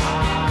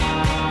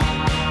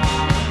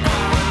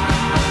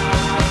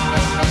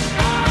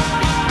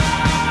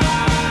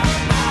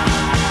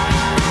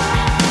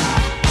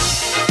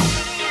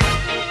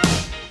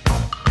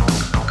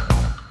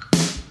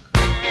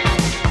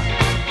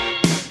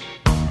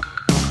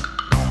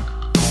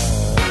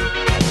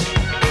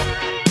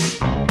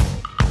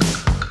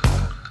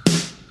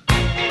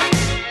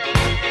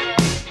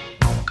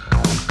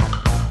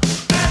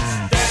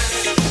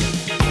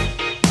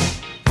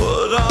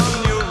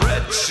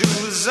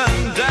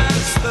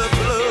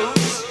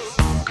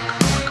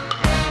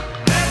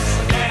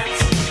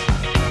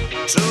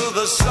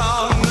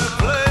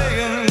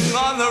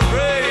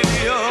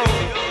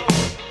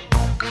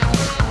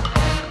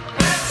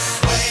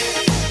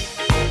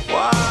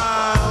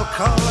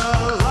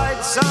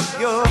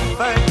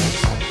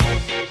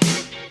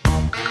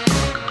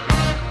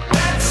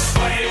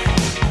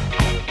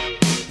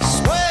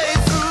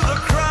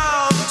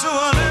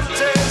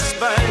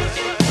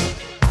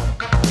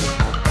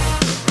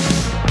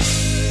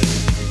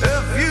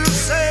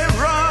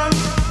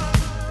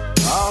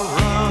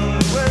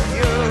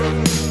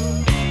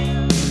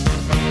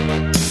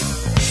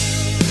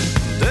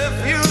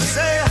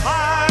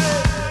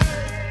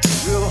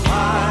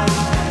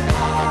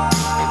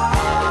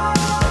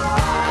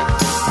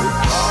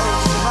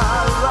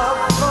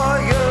 Love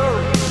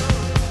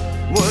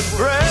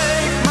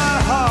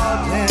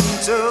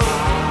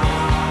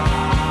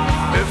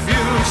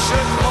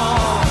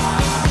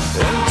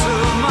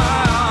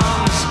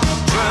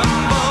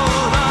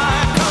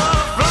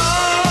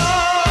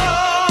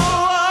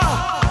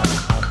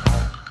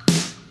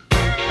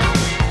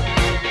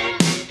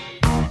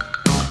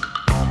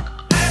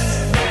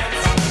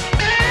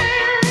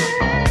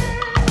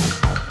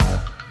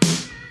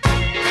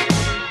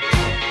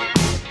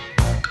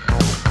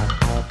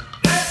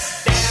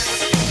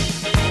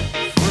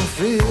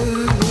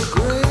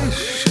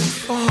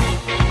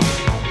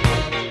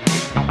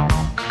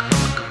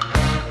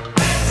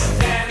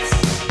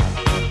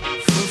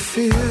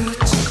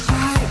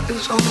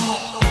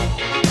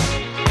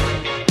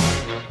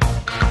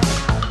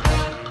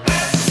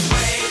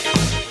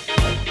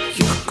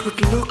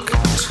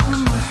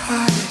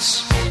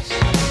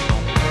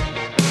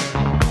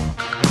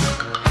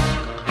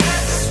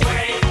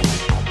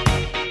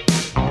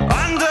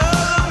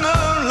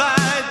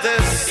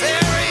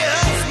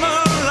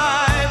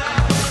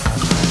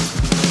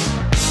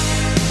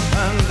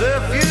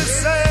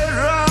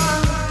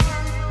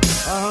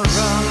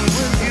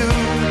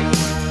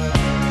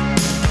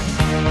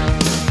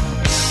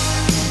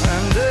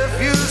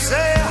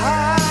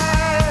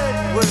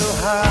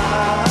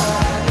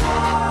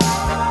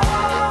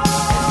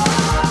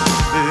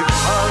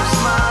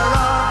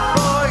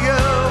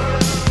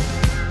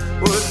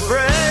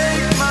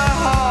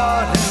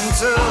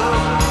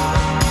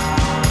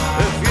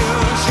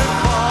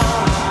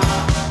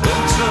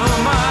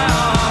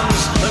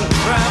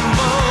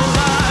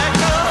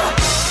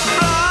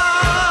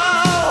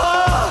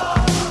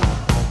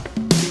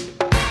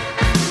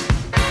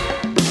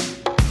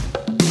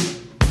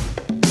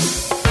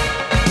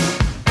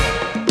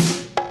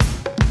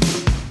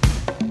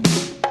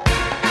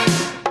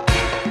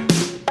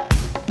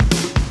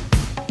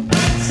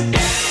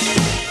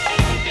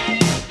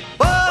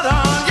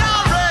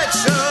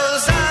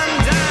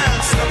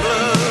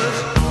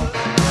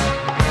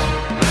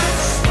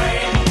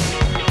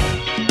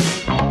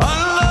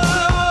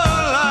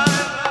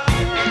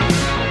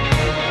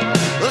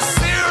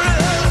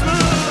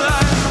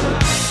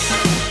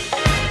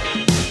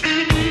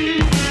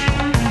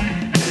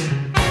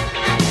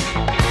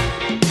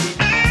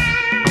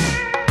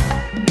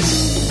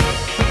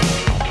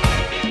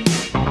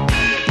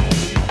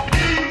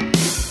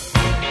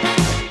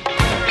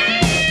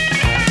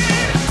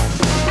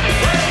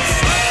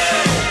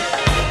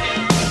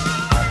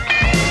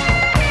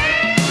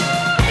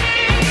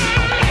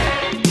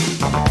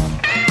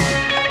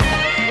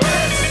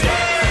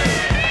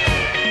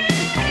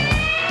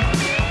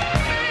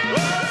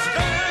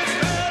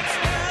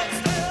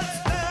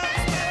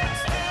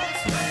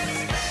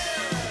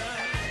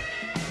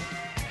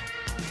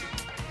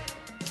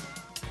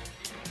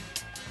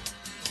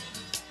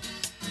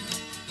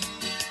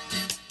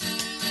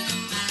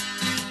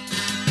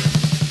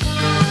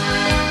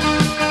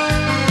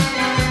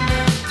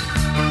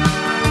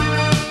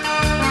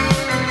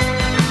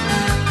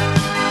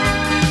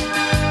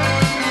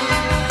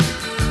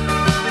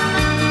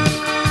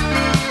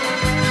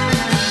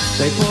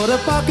They put a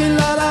parking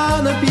lot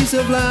on a piece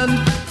of land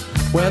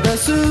where the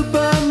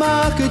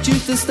supermarket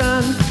used to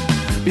stand.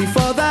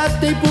 Before that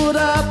they put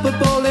up a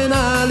bowling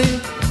alley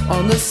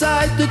on the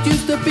site that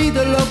used to be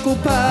the local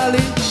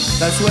pally.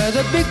 That's where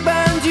the big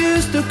bands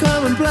used to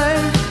come and play.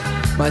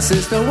 My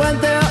sister went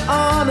there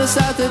on a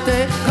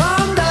Saturday.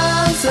 Come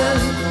dancing,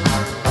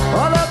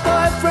 all her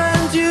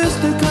boyfriends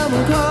used to come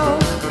and call.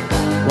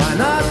 Why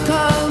not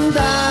come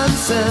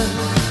dancing?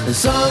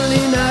 It's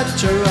only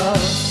natural.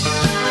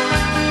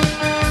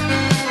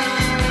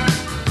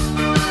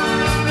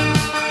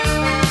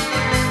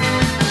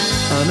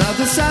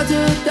 Another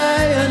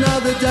Saturday,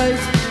 another date.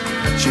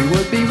 She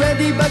would be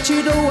ready, but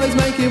she'd always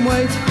make him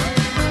wait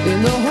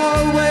in the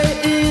hallway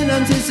in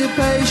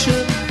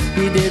anticipation.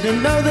 He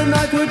didn't know the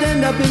night would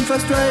end up in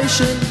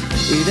frustration.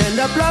 He'd end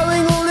up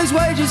blowing all his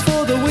wages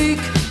for the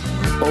week,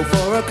 or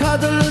for a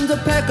cuddle and a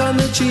peck on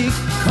the cheek.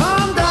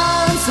 Come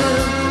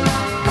dancing,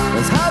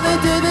 that's how they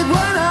did it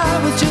when I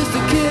was just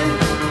a kid.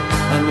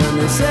 And when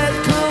they said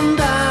come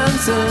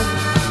dancing,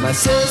 my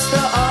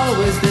sister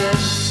always did.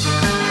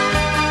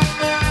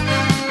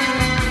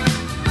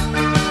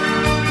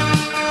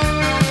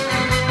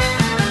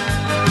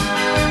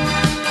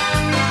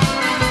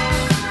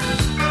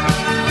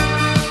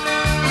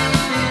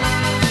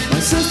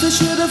 Sister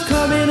should have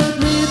come in at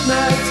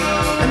midnight,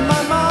 and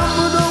my mom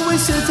would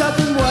always sit up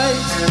and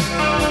wait.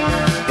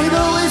 It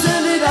always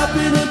ended up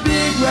in a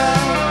big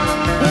row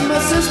when my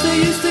sister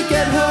used to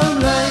get home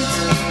late.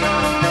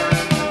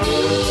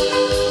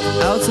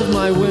 Out of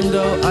my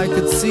window I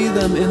could see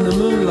them in the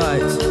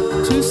moonlight,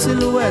 two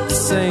silhouettes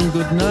saying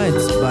goodnight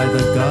by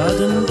the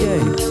garden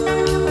gate.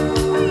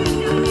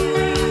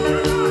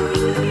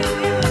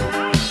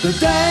 The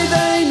day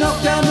they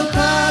knocked down the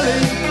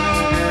pally,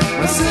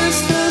 my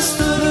sister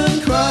stood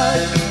and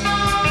cried.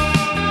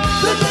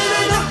 The day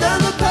they knocked down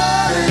the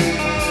pally,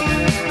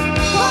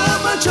 all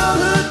of my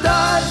childhood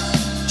died,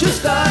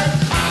 just died.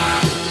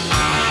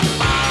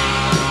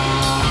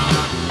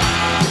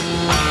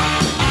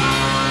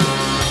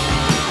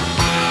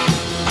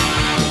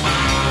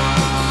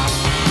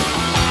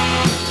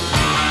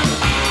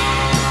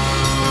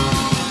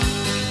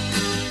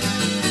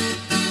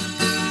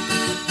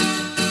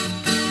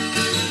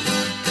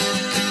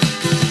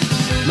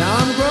 Now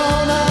I'm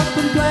grown up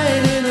and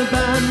playing in a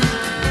band,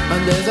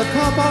 and there's a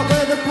car park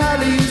where the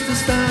pally used to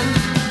stand.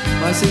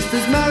 My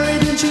sister's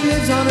married and she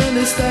lives on an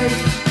estate.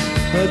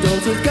 Her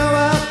daughters go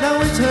out,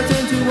 now it's her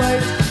turn to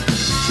wait.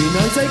 She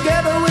knows they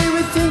get away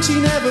with things she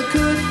never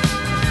could,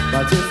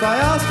 but if I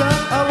asked her,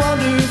 I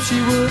wonder if she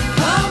would.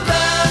 Come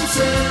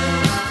dancing,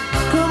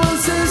 come on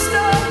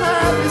sister,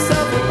 have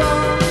yourself a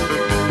ball.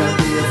 Don't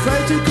be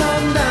afraid to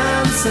come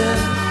dancing,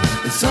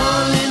 it's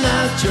only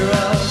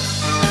natural.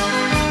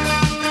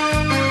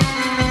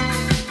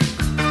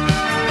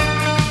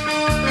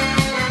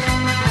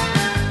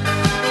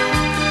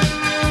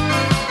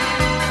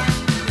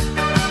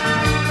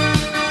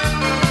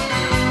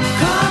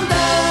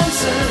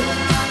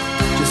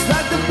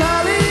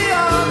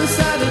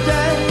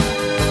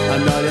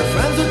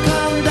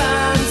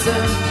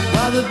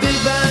 The big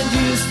band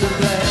used to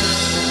play.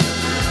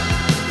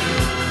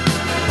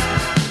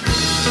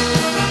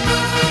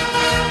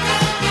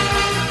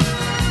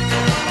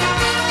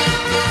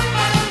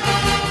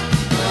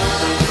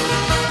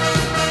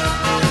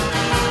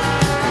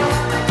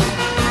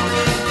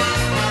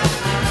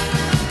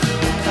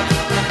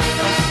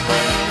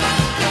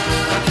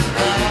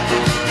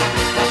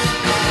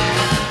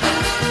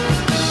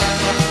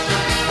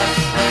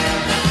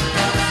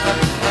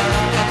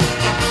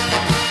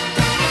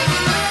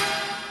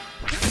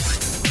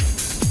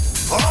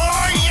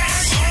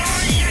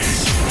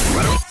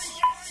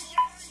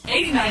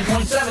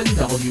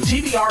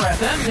 WTBR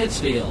FM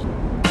Pittsfield.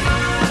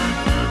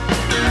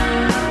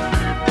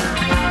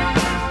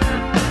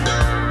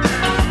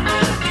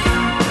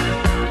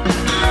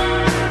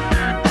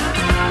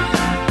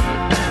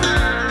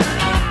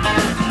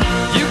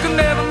 You can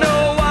never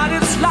know what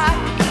it's like.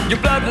 Your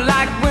blood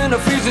like winter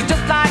freezes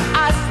just like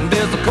ice. And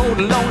there's a cold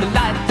and lonely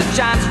light that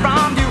shines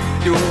from you.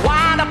 You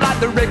wind up like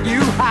the wreck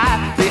you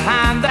hide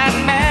behind that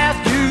mask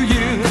you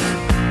use.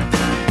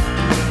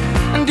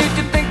 And did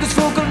you think this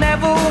fool could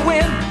never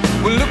win?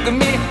 Well, look at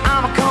me,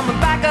 I'm coming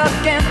back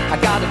again. I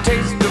got a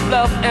taste of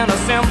love in a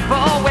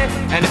simple way.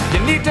 And if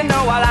you need to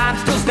know while I'm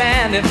still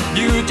standing,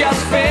 you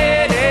just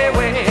fade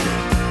away.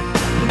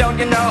 Don't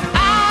you know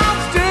I'm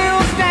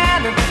still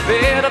standing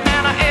better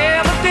than I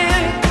ever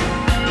did?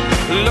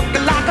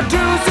 Looking like a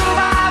true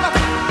survivor,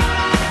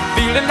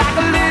 feeling like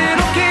a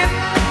little kid.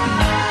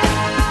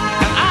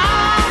 And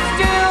I'm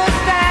still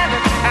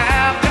standing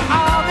after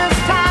all this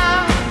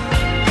time,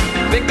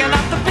 picking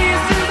up the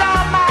pieces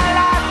of my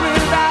life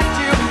without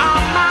you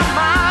on my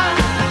mind.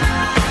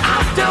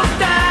 I'm still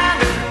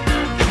standing.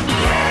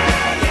 Yeah,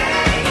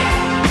 yeah,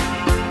 yeah.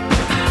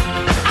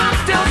 I'm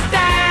still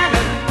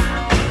standing.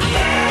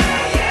 Yeah,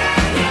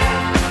 yeah, yeah.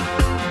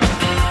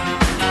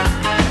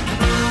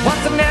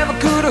 Once I never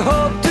could have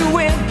hoped to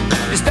win.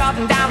 You're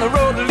starting down the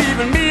road,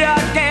 leaving me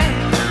again.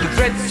 The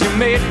threats you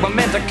made were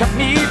meant to cut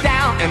me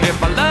down. And if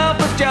my love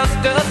was just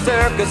a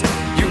circus,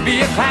 you'd be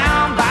a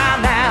clown by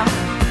now.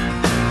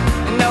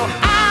 No,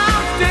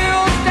 I'm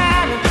still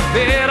standing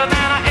better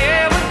than I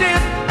ever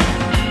did,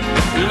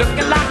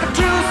 looking like a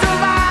true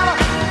survivor,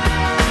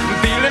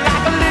 feeling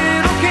like a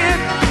little kid.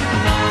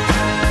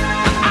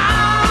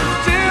 I'm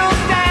still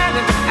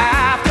standing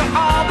after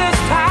all this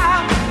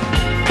time,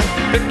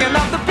 picking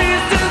up the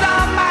pieces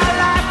of my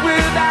life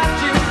without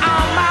you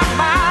on my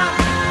mind.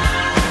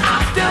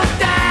 I'm still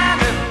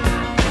standing.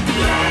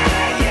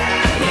 Yeah,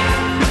 yeah, yeah.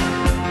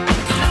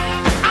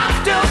 I'm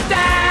still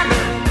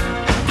standing.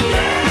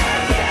 Yeah,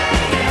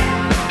 yeah, yeah.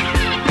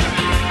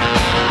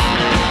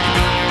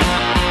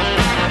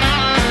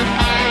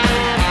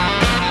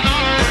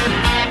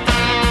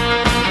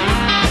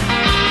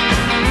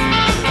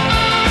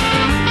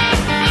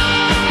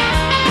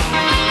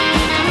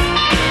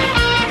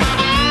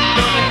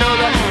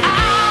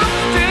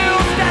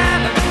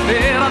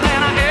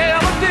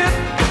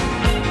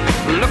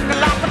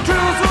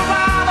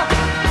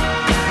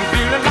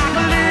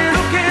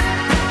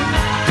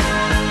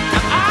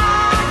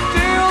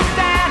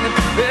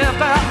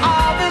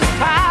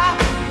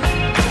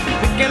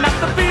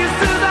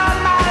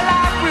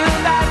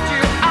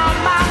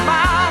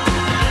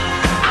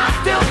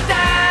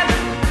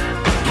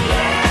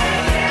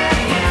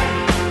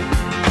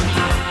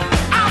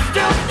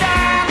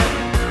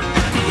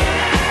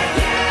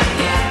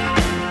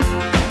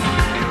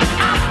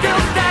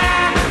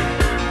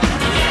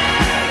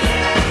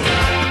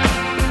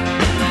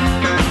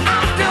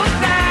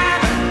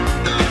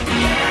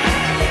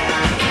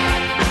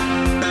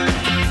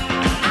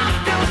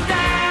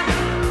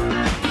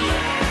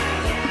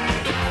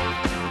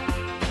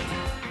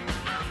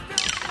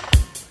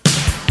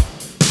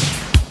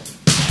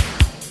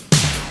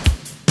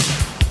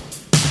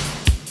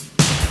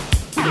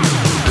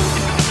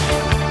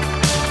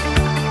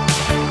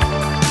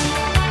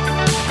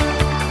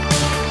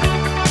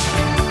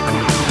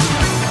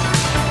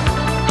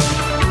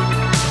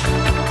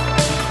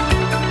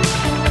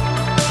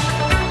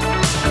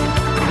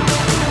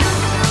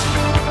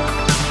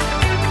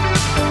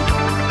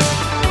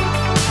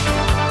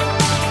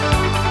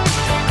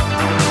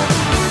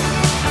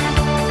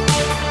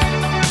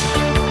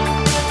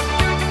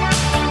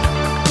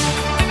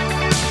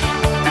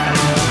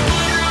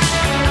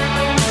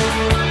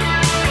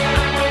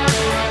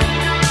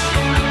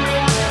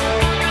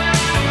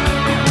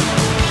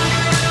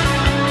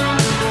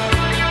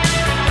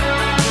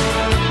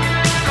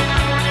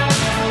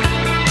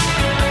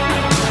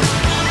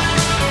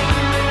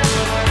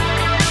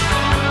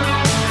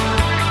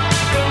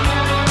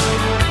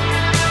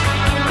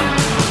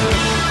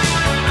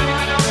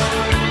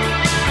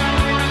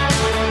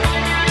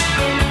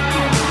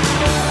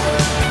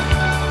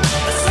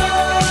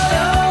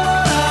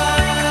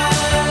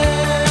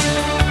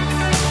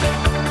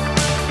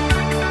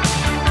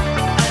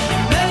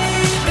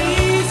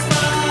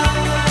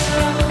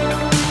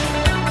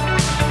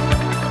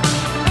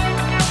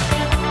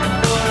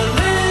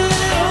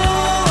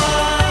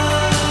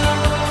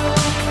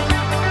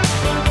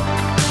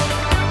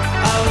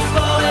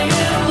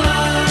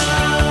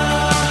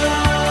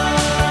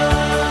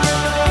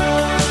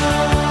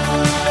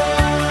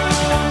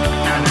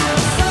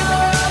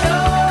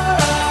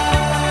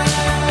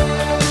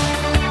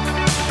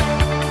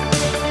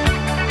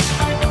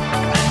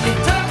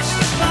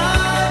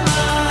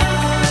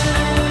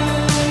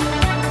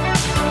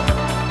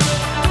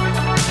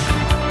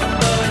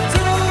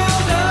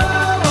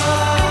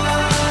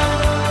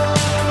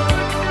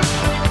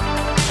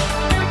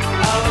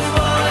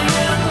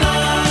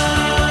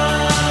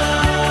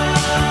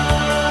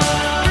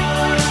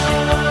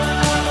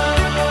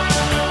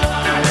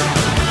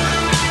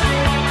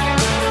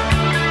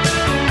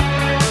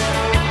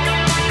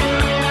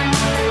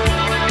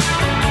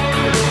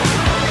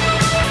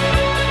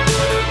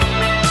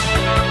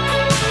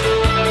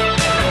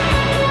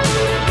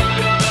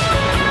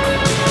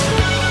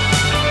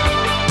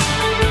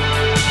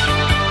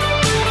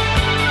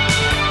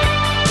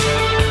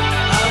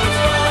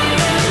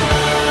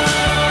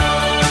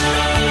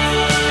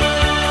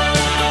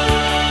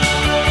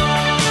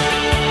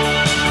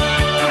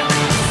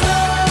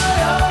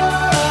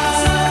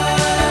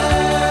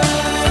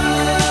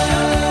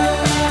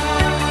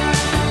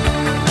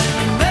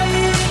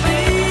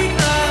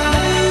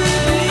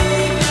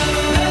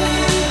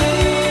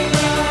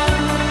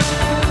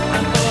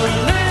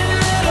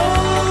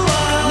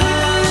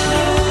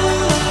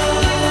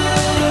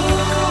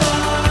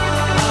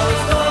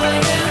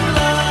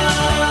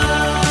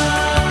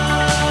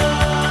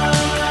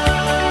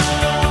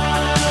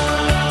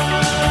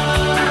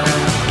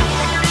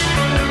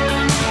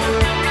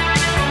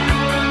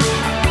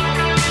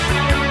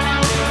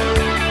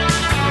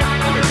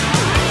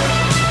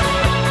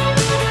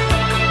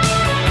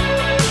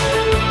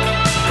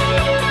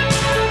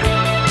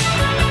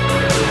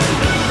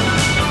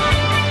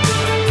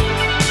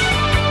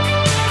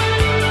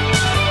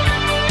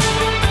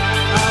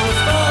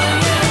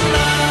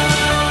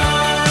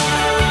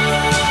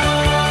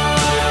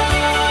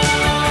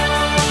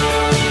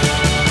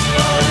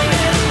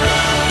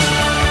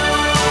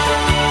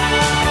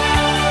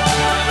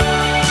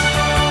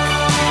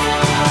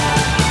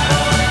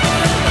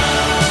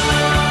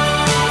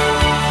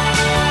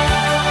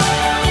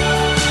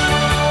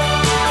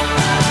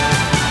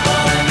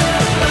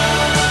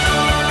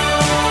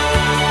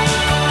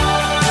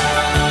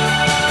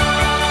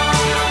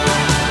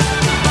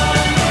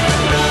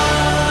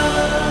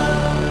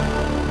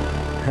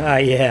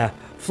 Yeah.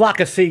 Flock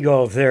of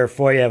Seagulls there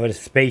for you with a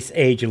space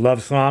age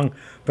love song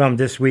from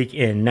this week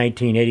in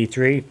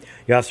 1983.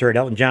 You also heard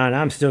Elton John,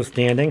 I'm Still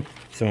Standing.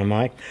 So am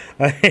I.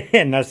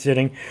 And not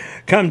sitting.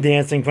 Come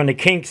Dancing from the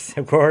Kinks,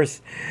 of course.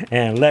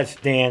 And Let's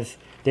Dance,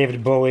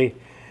 David Bowie.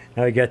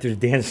 Now we got through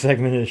the dance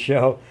segment of the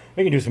show.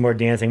 We can do some more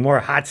dancing,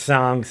 more hot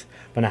songs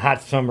from the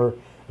hot summer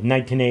of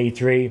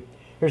 1983.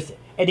 Here's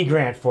Eddie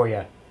Grant for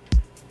you.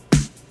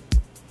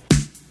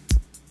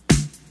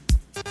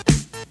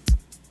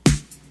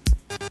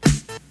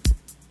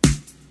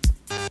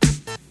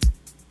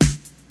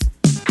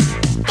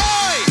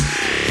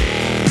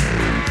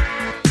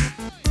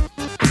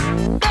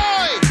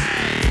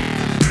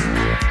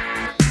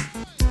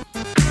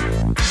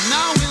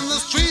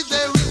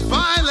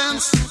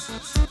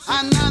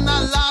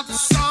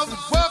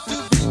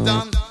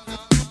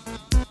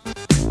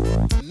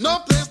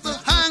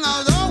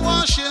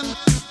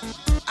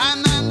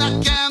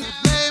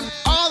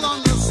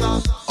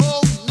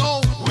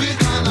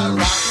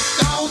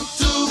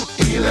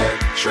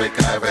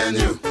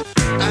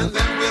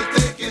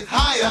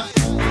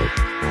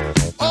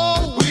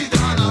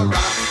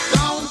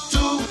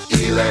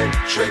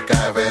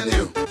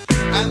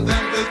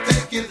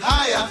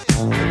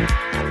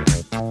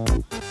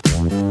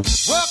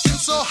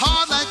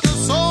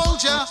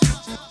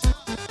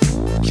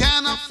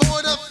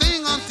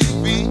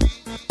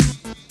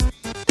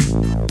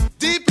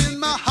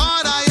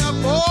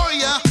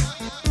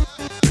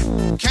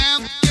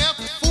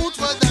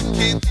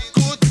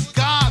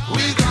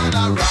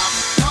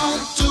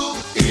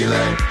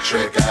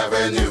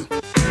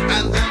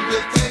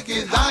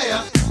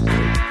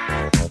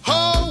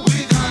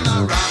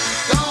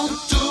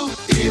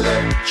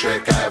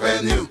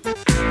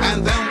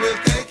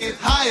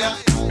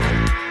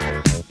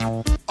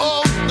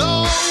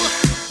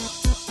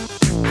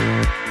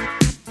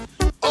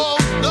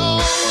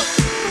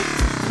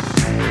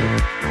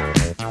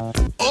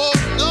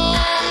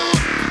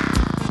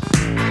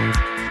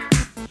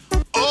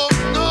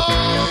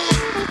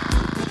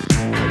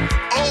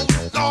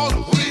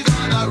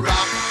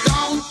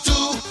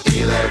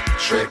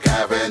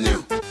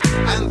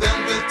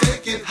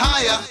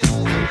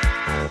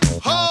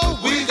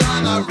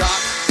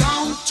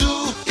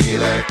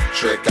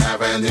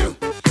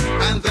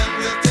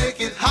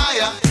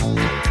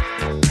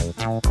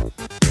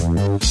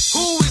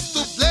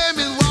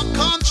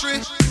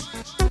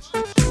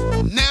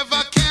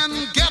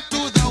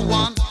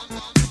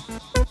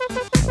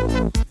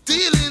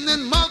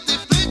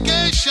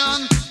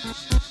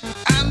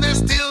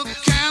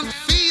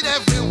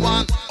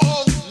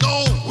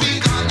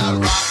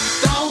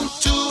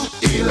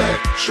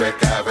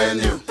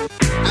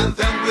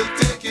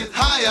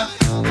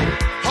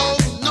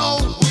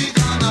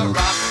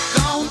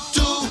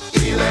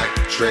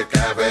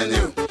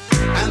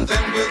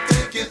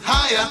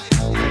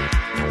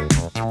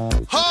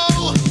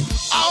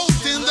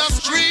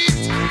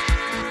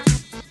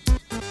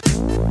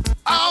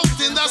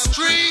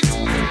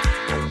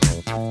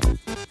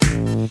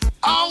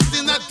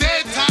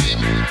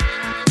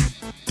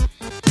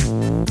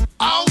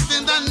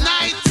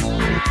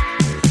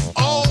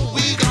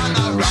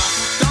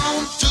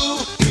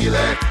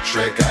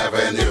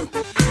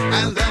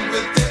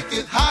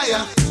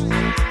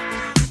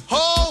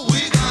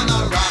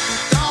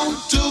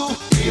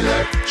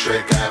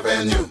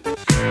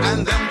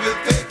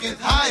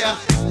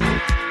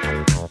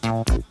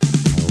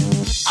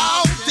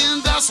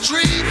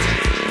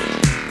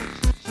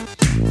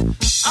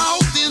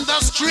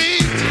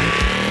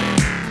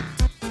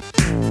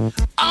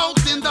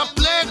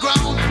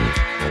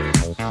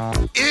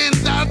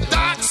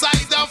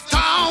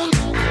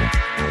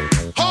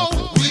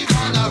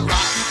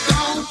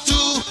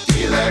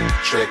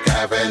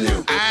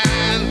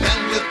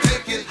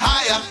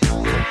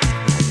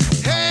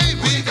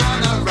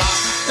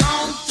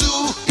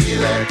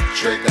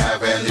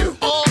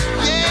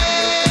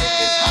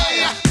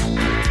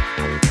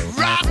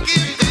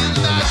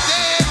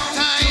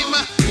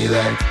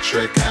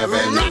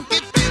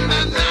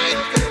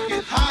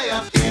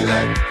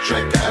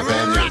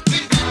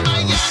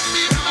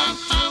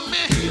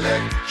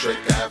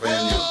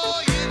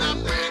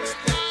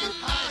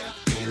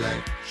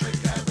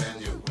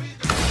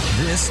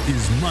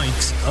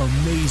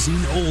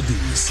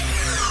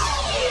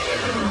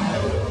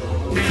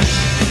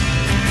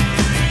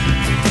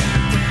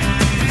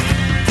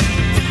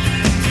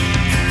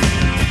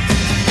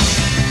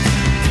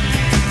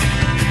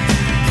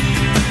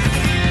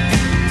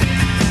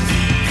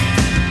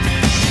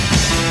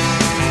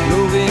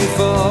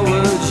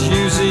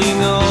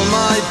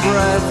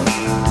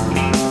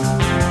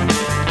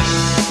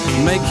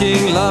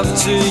 Making love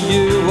to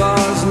you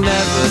was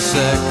never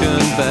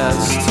second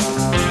best.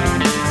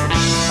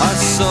 I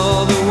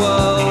saw the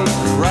world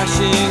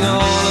crashing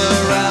all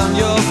around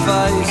your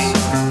face,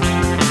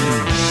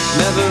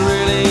 never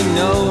really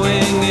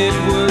knowing it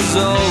was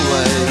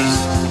always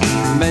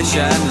mesh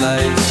and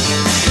lace.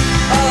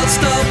 I'll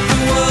stop the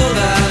world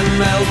and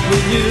melt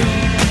with you.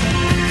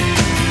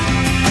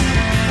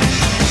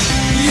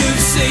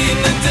 You've seen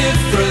the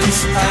difference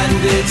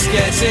and it's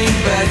getting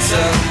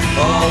better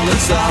all the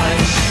time.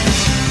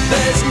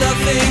 There's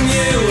nothing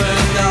you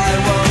and I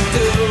won't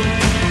do.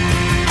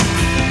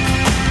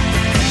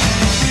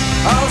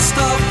 I'll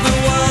stop the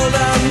world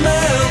and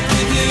melt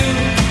with you.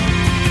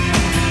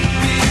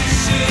 We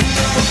should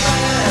know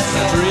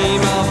better.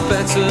 Dream of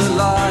better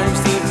lives,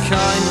 the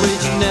kind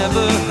which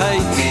never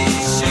hate. We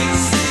should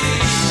see.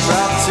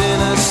 Trapped in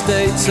a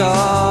state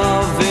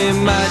of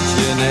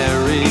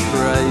imaginary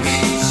grace.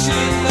 We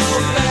should know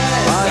better.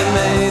 I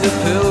made a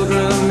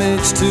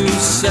pilgrimage to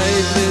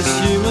save this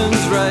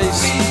human's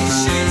race. We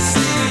should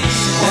see.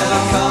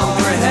 Never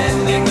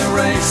comprehending the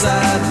race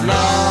had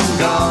long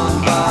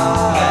gone by.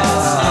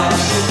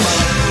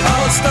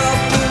 I'll stop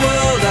the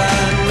world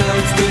and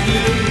melt with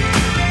you.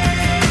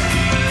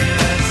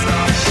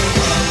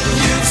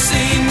 You've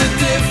seen the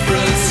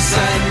difference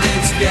and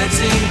it's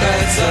getting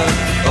better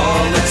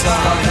all the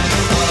time.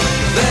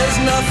 There's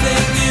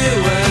nothing you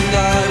and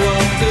I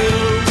won't do.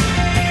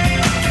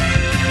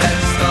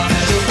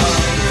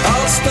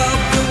 I'll stop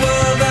the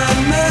world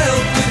and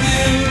melt with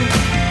you.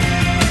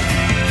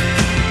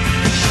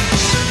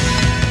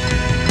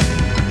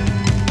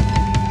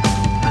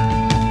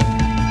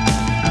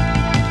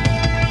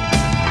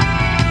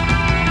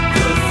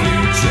 The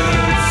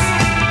future's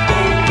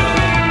open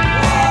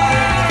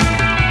wide.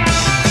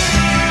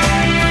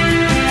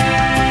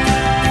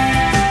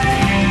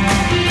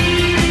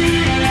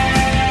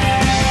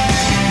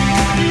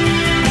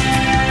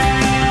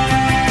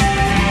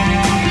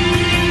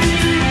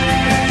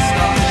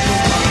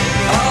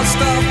 I'll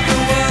stop the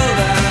world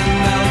and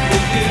melt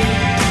with you.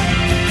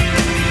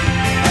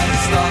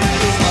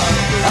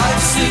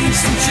 I've seen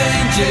some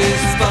changes,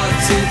 but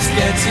it's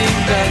getting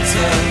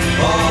better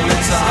all the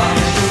time.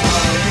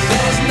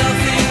 There's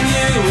nothing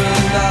you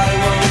and I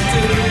won't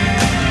do.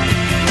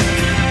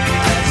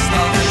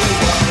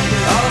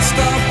 I'll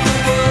stop the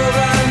world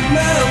and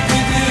melt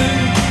with you.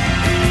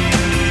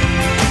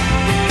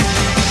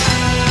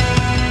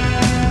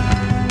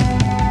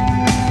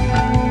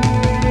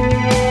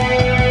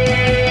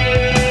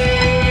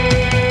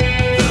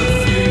 The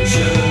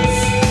future's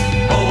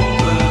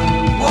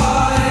open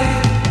wide.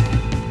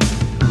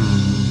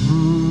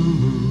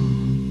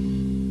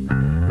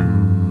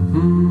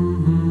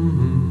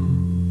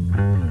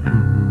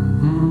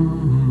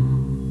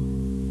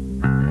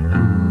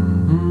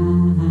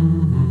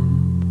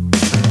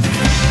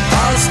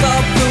 I'll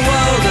stop the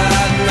world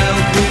and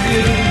melt with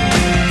you.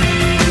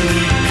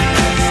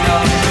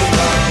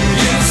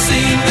 You've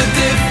seen the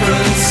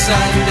difference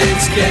and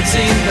it's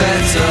getting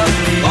better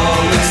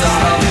all the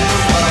time.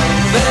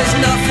 There's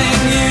nothing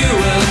you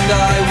and I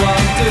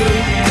won't do.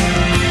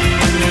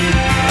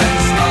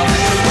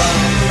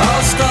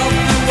 I'll stop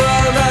the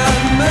world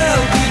and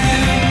melt with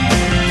you.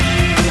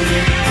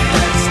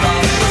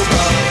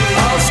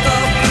 I'll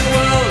stop the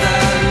world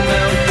and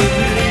melt with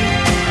you.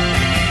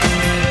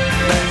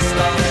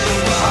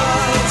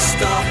 I'll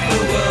stop the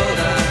world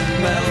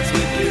and melt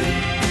with you.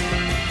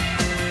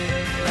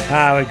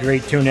 Ah, what a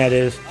great tune that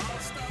is.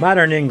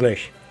 Modern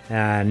English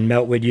and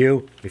Melt With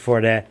You.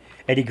 Before that,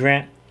 Eddie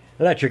Grant,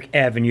 Electric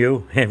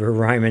Avenue. And we're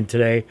rhyming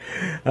today.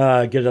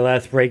 Get the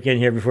last break in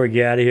here before we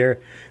get out of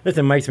here.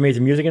 Listen to Mike's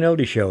Amazing Music and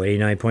Oldie Show,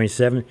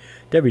 89.7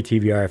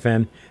 WTBR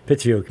FM,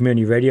 Pittsfield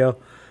Community Radio.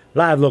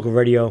 Live local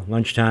radio,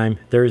 lunchtime,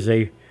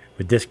 Thursday,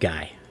 with this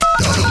guy.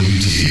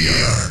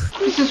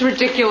 This is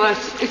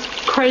ridiculous. It's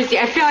crazy.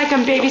 I feel like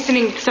I'm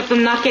babysitting, except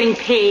I'm not getting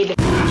paid.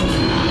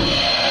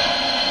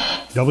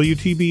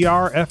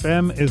 WTBR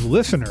FM is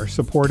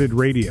listener-supported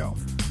radio.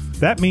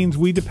 That means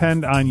we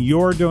depend on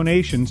your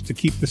donations to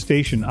keep the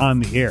station on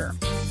the air.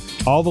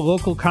 All the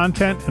local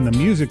content and the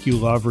music you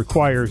love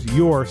requires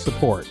your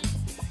support.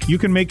 You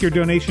can make your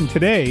donation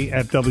today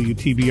at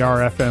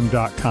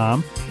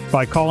WTBRFM.com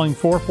by calling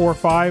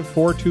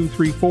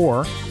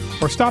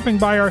 445-4234 or stopping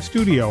by our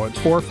studio at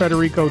 4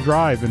 Federico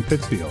Drive in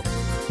Pittsfield.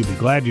 You'll be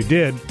glad you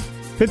did.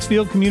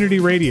 Pittsfield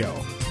Community Radio,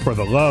 for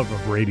the love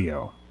of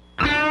radio.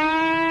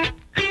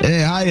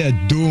 Hey, how you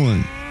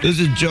doing? This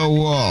is Joe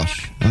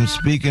Walsh. I'm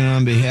speaking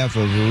on behalf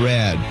of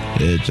RAD.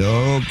 It's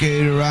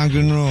okay to rock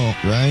and roll,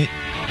 right?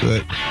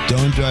 But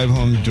don't drive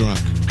home drunk.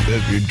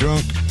 If you're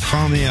drunk,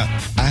 call me up.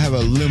 I have a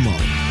limo.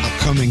 I'll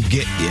come and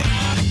get you.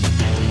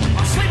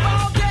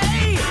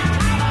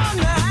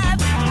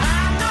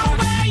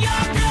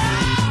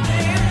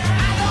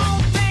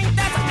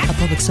 A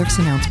public service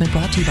announcement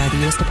brought to you by the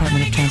U.S.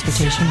 Department of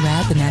Transportation,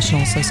 RAD, the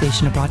National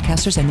Association of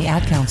Broadcasters, and the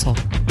Ad Council.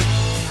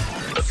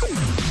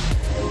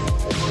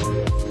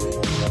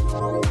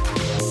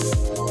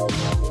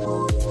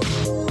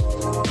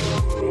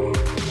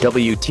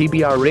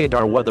 WTBR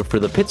radar weather for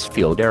the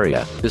Pittsfield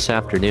area this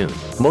afternoon.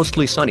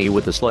 Mostly sunny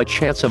with a slight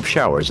chance of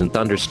showers and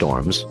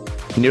thunderstorms.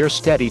 Near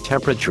steady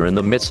temperature in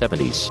the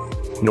mid-70s.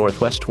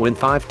 Northwest wind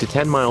 5 to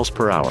 10 miles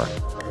per hour.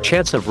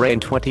 Chance of rain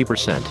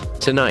 20%.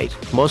 Tonight,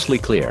 mostly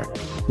clear.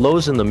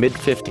 Lows in the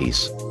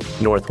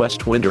mid-50s.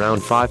 Northwest wind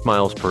around 5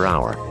 miles per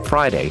hour.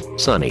 Friday,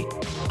 sunny.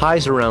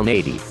 Highs around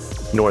 80.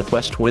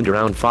 Northwest wind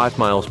around 5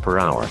 miles per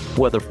hour.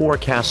 Weather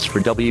forecasts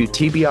for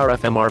WTBR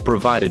FM are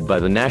provided by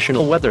the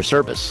National Weather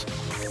Service.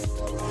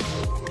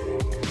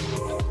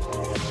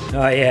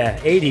 Oh, yeah,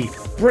 80.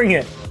 Bring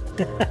it.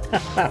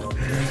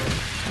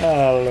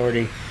 Oh,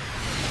 Lordy.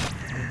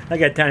 I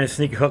got time to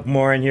sneak a hook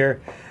more in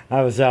here.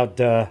 I was out,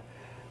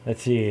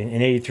 let's see,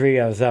 in 83,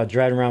 I was out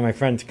driving around my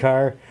friend's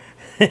car,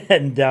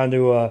 heading down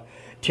to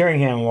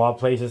Tyringham, of all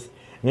places,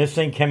 and this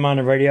thing came on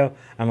the radio.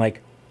 I'm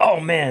like, oh,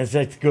 man,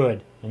 that's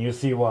good. And you'll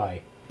see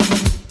why.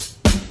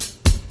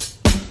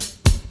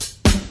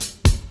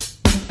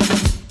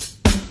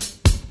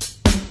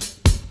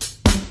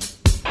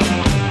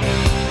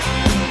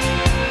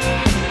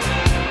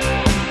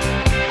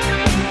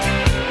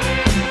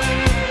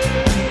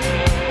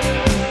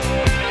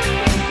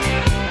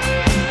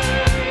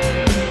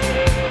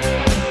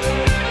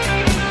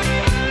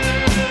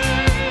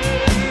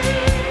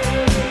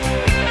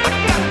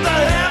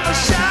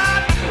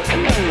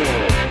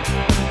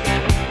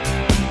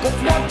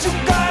 What you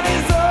got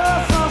is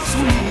oh so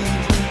sweet.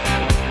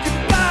 You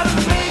gotta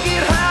make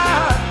it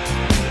hot.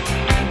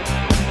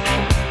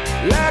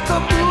 Like a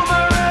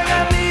boomerang,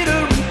 I need a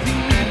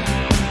repeat.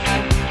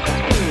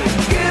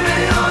 Give me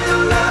all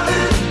your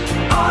loving,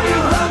 all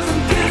your hugs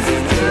and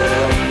kisses too.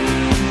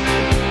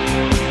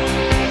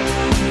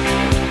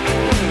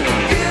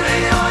 Give me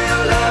all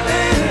your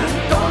loving,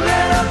 don't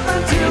let up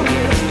until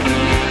we're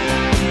through.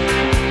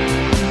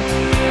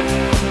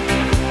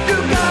 You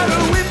gotta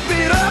whip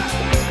it up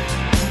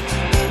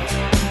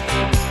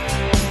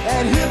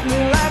and hit me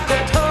like a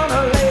ton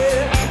of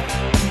lead.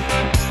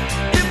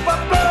 If I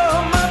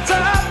blow my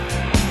top,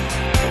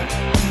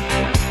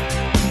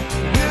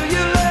 will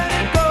you let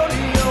it go to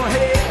your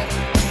head?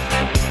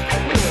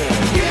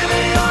 Give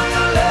me all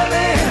your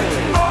loving,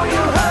 all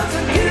your hugs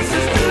and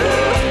kisses too.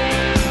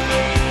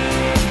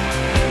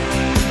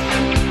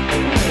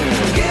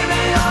 Give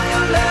me all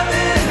your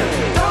loving,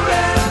 don't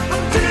let up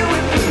until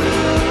we're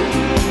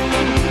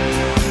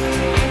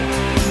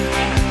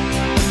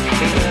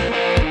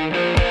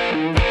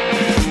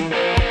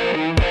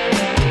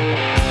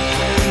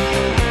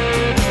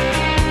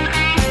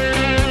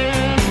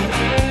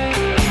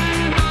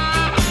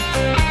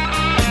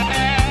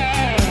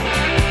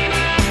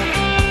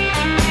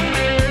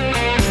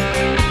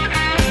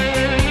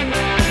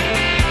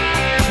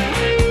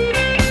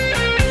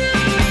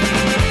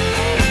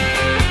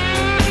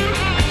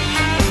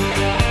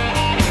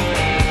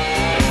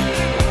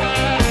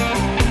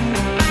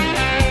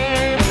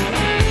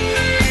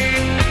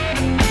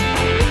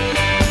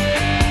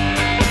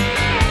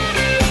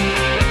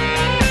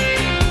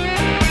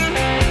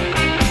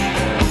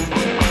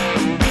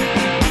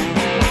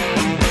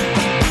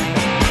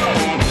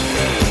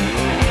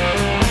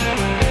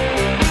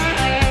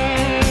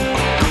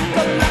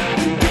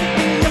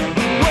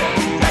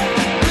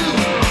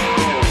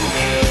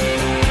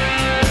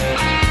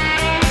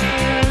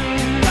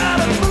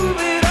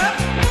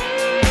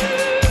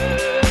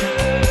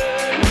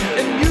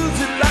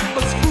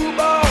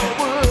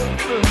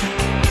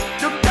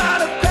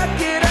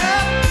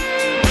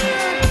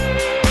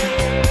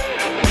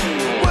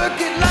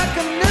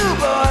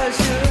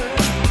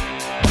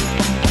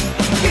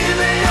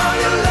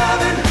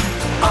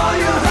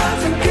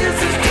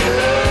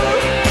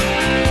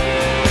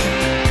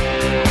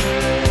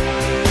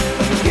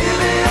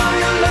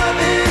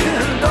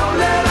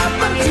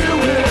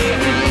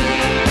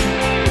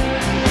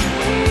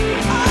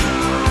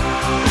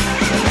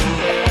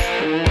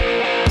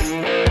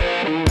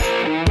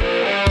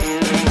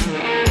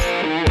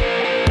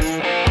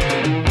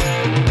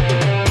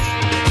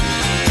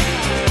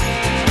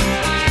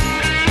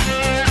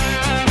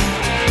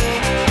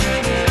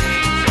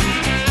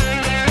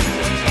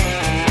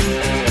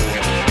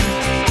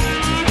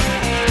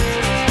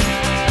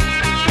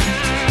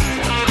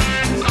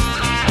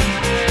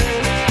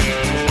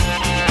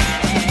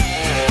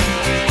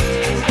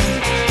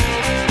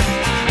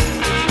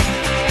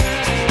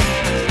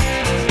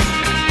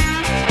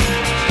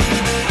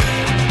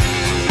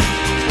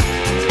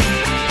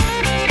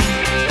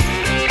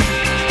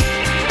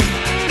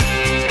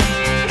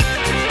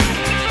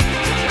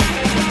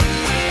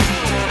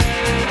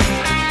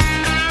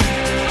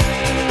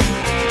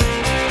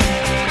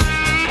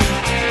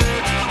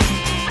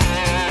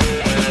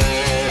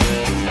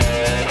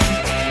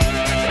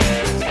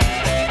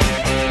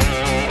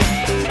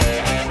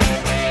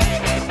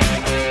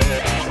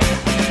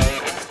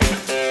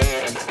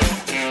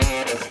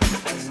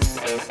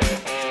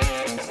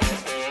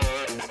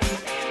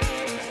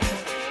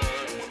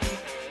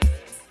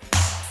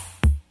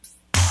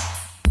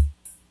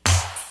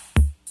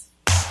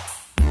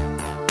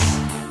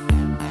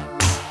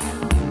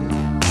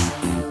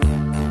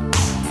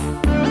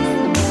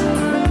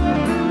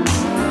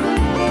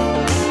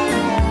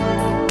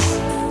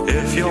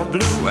If you're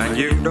blue and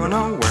you don't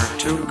know where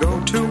to go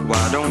to,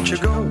 why don't you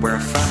go where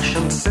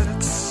fashion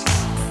sits?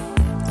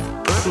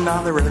 Putting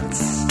on the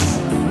Ritz.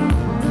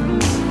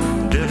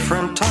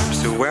 Different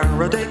types who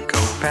wear a day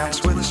coat,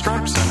 pants with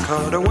stripes and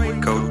cutaway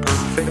coat,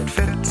 perfect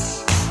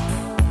fits.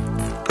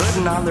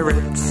 Putting on the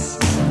Ritz.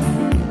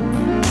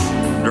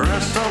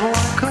 Dressed up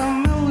like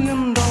 $1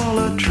 million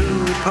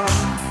trooper,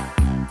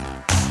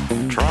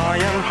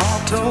 trying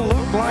hard to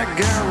look like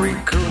Gary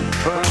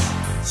Cooper.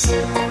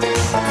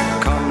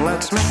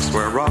 let's mix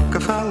where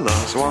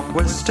Rockefellers walk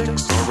with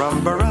sticks or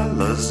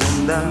umbrellas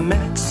in their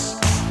midst,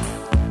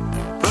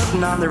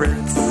 putting on the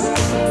Ritz.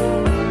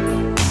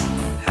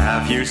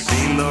 Have you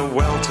seen the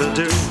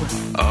well-to-do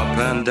up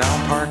and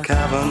down Park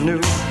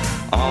Avenue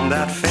on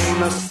that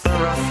famous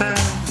thoroughfare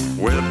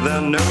with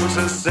their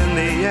noses in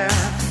the air?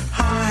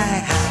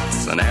 High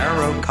hats and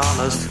arrow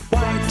collars,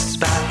 white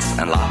spats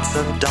and lots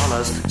of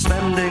dollars,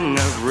 spending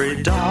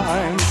every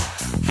dime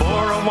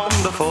for a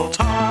wonderful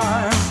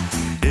time.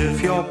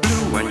 If you're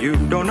blue and you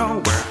don't know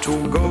where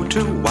to go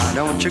to, why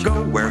don't you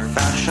go where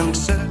fashion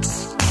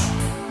sits,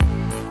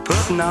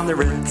 putting on the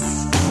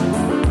Ritz.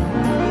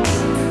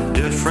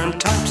 Different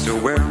types who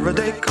wear a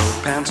day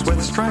coat, pants with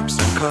stripes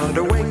and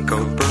cutaway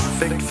coat,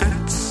 perfect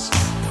fits,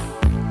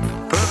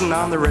 putting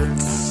on the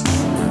Ritz.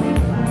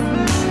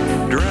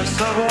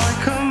 Dress up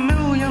like $1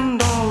 million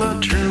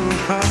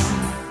trooper,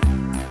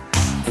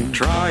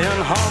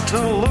 trying hard to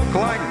look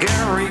like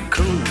Gary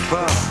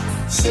Cooper.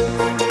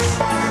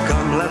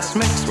 Come, let's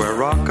mix where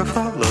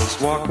Rockefellers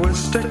walk with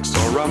sticks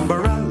or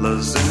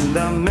umbrellas in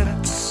their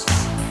midst,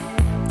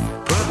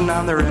 putting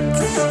on the Ritz.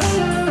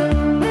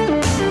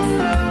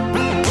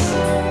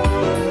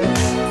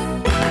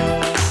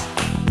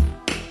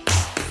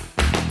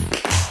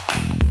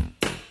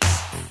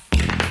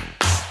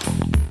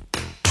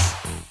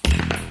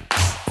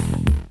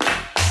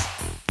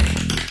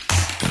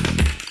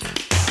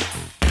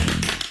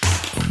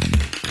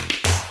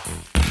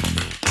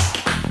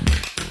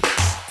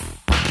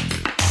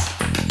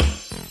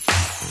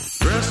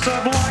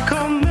 Up like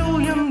 $1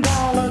 million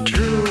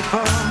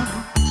trooper,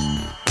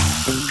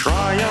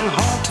 trying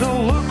hard to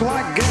look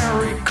like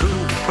Gary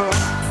Cooper.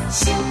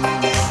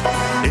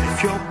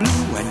 If you're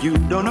blue and you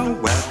don't know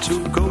where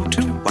to go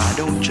to, why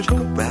don't you go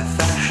where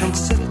fashion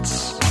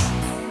sits,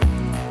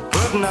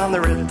 putting on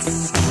the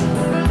Ritz,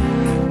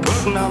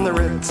 putting on the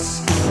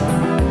Ritz,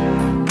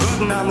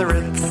 putting on the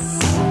Ritz,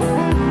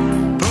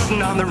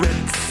 putting on the Ritz.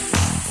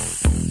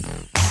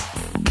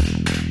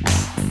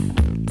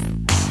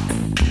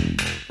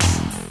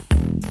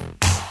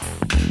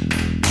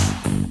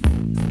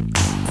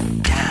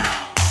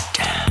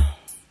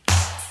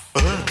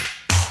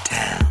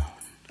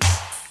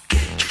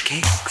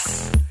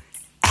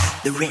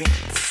 The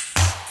Ritz.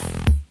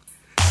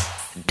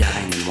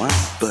 Dining wine,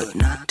 but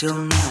not till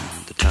 9.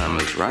 The time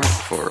is right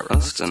for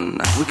us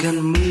tonight. We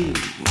can move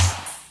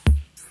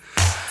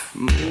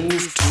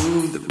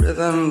to the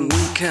rhythm.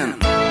 We can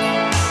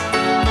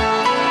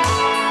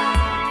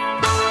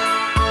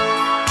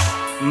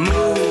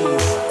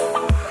move,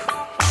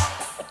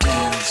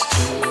 dance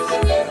to the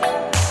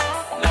rhythm.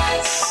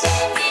 Let's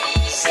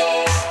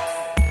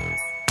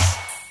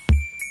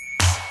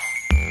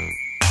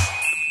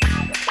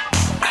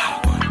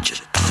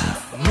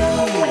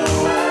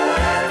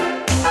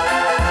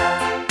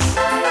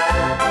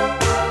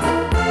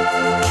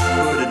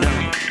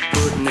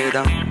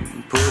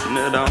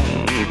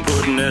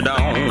putting it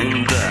on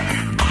the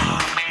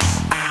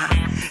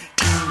R-I-T-Z.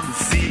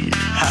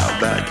 How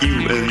about you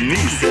and me,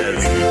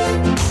 says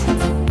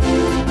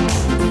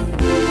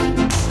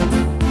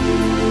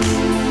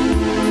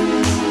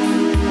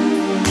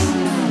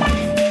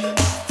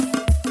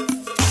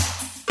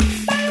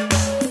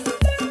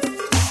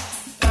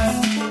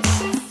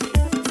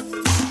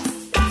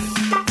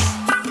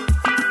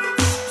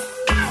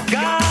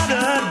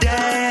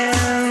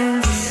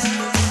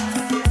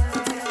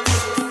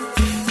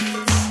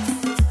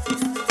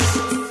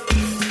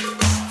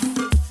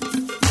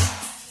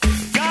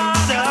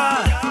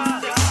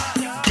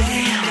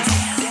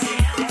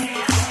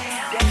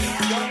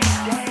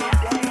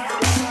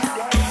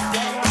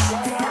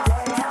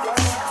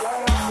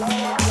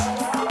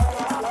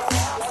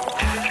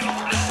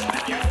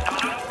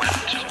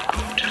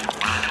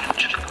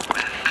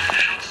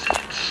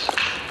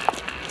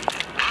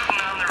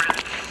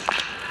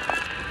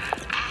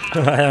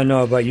I don't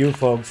know about you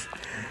folks,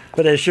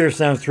 but it sure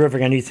sounds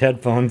terrific on these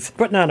headphones.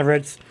 Putting on the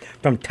Ritz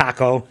from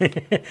Taco.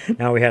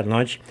 Now we had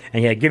lunch.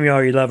 And yeah, Give Me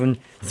All Your Lovin',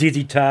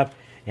 ZZ Top,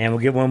 and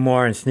we'll get one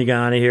more and sneak on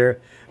out of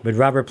here with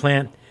Robert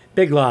Plant,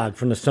 Big Log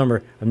from the summer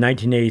of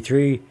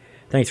 1983.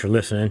 Thanks for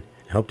listening.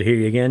 I hope to hear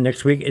you again.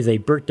 Next week is a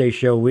birthday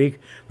show week.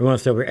 We're going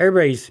to celebrate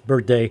everybody's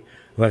birthday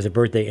who has a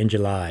birthday in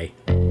July.